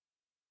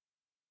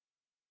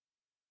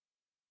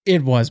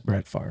 It was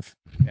Brett Favre.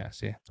 Yeah,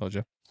 see, told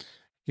you.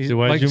 See,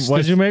 why'd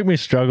you make me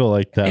struggle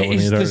like that when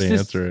he'd already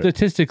answered it?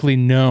 Statistically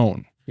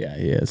known Yeah,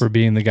 he is. for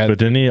being the guy. But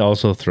didn't he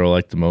also throw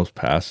like the most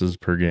passes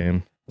per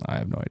game? I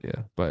have no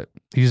idea, but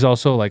he's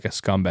also like a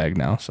scumbag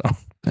now. So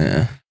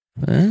Yeah.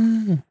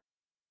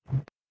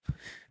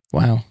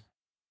 Wow.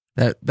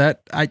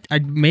 That I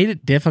made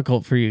it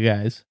difficult for you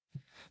guys.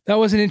 that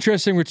was an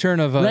interesting return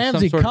of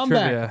Ramsey, some sort of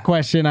comeback trivia.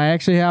 question. I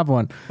actually have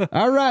one.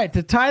 All right,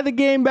 to tie the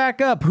game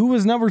back up, who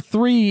was number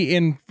 3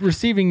 in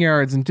receiving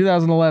yards in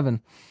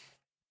 2011?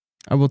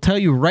 I will tell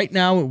you right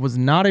now, it was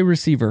not a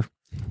receiver.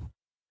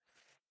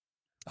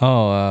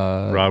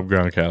 Oh, Rob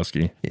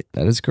Gronkowski.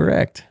 That is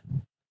correct.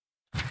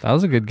 that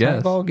was a good Tie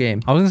guess. ball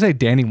game. I was gonna say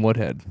Danny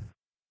Woodhead.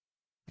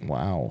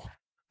 Wow.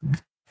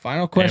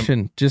 Final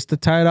question, just to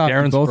tie it off.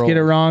 Darren If you both get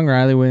it Sproles. wrong,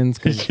 Riley wins.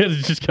 'Cause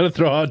Just gotta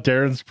throw out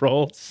Darren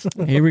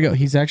Sproles. here we go.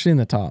 He's actually in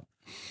the top.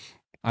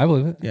 I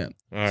believe it. Yeah.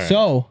 All right.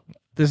 So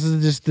this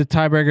is just the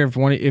tiebreaker.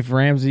 If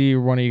Ramsey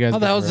or one of you guys, Oh,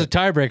 that gets was it the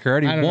tiebreaker. I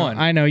already right. I don't won.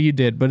 know. I know you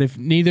did, but if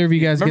neither of you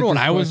guys Remember get when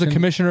this I was the question-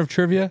 commissioner of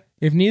trivia?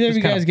 If neither of This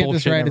you kind guys of get this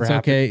bullshit right, never it's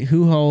okay.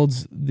 Who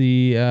holds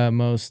the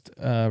most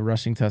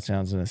rushing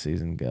touchdowns in a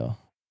season, Gil?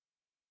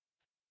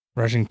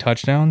 Rushing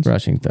touchdowns.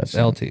 Rushing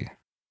touchdowns. LT.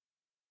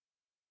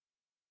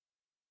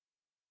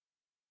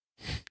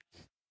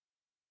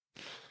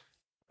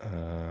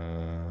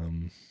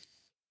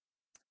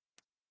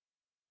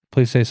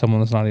 Please say someone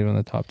that's not even in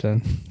the top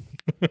 10.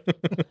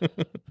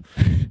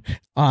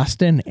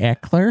 Austin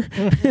Eckler.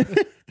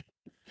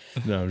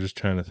 No, I'm just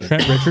trying to think.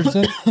 Trent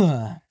Richardson.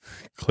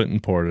 Clinton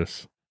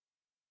Portis.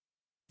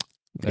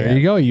 There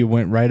you go. You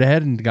went right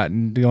ahead and got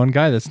the one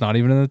guy that's not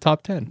even in the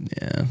top 10.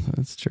 Yeah,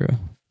 that's true.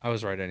 I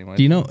was right anyway.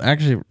 Do you know,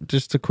 actually,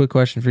 just a quick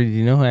question for you. Do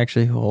you know who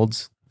actually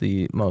holds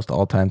the most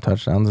all-time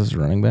touchdowns as a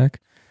running back?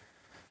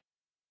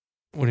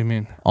 What do you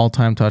mean?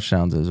 All-time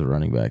touchdowns as a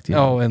running back. Do you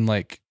know? Oh, and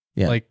like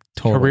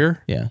Total.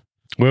 career? Yeah.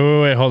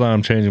 Wait. Hold on.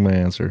 I'm changing my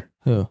answer.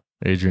 Who?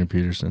 Adrian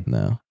Peterson.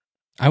 No.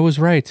 I was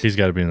right. He's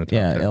got to be in the top.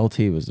 Yeah, 10. LT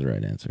was the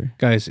right answer.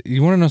 Guys,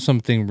 you want to know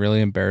something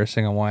really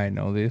embarrassing on why I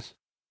know these?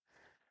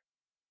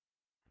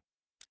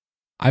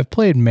 I've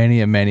played many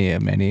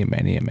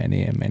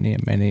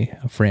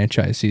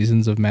franchise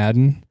seasons of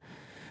Madden,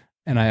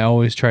 and I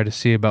always try to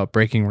see about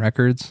breaking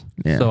records.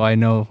 Yeah. So I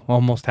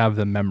almost have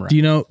them memorized. Do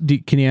you know,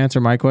 can you answer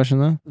my question,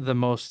 though? The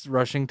most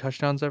rushing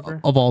touchdowns ever?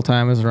 Of all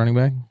time as a running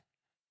back?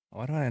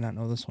 Why do I not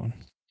know this one?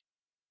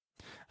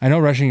 I know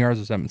rushing yards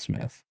was Emmitt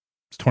Smith.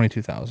 It's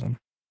 22,000.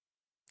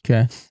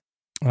 Okay.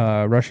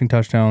 Rushing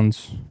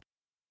touchdowns.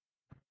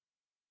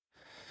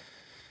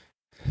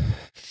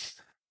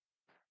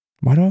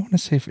 Why do I want to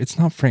say it's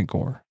not Frank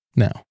Gore?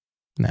 No.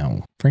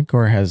 Frank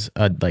Gore has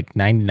like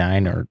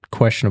 99 or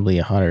questionably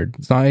 100.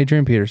 It's not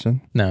Adrian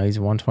Peterson. No, he's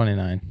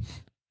 129.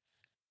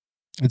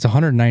 It's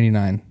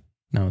 199.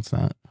 No, it's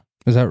not.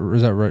 Is that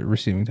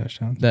receiving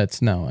touchdowns?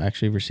 That's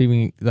actually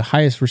receiving the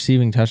highest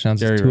receiving touchdowns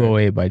Jerry is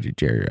 208 by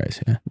Jerry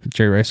Rice. Yeah.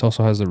 Jerry Rice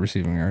also has the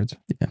receiving yards.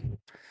 Yeah.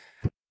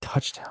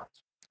 Touchdowns.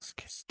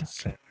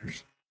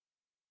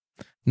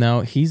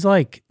 No, he's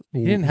like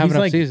He didn't have enough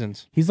like,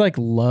 seasons. He's like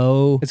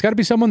low. It's got to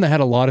be someone that had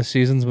a lot of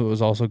seasons, but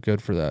was also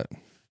good for that.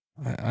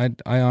 I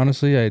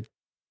honestly, I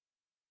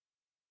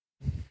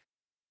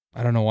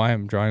don't know why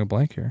I'm drawing a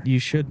blank here. You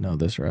should know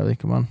this, Riley.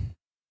 Come on.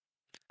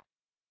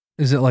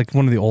 Is it like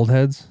one of the old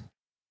heads?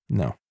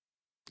 No.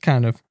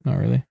 Kind of. Not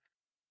really.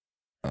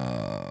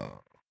 I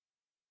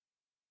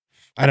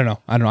don't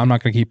know. I'm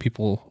not going to keep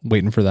people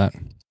waiting for that.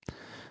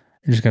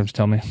 You're just going to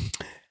tell me.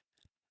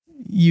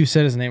 You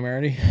said his name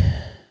already.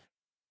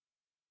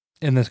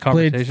 In this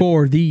conversation. Played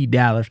for the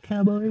Dallas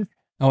Cowboys.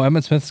 Oh,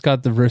 Emmitt Smith's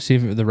got the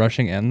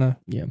rushing and the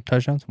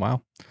touchdowns.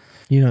 Wow.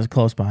 You know, it's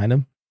close behind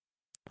him.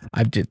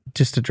 I've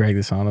just to drag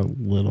this on a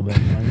little bit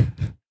longer.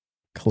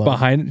 Close.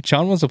 Behind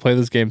Sean wants to play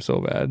this game so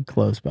bad.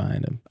 Close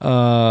behind him.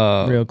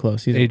 Real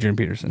close. He's Adrian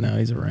Peterson. No,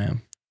 he's a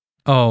Ram.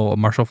 Oh,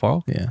 Marshall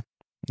Faulk? Yeah.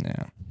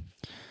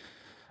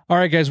 All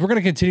right, guys, we're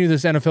going to continue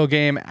this NFL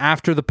game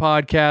after the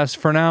podcast.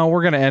 For now,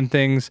 we're going to end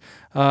things.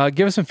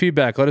 Give us some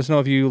feedback. Let us know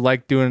if you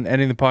like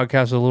ending the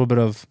podcast with a little bit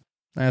of,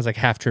 it's like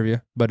half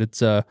trivia, but it's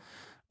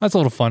that's a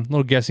little fun,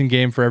 little guessing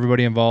game for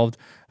everybody involved.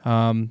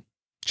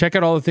 Check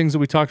out all the things that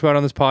we talked about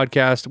on this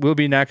podcast. We'll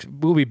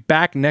be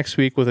back next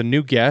week with a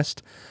new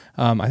guest.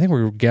 I think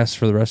we're guests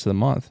for the rest of the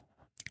month.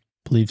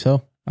 Believe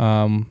so.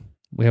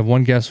 We have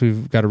one guest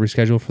we've got to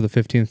reschedule for the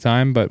 15th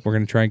time, but we're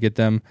going to try and get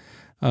them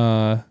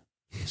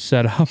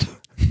set up.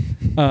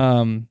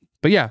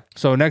 But yeah,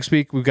 so next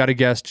week we've got a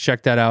guest.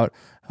 Check that out.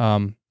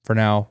 For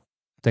now,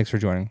 thanks for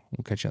joining.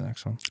 We'll catch you on the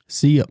next one.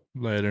 See ya.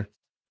 Later.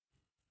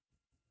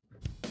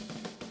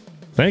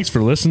 Thanks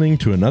for listening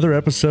to another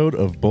episode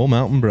of Bull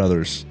Mountain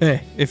Brothers.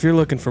 Hey, if you're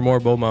looking for more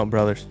Bull Mountain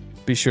Brothers,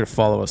 be sure to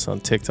follow us on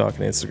TikTok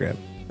and Instagram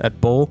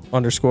at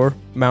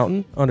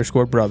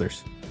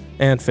Bull_Mountain_Brothers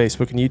and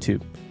Facebook and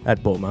YouTube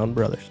at Bull Mountain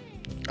Brothers.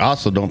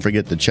 Also, don't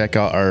forget to check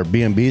out our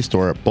B&B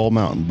store at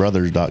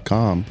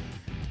bullmountainbrothers.com,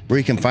 where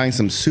you can find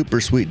some super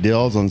sweet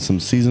deals on some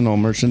seasonal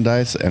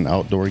merchandise and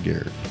outdoor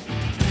gear.